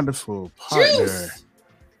wonderful partner Juice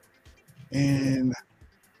in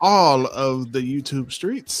all of the YouTube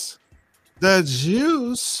streets, the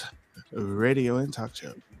Juice Radio and Talk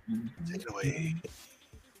Show. Take it away.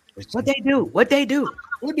 What they do? What they do?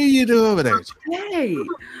 What do you do over there? Hey,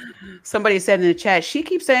 somebody said in the chat, she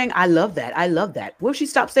keeps saying, I love that. I love that. Will she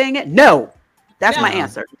stop saying it? No. That's my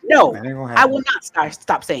answer. No, I will not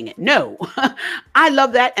stop saying it. No, I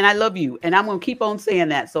love that. And I love you. And I'm going to keep on saying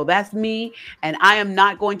that. So that's me. And I am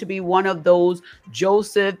not going to be one of those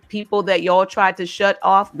Joseph people that y'all tried to shut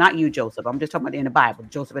off. Not you, Joseph. I'm just talking about in the Bible,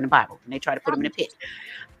 Joseph in the Bible. And they try to put him in a pit.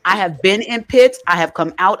 I have been in pits. I have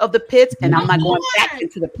come out of the pits and I'm not going back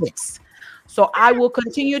into the pits. So I will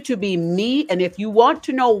continue to be me. And if you want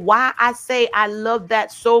to know why I say I love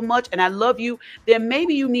that so much and I love you, then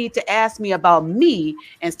maybe you need to ask me about me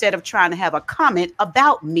instead of trying to have a comment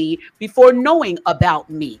about me before knowing about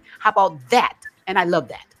me. How about that? And I love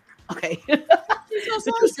that. Okay.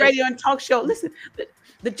 The Juice Radio and Talk Show. Listen,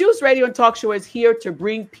 the Juice Radio and Talk Show is here to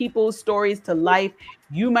bring people's stories to life.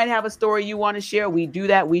 You might have a story you want to share. We do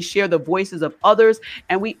that. We share the voices of others.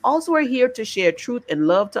 And we also are here to share truth and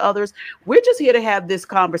love to others. We're just here to have this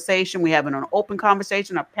conversation. We're having an open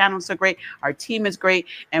conversation. Our panels are great. Our team is great.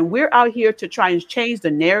 And we're out here to try and change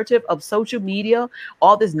the narrative of social media,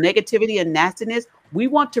 all this negativity and nastiness. We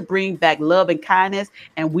want to bring back love and kindness.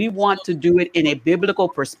 And we want to do it in a biblical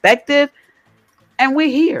perspective. And we're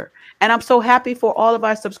here. And I'm so happy for all of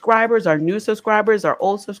our subscribers, our new subscribers, our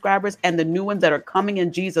old subscribers, and the new ones that are coming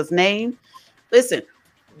in Jesus' name. Listen,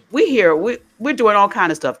 we're doing all kinds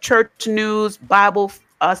of stuff. Church news, Bible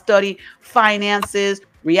study, finances,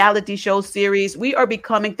 reality show series. We are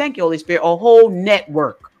becoming, thank you, Holy Spirit, a whole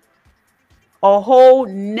network. A whole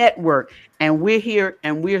network. And we're here,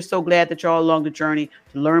 and we're so glad that you're all along the journey.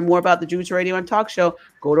 To learn more about the Juice Radio and Talk Show,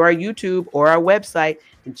 go to our YouTube or our website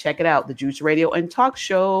and check it out, the Juice Radio and Talk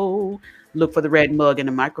Show. Look for the red mug and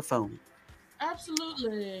the microphone.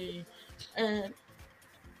 Absolutely. And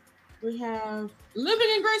We have Living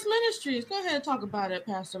in Grace Ministries. Go ahead and talk about it,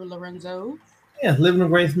 Pastor Lorenzo. Yeah, Living in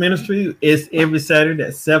Grace Ministry is every Saturday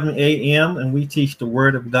at 7 a.m. and we teach the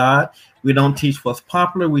Word of God. We don't teach what's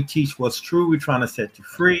popular. We teach what's true. We're trying to set you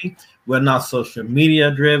free. We're not social media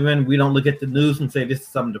driven. We don't look at the news and say this is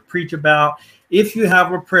something to preach about. If you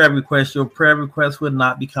have a prayer request, your prayer request will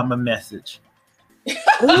not become a message.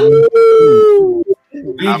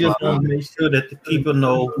 We just want to make sure that the people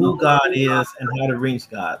know who God is and how to reach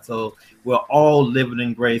God. So we're all living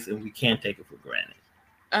in grace and we can't take it for granted.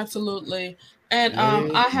 Absolutely. And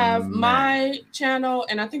I have my channel,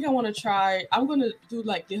 and I think I want to try. I'm going to do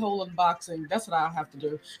like the whole unboxing. That's what I'll have to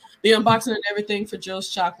do. The unboxing and everything for Jill's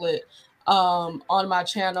Chocolate on my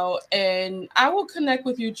channel. And I will connect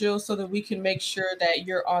with you, Jill, so that we can make sure that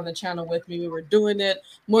you're on the channel with me. We were doing it.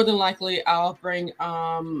 More than likely, I'll bring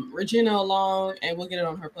Regina along, and we'll get it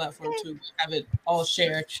on her platform too. Have it all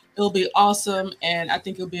shared. It'll be awesome, and I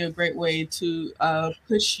think it'll be a great way to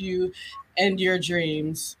push you and your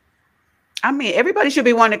dreams. I mean, everybody should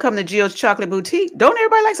be wanting to come to Jill's Chocolate Boutique. Don't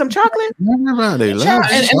everybody like some chocolate? Everybody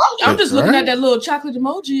loves and I'm just looking right? at that little chocolate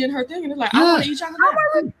emoji in her thing, and it's like, I want to eat chocolate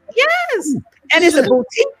now. Yes. And it's a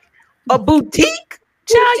boutique. A boutique?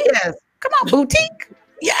 Child, yes. Come on, boutique.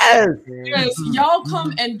 Yes. Yes. Y'all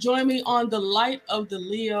come and join me on the Light of the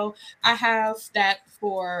Leo. I have that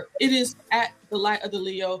it is at the Light of the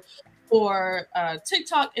Leo for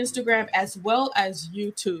TikTok, Instagram, as well as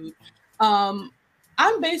YouTube.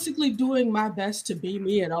 I'm basically doing my best to be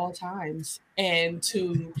me at all times and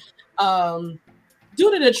to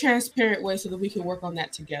do it in a transparent way so that we can work on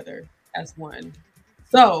that together as one.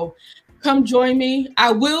 So come join me.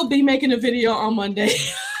 I will be making a video on Monday.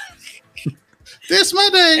 This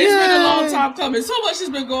Monday. It's been a long time coming. So much has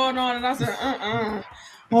been going on, and I said,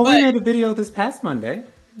 Well, we made a video this past Monday.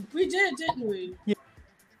 We did, didn't we? Yeah.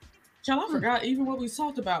 Child, I forgot even what we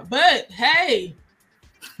talked about. But hey,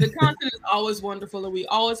 the content is always wonderful, and we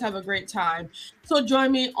always have a great time. So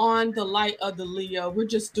join me on the Light of the Leo. We're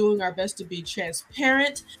just doing our best to be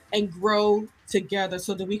transparent and grow together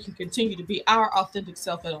so that we can continue to be our authentic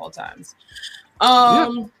self at all times.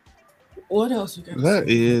 What else we got? That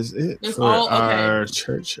is it for our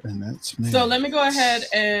church announcement. So let me go ahead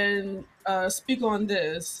and speak on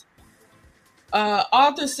this.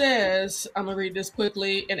 Arthur says, I'm going to read this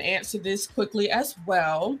quickly and answer this quickly as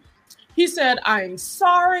well. He said, I'm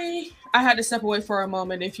sorry. I had to step away for a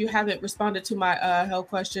moment. If you haven't responded to my health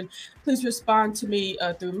question, please respond to me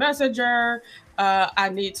through Messenger. I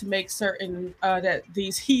need to make certain that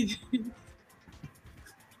these heathens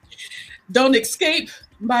don't escape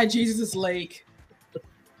by Jesus' lake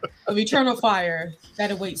of eternal fire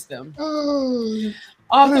that awaits them. Oh,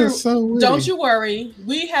 Arthur, so don't you worry.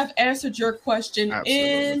 We have answered your question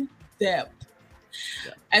in depth.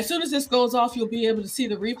 Yeah. As soon as this goes off, you'll be able to see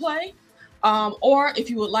the replay. Or if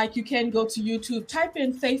you would like, you can go to YouTube, type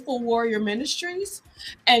in Faithful Warrior Ministries,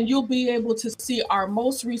 and you'll be able to see our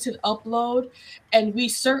most recent upload. And we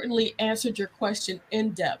certainly answered your question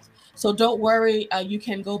in depth. So don't worry, you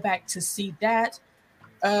can go back to see that.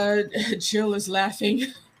 Jill is laughing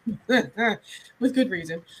with good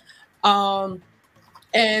reason.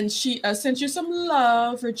 And she sent you some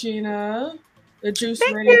love, Regina. The juice.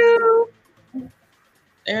 Thank you.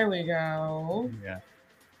 There we go. Yeah.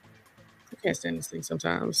 I can't stand this thing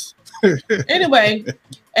sometimes. Anyway,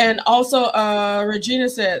 and also Regina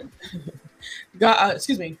said, God's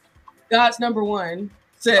number one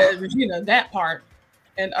said, Regina, that part.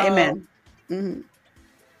 And amen.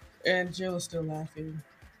 And Jill is still laughing.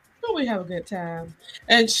 But we have a good time.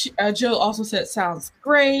 And Jill also said, sounds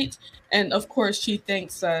great. And of course, she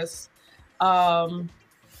thanks us. And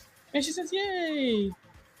she says, yay.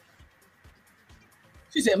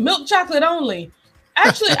 She said, milk chocolate only.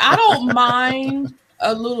 Actually, I don't mind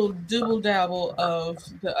a little dibble dabble of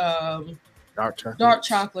the dark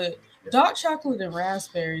chocolate. Yeah. Dark chocolate and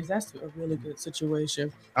raspberries. That's a really good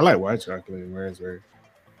situation. I like white chocolate and raspberry.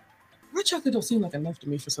 White chocolate don't seem like enough to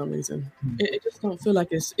me for some reason. It just don't feel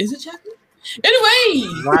like is it chocolate? Anyway.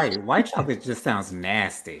 Right. White chocolate just sounds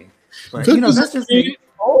nasty. But that's just me.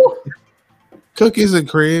 Cookies and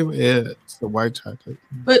cream, it's the white chocolate.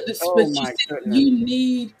 But you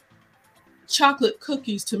need chocolate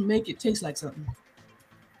cookies to make it taste like something.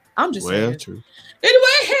 I'm just saying. True.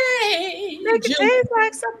 Anyway, hey, make it taste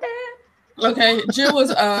like something. Okay, Jill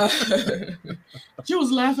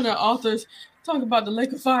was laughing at authors talking about the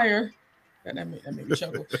lake of fire. That made me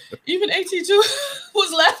chuckle. Even AT2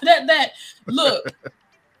 was laughing at that. Look,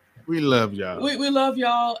 we love y'all. We love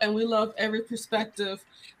y'all, and we love every perspective.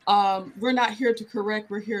 We're not here to correct.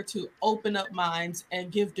 We're here to open up minds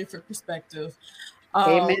and give different perspective.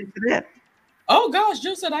 Amen to that. Oh gosh,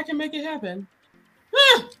 Jill said I can make it happen.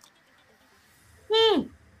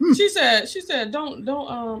 She said,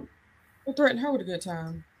 don't threaten her with a good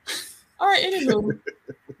time. All right, anywho,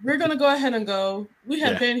 we're gonna go ahead and go. We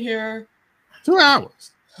have been here 2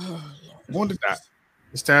 hours. Want to die.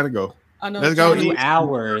 It's time to go. I know. Let's go. 2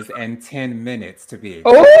 hours and 10 minutes to be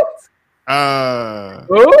exact.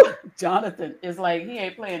 Jonathan is like, he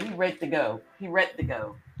ain't playing. He ready to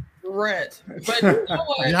go. Right. But you know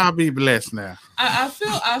what? Y'all be blessed now. I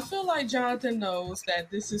feel like Jonathan knows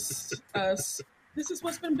that this is us. This is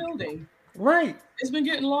what's been building. Right. It's been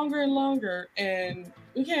getting longer and longer, and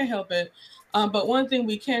we can't help it. But one thing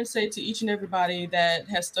we can say to each and everybody that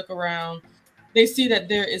has stuck around, they see that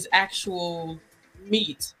there is actual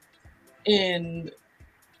meat in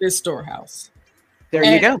this storehouse. There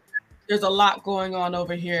you go. There's a lot going on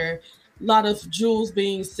over here. A lot of jewels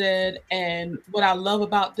being said. And what I love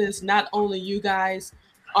about this, not only you guys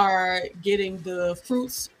are getting the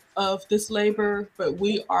fruits of this labor, but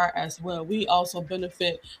we are as well. We also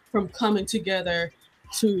benefit from coming together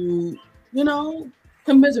to,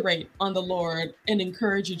 commiserate on the Lord and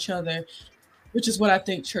encourage each other, which is what I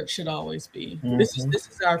think church should always be. Mm-hmm. This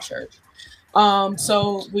is our church.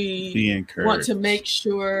 So we want to make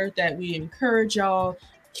sure that we encourage y'all.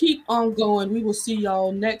 Keep on going. We will see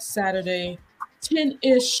y'all next Saturday,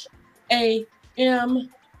 10-ish a.m.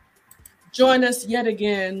 Join us yet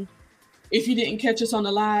again. If you didn't catch us on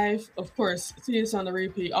the live, of course, see us on the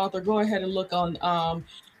repeat. Arthur, go ahead and look on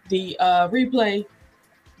the replay.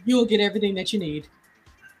 You will get everything that you need.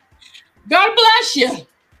 God bless you.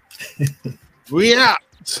 We out.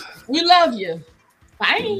 We love you. Bye.